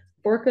is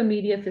ORCA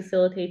Media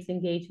facilitates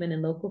engagement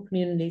in local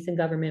communities and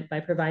government by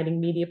providing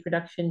media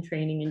production,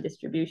 training, and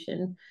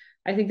distribution.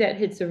 I think that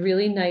hits a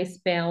really nice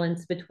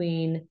balance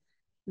between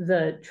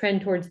the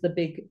trend towards the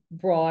big,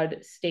 broad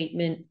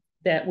statement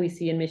that we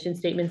see in mission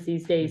statements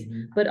these days,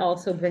 but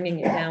also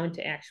bringing it down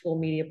to actual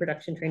media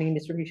production, training, and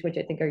distribution, which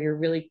I think are your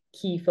really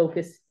key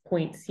focus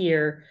points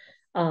here.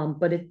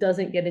 But it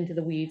doesn't get into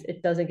the weeds,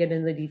 it doesn't get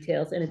into the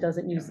details, and it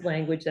doesn't use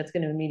language that's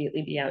going to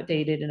immediately be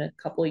outdated in a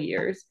couple of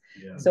years.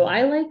 Yeah. So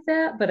I like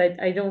that, but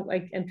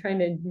I'm trying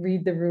to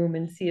read the room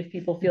and see if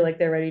people feel like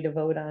they're ready to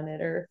vote on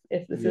it, or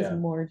if this is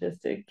more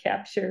just to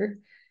capture.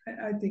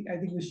 I think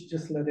we should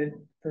just let it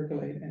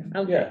percolate and.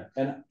 Okay.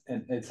 Yeah,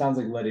 and it sounds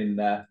like letting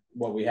that,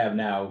 what we have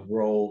now,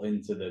 roll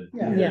into the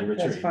retreat.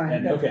 That's fine.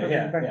 And, That's okay,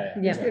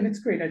 perfectly Yeah. fine. And it's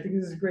great. I think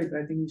this is great,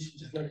 but I think we should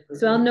just let it percolate.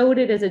 So I'll note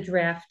it as a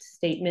draft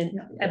statement,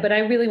 Yeah. but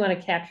I really want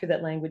to capture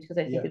that language because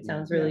I think it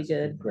sounds really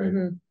good. Great.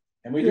 Mhm.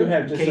 And we do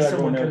have, In just case so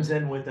someone everyone knows, comes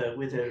in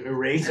with a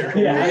eraser.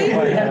 Yeah.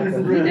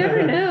 You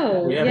never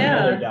know. we have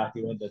Yeah. another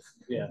document that's,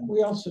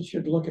 We also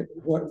should look at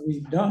what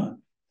we've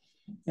done.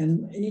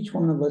 And each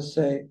one of us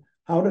say,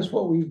 how does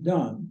what we've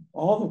done,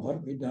 all of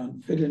what we've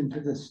done, fit into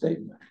this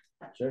statement?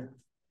 Sure.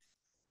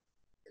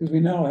 Because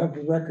we now have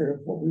the record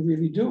of what we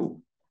really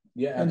do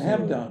and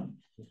have absolutely. done.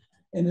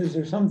 And is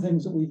there some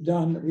things that we've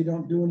done that we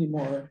don't do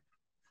anymore?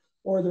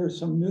 Or there are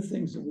some new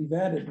things that we've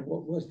added to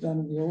what was done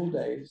in the old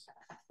days,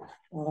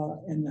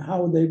 and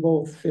how they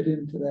both fit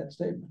into that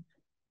statement,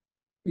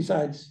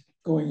 besides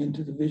going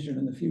into the vision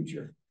in the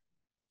future.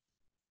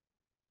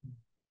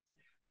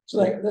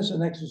 So that's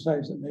an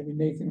exercise that maybe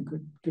Nathan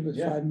could give us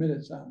 5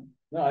 minutes on.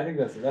 No, I think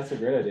that's a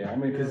great idea. I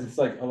mean, because it's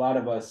like a lot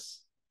of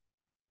us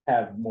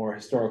have more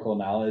historical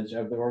knowledge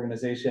of the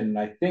organization. And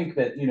I think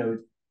that,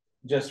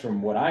 just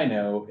from what I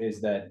know,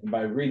 is that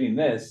by reading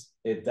this,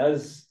 it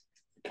does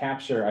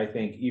capture, I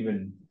think,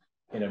 even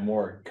in a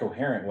more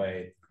coherent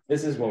way,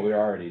 this is what we're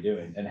already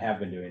doing and have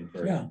been doing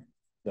for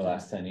the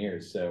last 10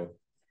 years. So,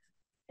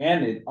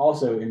 and it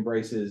also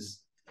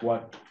embraces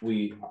what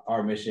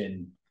our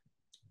mission,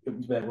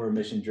 that we're a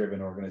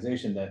mission-driven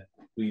organization, that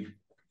we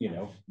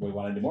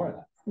want to do more of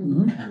that.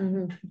 Mm-hmm.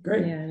 Mm-hmm.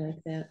 Great. Yeah, I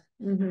like that.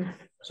 Mm-hmm.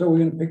 So we're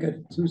gonna pick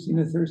a Tuesday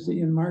and a Thursday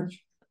in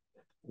March?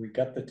 We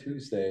got the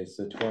Tuesday, it's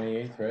the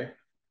 28th, right?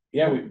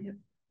 Yeah,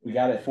 we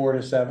got it. 4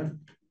 to 7.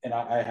 And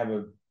I have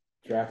a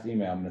draft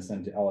email I'm gonna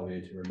send to all of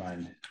you to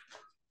remind.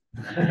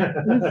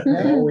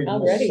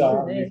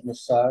 We've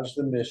massaged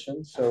the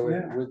mission. So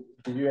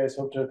did you guys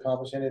hope to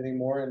accomplish anything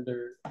more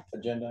under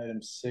agenda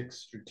item 6,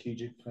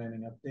 strategic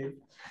planning update?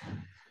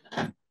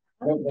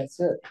 Oh, that's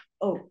it.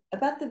 Oh,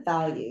 about the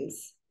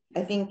values,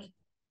 I think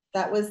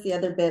that was the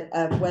other bit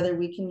of whether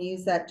we can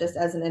use that just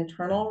as an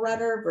internal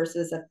rudder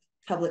versus a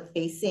public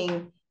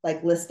facing,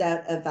 like list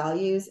out of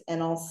values.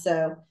 And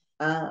also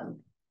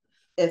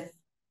if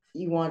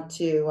you want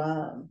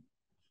to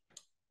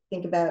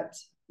think about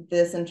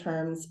this in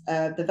terms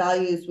of the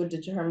values would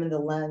determine the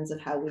lens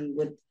of how we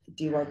would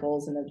do our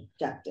goals and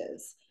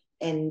objectives.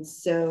 And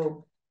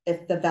so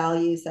if the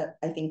values that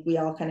I think we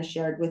all kind of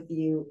shared with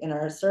you in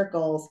our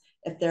circles,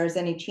 if there's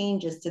any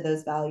changes to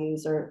those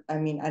values, or I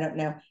mean, I don't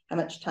know how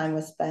much time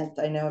was spent.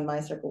 I know in my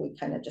circle, we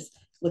kind of just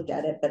looked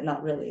at it, but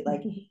not really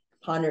like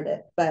pondered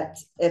it. But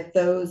if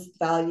those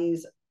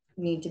values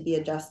need to be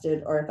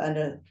adjusted, or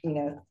if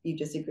you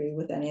disagree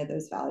with any of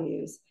those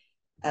values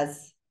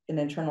as an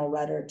internal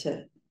rudder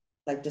to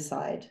like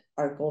decide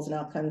our goals and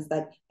outcomes,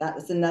 that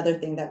was another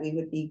thing that we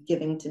would be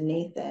giving to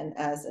Nathan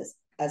as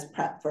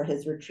prep for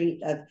his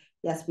retreat of,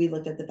 yes, we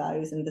looked at the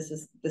values and this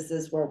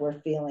is where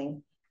we're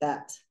feeling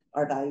that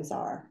our values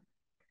are.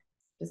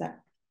 Does that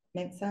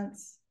make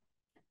sense?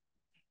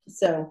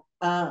 So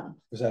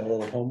was that a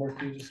little homework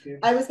you just gave?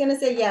 I was gonna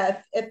say,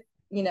 yeah, if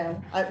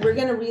we're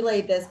gonna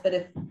relay this, but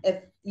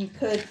if you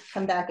could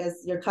come back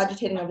as you're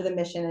cogitating over the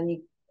mission, and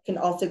you can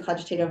also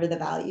cogitate over the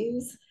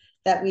values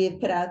that we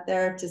have put out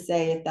there, to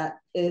say if that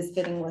is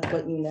fitting with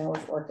what you know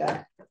of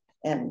ORCA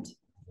and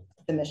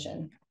the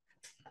mission.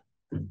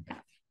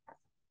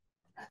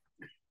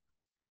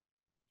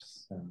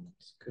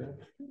 Sounds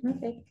good.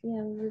 Okay,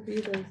 yeah, we'll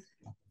review those.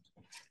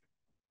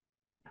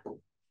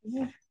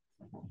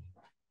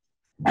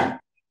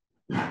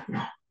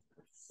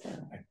 So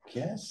I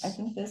guess I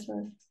think this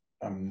one.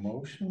 a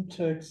motion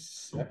to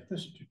accept the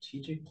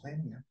strategic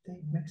planning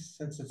update makes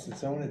sense. It's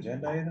its own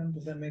agenda item.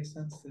 Does that make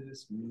sense to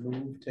just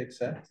move to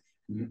accept?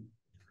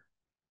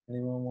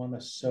 Anyone want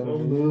to I'll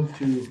move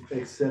to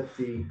accept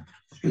the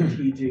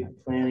strategic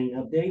planning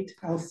update.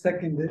 I'll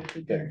second it.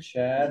 Okay,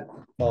 Chad,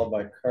 followed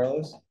by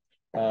Carlos.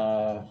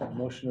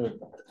 Motion to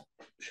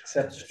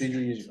accept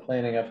strategic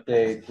planning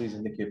update. Please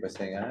indicate by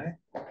saying aye.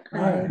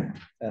 Aye.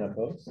 And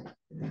opposed?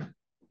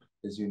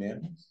 Is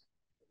unanimous.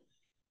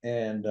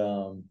 And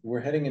we're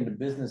heading into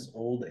business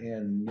old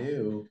and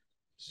new,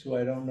 so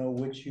I don't know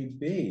which you'd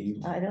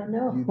be. I don't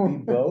know. You'd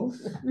be both?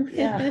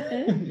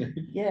 Yeah.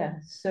 Yeah,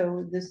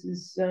 so this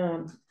is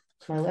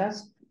my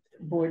last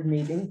board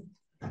meeting.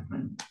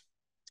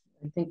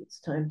 I think it's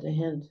time to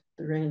hand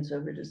the reins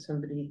over to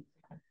somebody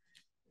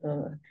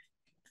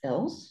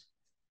else.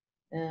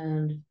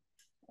 And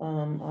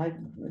I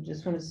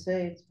just want to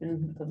say it's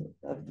been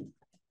a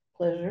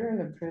pleasure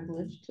and a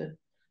privilege to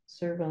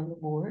serve on the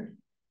board.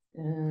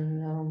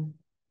 And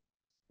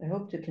I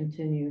hope to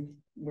continue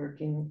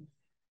working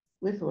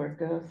with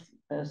ORCA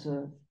as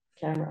a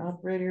camera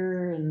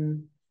operator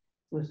and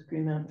with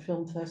Green Mountain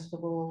Film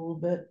Festival a little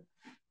bit.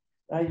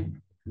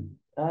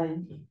 I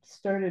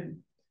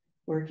started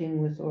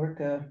working with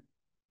ORCA,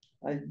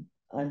 I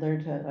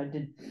learned I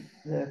did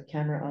the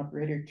camera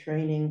operator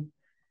training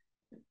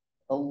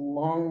a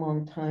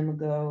long time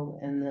ago,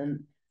 and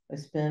then I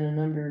spent a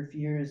number of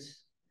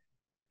years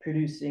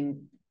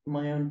producing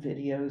my own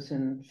videos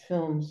and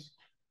films.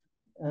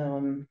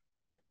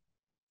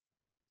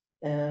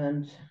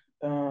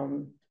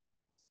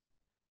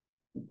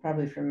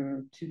 Probably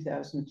from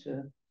 2000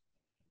 to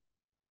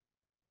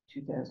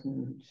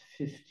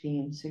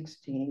 2015,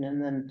 16,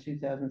 and then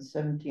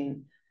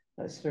 2017,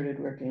 I started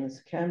working as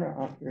a camera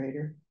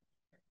operator.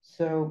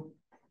 So,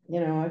 you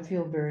know, I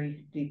feel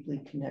very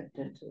deeply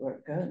connected to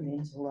ORCA. It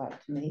means a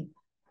lot to me.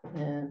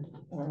 And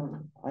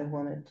I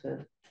want it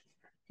to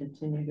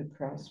continue to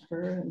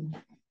prosper and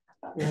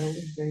grow in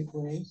great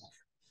ways.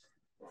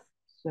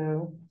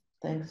 So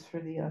thanks for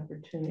the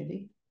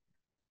opportunity.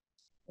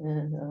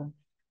 And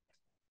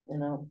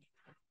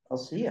I'll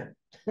see you.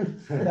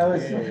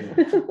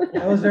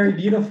 That was very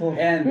beautiful.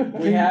 And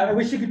we have. I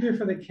wish you could do it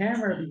for the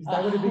camera because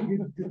that would have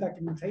been good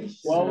documentation.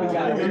 Well, we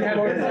got.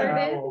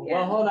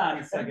 Well, hold on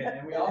a second,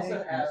 and we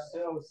also have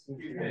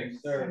big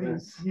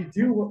service. You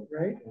do,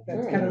 right?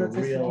 That's kind of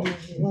the real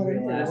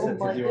asset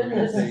to the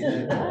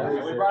organization.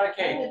 And we brought a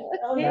cake.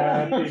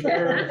 Happy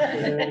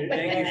birthday.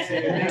 Thank you,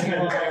 Sue. Thank you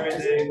for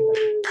everything.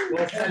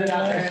 We'll send it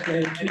out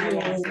there. Anyone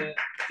wants to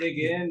dig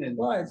in and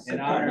honor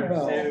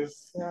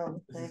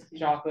Sue.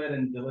 Chocolate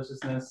and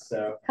deliciousness.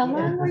 So. How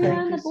long were you Thank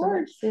on you the so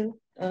board, much. Sue?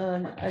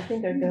 I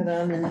think I got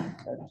on in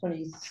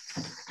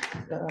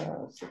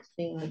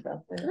 2016,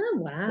 about there. Oh,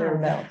 wow.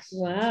 Thereabouts.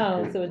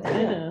 Wow, so it's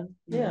been a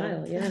Yeah,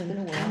 while, it's yeah. been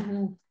a while.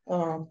 Mhm.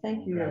 Oh,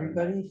 thank you,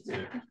 everybody.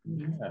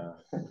 Yeah.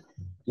 Do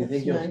you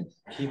think you'll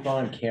keep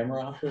on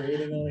camera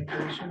operating on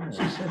occasion? or-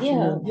 She said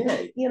Yeah, she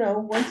would. you know,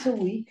 once a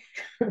week,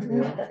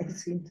 I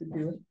seem to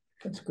do it.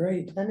 That's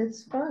great. And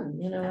it's fun,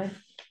 you know,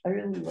 I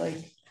really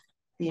like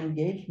the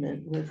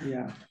engagement with,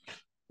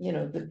 you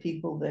know, the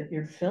people that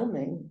you're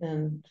filming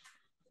and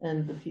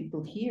the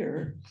people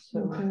here.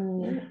 So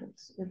yeah,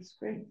 it's a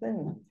great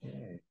thing.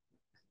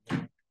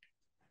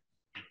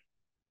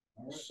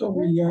 So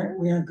we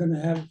aren't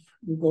gonna have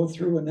you go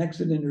through an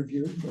exit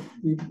interview, but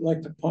we'd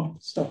like to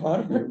pump stuff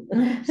out of you.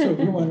 So if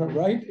you want to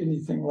write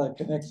anything like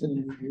an exit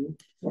interview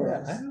for Yeah,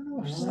 us. I don't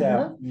know if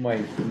staff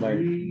might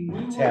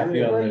tap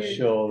you on the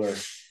shoulder.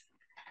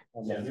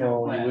 On the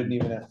phone, you wouldn't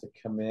even have to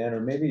come in, or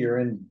maybe you're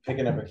in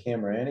picking up a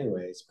camera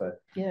anyways, but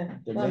Yeah,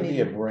 there may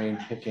be a brain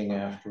picking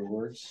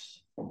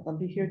afterwards. I'll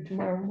be here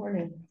tomorrow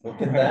morning.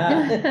 Look at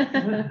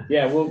that.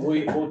 Yeah,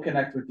 we'll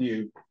connect with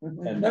you.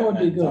 And That would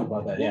be and good. talk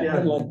about that. Yeah.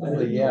 I'd like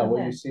that. Yeah,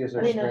 what you see as I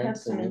our mean, I have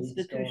strengths some and needs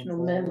going institutional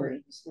forward.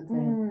 memories. The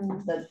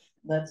thing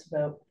that's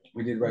about.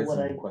 We did write What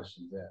some I-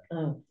 questions. Yeah.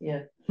 Oh,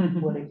 yeah,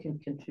 what I can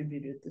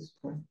contribute at this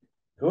point.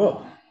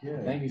 Cool.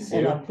 Yeah. Thank you, And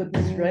Sue. I'll put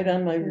this right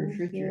on my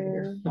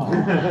refrigerator.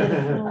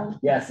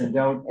 Yes, and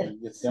don't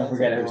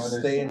forget we're everyone.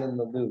 staying in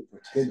the loop,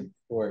 which is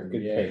important.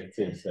 Good Yeah. cake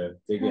too, so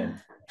dig in.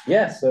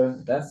 Yeah, so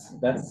that's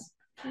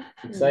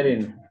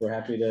exciting. We're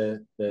happy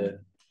to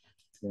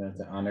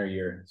honor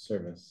your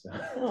service. So.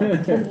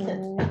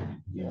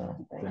 Yeah,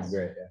 Been thanks.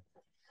 great. Yeah.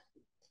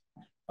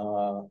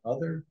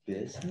 Other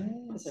Is it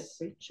business?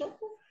 Rachel?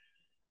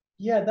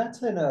 Yeah, that's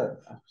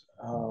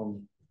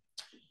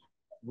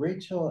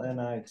Rachel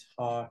and I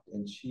talked,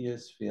 and she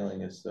is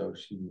feeling as though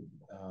she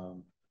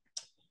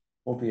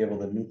won't be able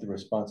to meet the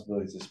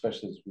responsibilities,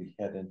 especially as we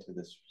head into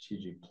the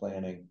strategic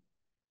planning,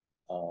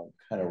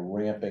 kind of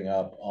ramping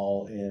up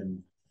all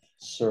in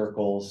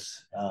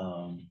circles.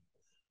 I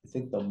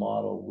think the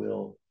model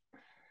will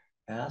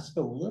ask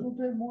a little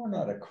bit more,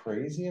 not a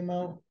crazy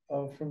amount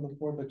from the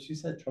board, but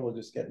she's had trouble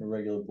just getting to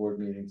regular board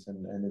meetings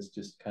and it's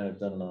just kind of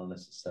done an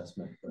honest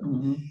assessment. But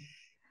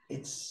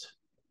it's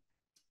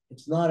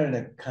not in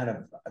a kind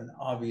of an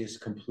obvious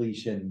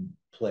completion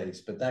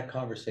place, but that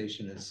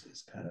conversation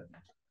is kind of,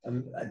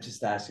 I'm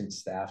just asking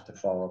staff to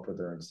follow up with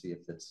her and see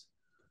if it's,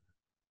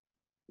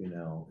 you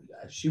know,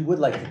 she would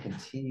like to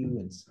continue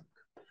in some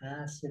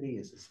capacity.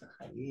 Is this a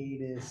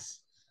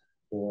hiatus?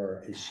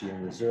 Or is she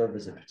in reserve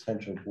as a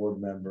potential board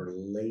member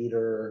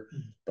later?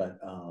 But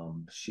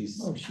she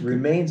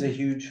remains a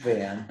huge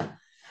fan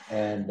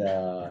and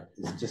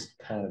is just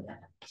kind of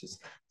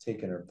just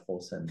taking her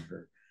pulse, and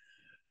her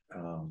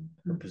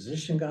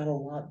position got a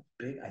lot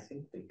big. I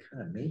think they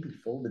kind of maybe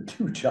folded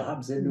 2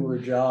 jobs into her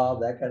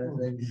job, that kind of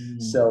thing.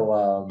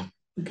 So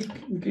we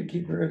could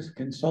keep her as a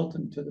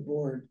consultant to the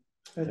board.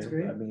 That's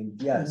great. I mean,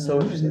 yeah. So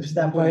if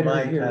staff would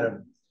mind kind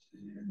of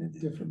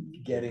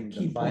getting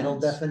the final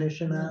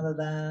definition out of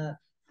that.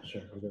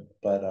 Sure.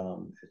 But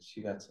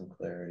she got some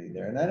clarity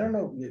there, and I don't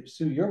know,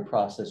 Sue, your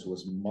process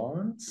was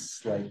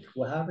months. Like,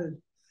 well, how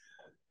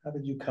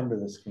did you come to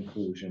this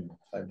conclusion?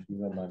 If you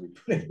don't mind me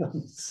putting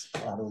on the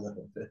spot a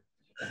little bit.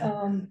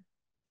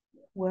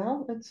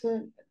 Well, it's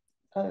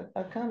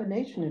a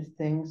combination of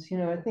things. You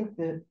know, I think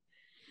that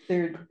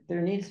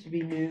there needs to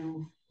be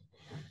new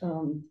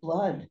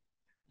blood,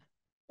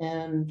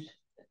 and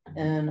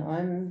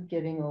I'm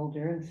getting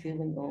older and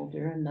feeling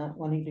older and not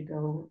wanting to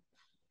go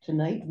to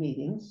night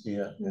meetings.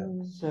 Yeah.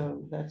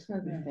 So that's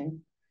another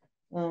thing.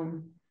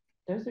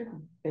 those are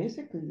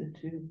basically the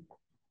two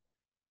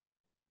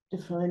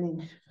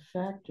defining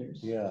factors.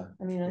 Yeah.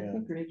 I mean, I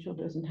think Rachel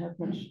doesn't have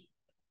much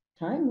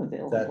time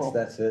available.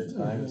 That's it.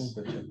 Time is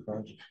such a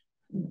crunch.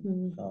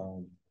 And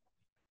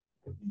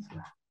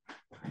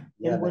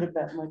what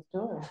about Mike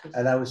Doyle?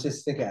 And I was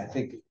just thinking, I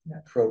think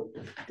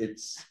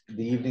it's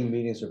the evening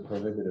meetings are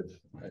prohibitive,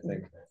 I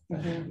think,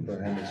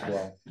 for him as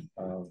well.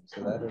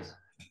 So that is,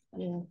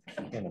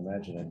 I can't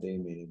imagine a day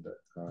meeting, but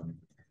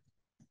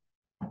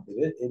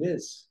it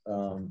is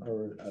a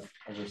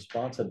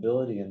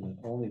responsibility, and the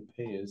only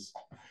pay is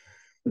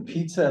the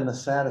pizza and the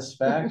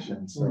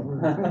satisfaction.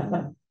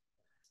 So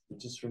it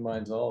just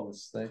reminds all of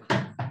us,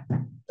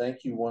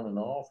 thank you one and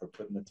all for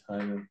putting the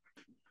time in.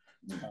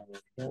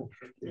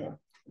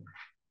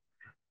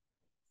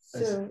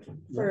 So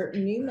for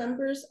new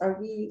members, are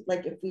we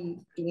like, do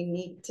we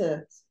need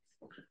to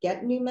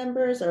get new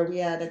members? Are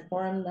we at a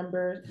quorum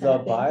number? The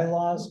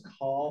bylaws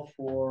call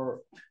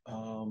for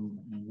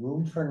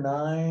room for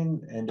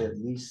 9 and at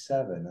least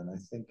 7. And I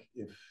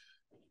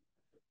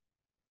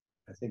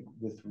think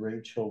with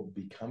Rachel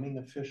becoming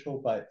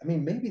official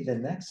maybe the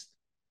next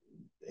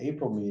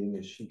April meeting,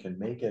 if she can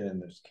make it and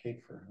there's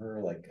cake for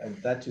her, like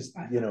that just,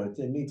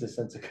 it needs a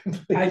sense of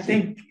completion. I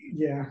think,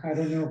 I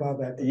don't know about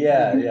that.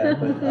 Yeah,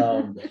 but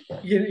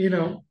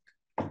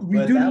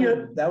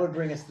that would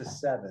bring us to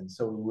 7.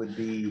 So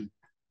we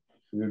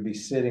would be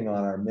sitting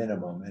on our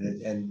minimum,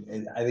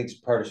 and I think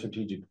part of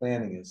strategic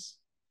planning is,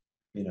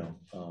 getting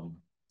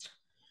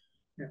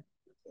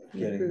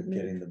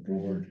the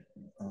board,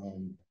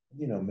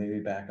 maybe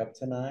back up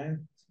to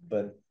 9,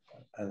 but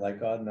I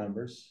like odd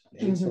numbers.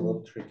 8's a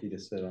little tricky to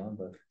sit on,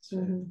 but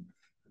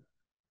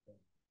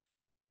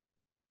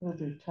well,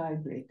 they're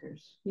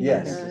tiebreakers.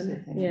 Yes,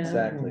 yeah.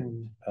 Exactly.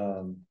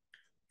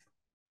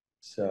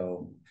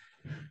 So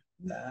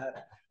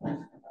that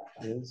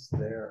is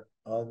there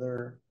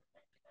other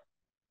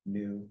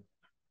new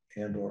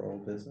and/or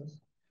old business?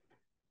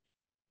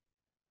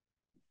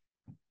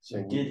 So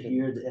I did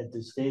hear that at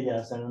the State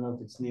House, I don't know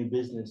if it's new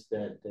business,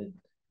 that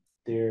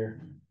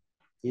there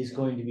is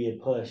going to be a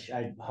push.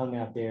 I hung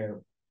out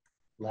there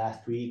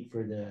last week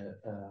for the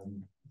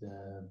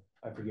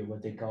I forget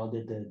what they called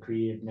it, the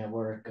Creative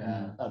Network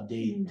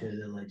update to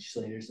the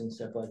legislators and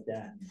stuff like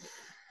that. And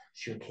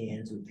shook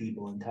hands with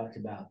people and talked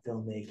about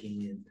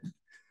filmmaking and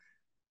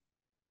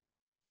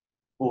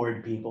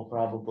bored people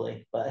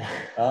probably, but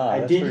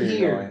I did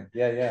hear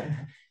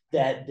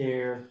that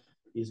there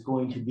is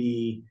going to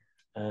be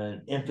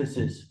an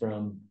emphasis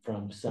from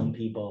some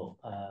people.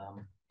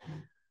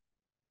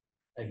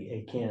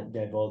 I can't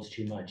divulge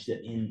too much,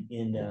 that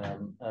in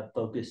a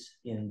focus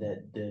in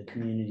that the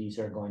communities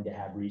are going to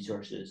have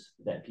resources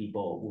that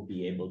people will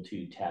be able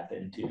to tap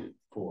into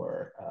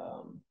for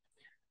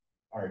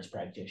arts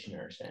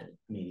practitioners and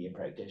media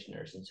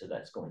practitioners, and so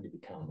that's going to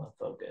become a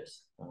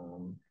focus.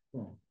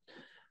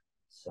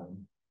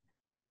 Some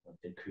of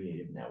the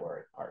Creative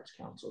Network Arts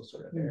Council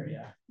sort of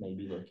area may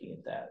be looking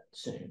at that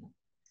soon.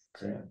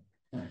 So,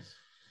 nice.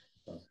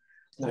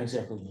 Not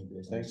exactly new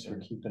business. Thanks for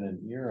keeping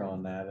an ear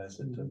on that as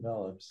it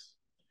develops.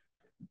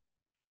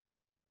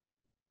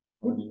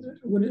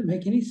 Would it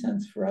make any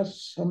sense for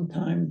us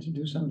sometime to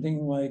do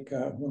something like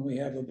when we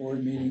have a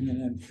board meeting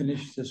and then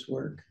finish this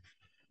work,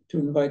 to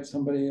invite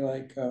somebody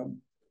like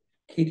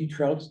Katie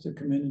Trouts to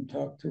come in and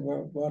talk to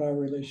about our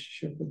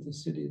relationship with the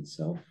city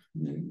itself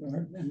and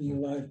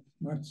the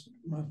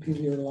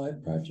Montpelier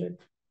Live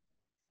project?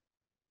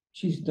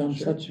 She's done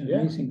such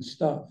amazing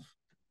stuff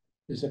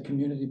as a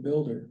community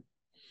builder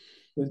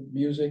with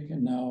music,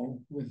 and now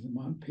with the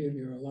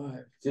Montpelier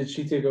Alive. Did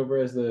she take over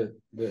as the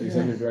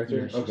executive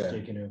director? Yeah, she's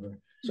taken over.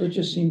 So it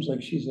just seems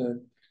like she's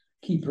a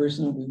key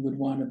person that we would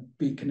want to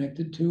be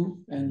connected to,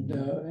 and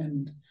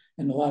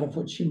a lot of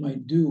what she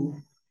might do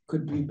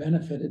could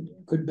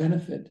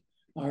benefit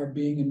our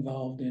being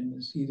involved in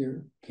as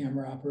either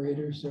camera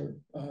operators or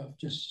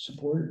just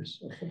supporters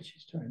of what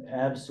she's trying to do.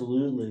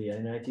 Absolutely,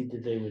 and I think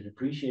that they would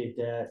appreciate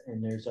that.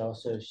 And there's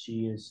also,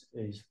 she is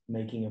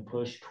making a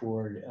push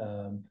toward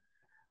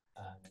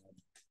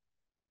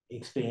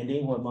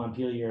expanding what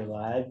Montpelier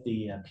Live,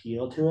 the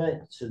appeal to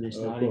it. So there's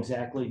not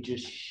exactly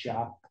just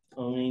shop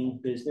owning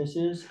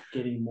businesses,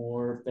 getting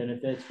more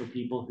benefits for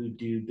people who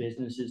do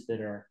businesses that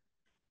are,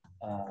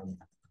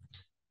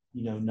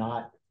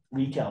 not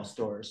retail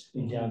stores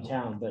in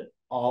downtown, but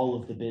all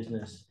of the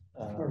business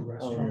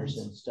owners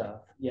and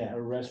stuff. Yeah,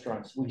 or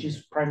restaurants, which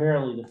is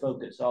primarily the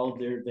focus. All of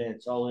their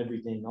events, all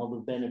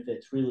the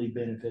benefits really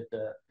benefit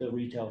the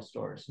retail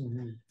stores.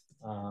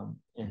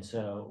 And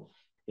so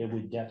it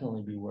would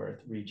definitely be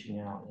worth reaching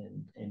out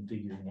and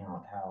figuring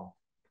out how.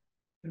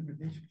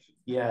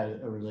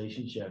 A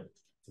relationship,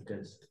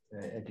 because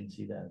I can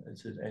see that.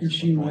 And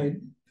she might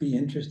be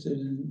interested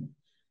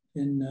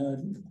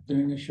in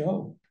doing a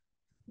show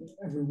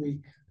every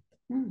week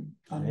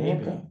on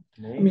ORCA.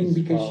 I mean,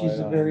 because she's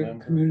a very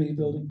community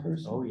building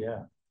person. Oh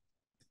yeah.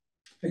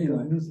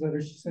 Anyway.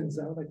 Newsletter she sends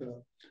out, like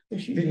a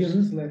She video just-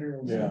 newsletter.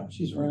 Or Yeah.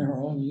 She's running her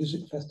own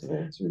music festival.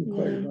 It's really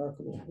quite Yeah.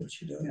 remarkable what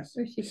she does. Yeah.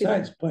 Or she could,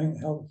 Besides playing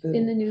hell fiddle.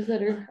 in the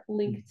newsletter,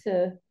 link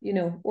to, you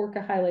know,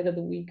 ORCA highlight of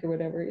the week or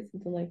whatever,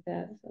 something like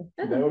that. So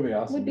I don't That know, would be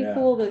awesome. would be yeah.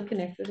 cool to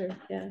connect with her.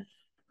 Yeah.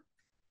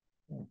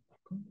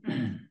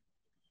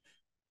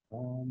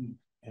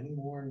 Any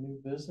more new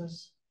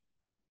business?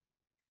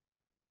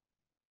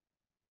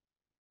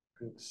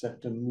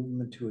 Accept a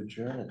movement to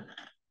adjourn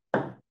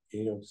at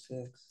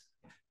 8:06.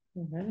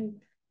 All right.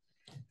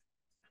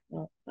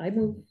 Well, I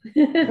move.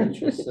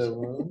 Rachel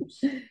so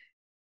moves.